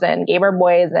girls and gamer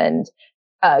boys and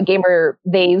gamer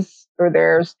theys or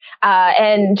theirs,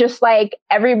 and just like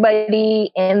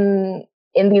everybody in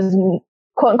these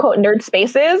quote unquote nerd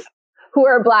spaces who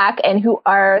are Black and who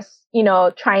are,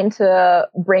 trying to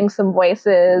bring some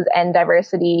voices and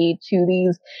diversity to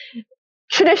these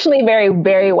traditionally very,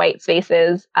 very white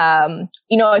spaces. I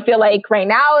feel like right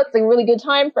now it's a really good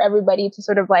time for everybody to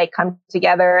sort of like come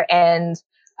together and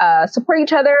support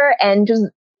each other and just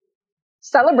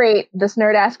celebrate this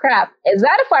nerd ass crap. Is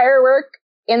that a firework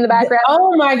in the background?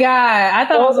 Oh my God. I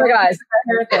thought oh my God.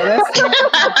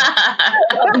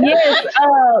 Yes.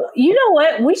 You know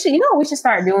what? We should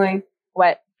start doing?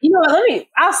 What? You know what?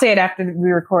 I'll say it after we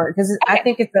record, because I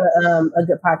think it's a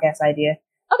good podcast idea.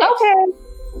 Okay.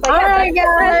 All right,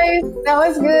 guys. That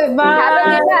was good. Bye. Have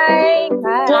a good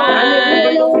night. Bye.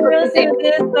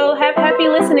 So happy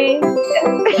listening.